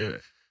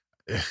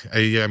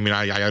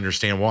 I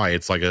understand why.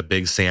 It's like a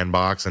big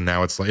sandbox, and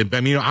now it's like.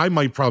 I mean, I'll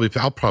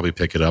probably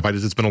pick it up.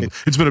 It's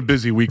been a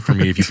busy week for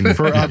me. If you can,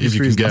 For obvious if you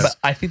can reasons. guess.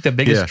 But I think the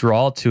biggest Yeah.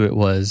 draw to it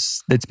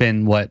was it's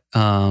been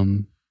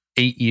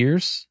 8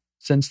 years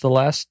since the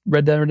last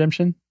Red Dead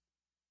Redemption.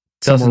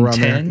 Somewhere around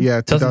there. 2010?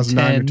 Yeah,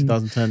 2009 or 2010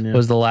 2010.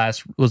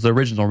 Yeah. was the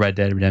original Red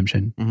Dead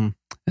Redemption. Mhm.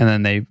 And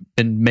then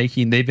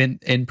they've been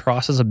in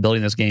process of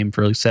building this game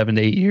for like 7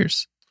 to 8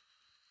 years.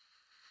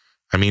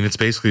 I mean, it's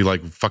basically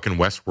like fucking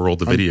Westworld,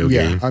 the video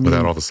yeah, game, I mean-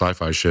 without all the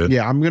sci-fi shit.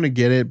 Yeah, I'm going to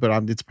get it,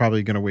 but it's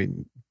probably going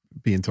to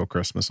be until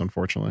Christmas,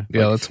 unfortunately.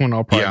 Yeah, that's when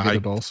I'll probably Yeah, get I-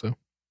 it also.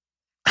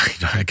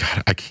 I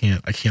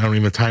can't. I don't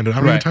even have time to. I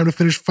don't even have time to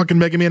finish fucking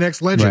Mega Man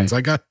X Legends.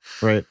 Right.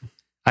 Right.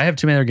 I have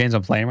too many other games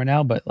I'm playing right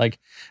now, but like,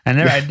 I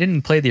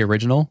didn't play the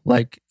original.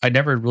 Like, I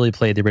never really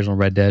played the original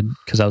Red Dead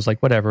because I was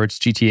like, whatever, it's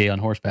GTA on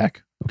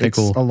horseback. Okay, It's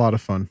cool. a lot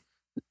of fun.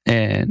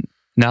 And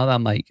now that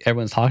I'm like,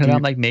 everyone's talking about it,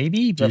 I'm like, maybe,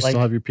 Do you but like,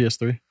 still have your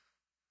PS3?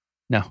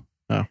 no.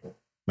 Oh,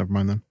 never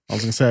mind then. I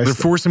was going to say, They're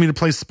forcing me to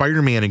play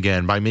Spider-Man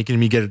again by making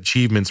me get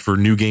achievements for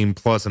New Game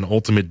Plus and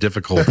Ultimate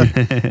Difficulty and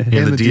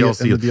the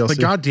DLC. and the DLC. Like,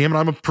 God damn it,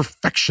 I'm a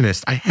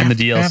perfectionist. I have And the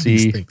to have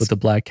these DLC things. with the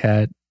Black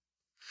Cat.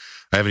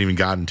 I haven't even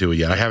gotten to it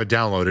yet. I have it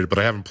downloaded, but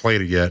I haven't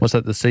played it yet. What's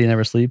that? The City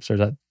Never Sleeps, or is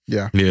that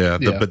Yeah, Yeah.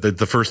 but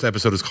the first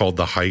episode is called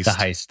The Heist. the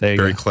heist? There you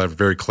Very go. clever,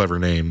 very clever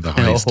name. The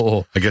Heist.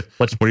 Oh, I guess.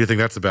 What's- What do you think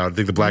that's about? I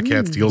think the Black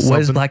Cat steals what something.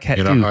 does Black Cat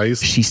in do? a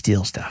heist. She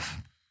steals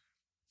stuff.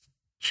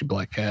 She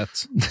black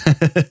cats.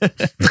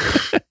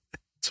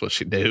 That's what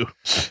she do.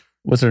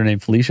 What's her name?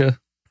 Felicia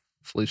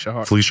Felicia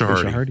Hart. Felicia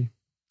Hardy Hardy.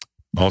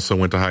 also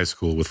went to high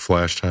school with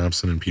Flash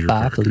Thompson and Peter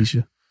Bye, Parker.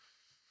 Felicia.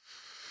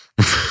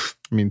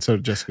 I mean, so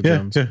did Jessica Yeah,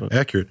 Jones. yeah, but-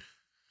 accurate.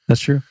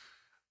 That's true.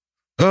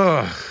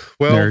 Well,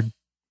 Nerd.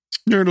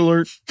 Nerd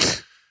alert.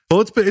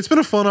 well, it's been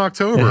a fun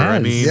October. It I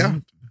has. mean, Yeah.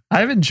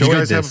 I've enjoyed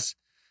guys have- this.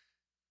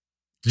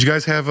 did you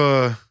guys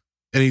have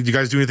did you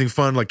guys do anything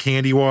fun like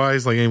candy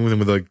wise, like anything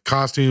with like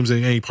costumes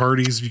and any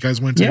parties you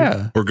guys went to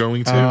Yeah. or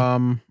going to?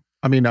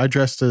 I mean, I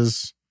dressed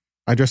as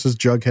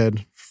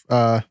Jughead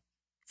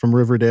from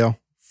Riverdale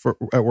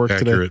at work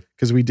today Accurate.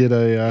 because we did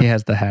He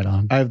has the hat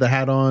on. I have the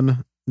hat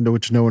on,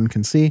 which no one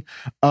can see.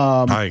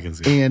 I can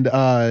see. And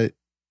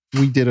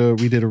we did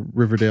a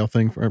Riverdale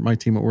thing for my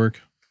team at work.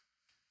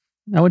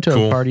 I went to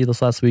Cool. a party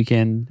this last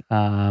weekend.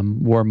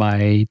 Wore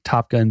my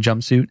Top Gun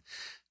jumpsuit.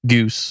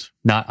 Goose,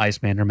 not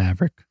Iceman or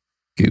Maverick.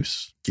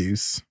 Goose.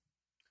 Goose.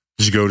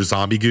 Did you go to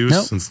Zombie Goose?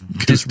 Nope. Since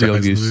Just real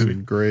dies in the Goose. movie?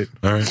 Great.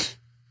 All right.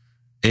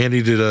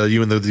 Andy, did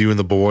you and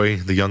the boy,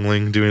 the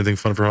youngling, do anything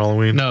fun for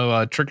Halloween?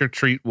 No, Trick or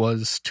Treat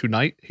was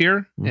tonight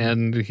here,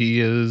 and he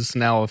is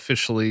now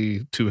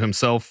officially to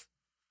himself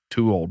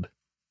too old.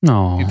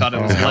 No. He thought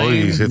it was Hell,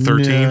 lame. he's hit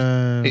 13.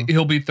 No.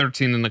 He'll be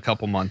 13 in a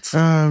couple months.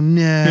 Oh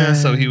no! Yeah,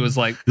 so he was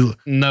like,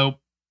 nope.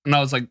 And I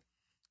was like,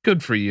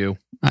 good for you.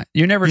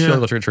 You're never Yeah. sure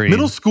trick or treating.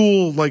 Middle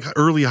school, like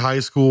early high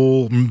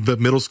school, but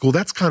middle school,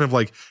 that's kind of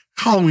like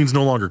Halloween's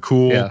no longer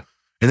cool. Yeah.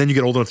 And then you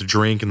get old enough to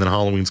drink, and then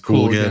Halloween's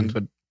cool again.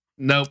 But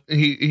nope,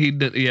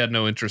 he had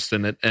no interest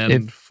in it.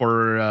 And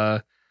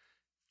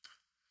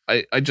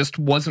I just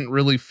wasn't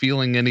really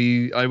feeling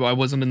any. I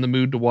wasn't in the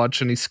mood to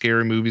watch any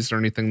scary movies or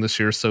anything this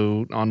year.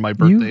 So on my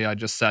birthday, I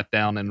just sat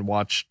down and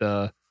watched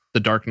The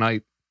Dark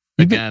Knight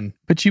again.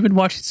 But you've been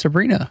watching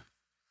Sabrina,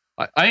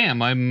 I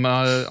am. I'm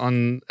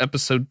on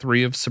episode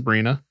 3 of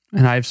Sabrina.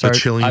 and I've started.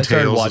 Chilling I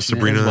started Tales of watching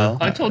Sabrina. it as well.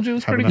 I told you it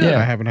was pretty Haven't- good.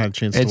 I haven't had a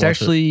chance. It's to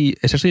watch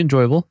actually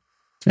enjoyable.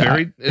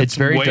 It's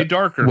very way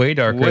darker. Way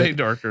darker. Way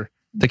darker.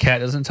 The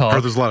cat doesn't talk. Or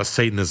there's a lot of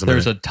Satanism.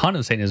 There's in a ton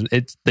of Satanism.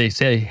 They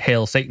say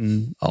 "Hail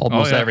Satan"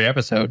 almost Oh, yeah. every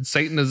episode.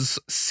 Satan is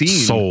seen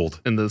Sold.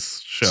 in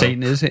this show.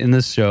 Satan is in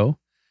this show.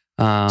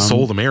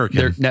 Sold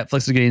American. Netflix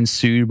is getting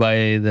sued by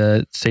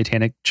the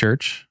Satanic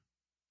Church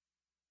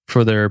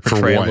for their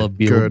portrayal what? of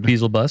Good.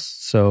 Beelzebub.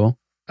 So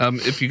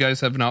If you guys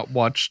have not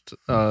watched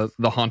The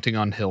Haunting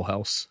on Hill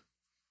House,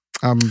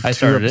 I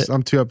started it.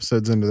 I'm 2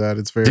 episodes into that.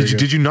 It's very. good.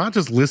 Did you not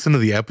just listen to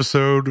the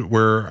episode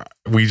where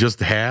we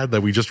just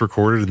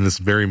recorded in this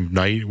very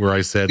night where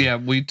I said, yeah,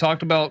 we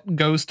talked about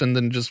Ghost and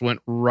then just went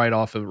right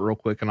off of it real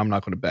quick, and I'm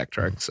not going to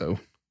backtrack. So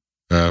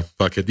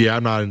fuck it. Yeah,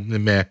 I'm not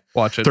meh.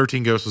 watch it.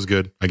 13 Ghosts was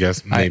good, I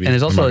guess. Maybe. And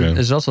there's I'm not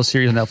gonna- also a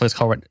series on Netflix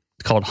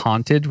called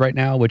Haunted right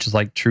now, which is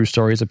like true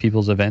stories of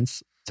people's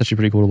events. It's actually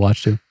pretty cool to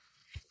watch too.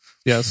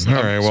 Yes. All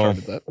I've right, well,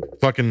 started that.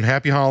 fucking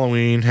happy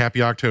Halloween,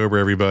 happy October,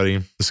 everybody.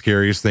 The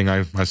scariest thing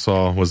I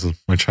saw was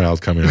my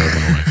child coming out of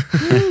my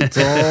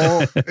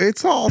wife.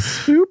 it's all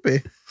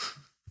stupid.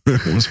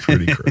 It was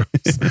pretty gross.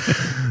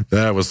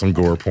 That was some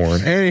gore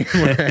porn.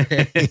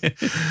 Anyway,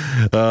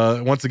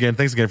 once again,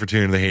 thanks again for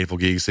tuning in to the Hateful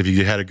Geeks. If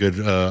you had a good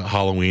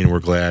Halloween, we're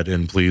glad,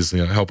 and please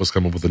help us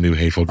come up with a new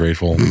Hateful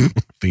Grateful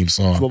theme For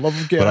song. the love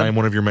of God. But I am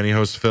one of your many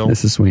hosts, Phil,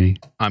 This is Sweeney.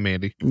 I'm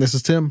Andy. This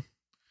is Tim.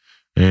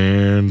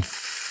 and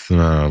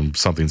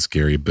something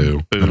scary.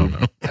 Boo. I don't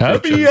know.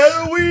 Happy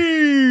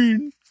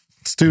Halloween!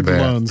 Student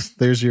Bad. loans.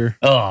 There's your.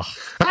 Oh,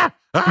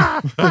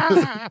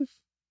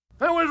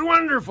 That was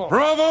wonderful.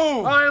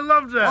 Bravo! I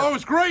loved that. Oh, it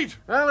was great.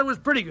 Well, it was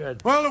pretty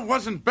good. Well, it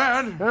wasn't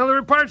bad. Well, there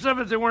were parts of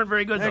it that weren't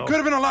very good, It though. could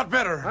have been a lot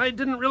better. I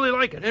didn't really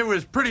like it. It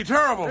was pretty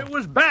terrible. It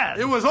was bad.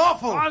 It was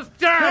awful. It was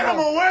terrible. Get him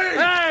away!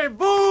 Hey, boo!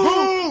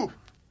 Boo!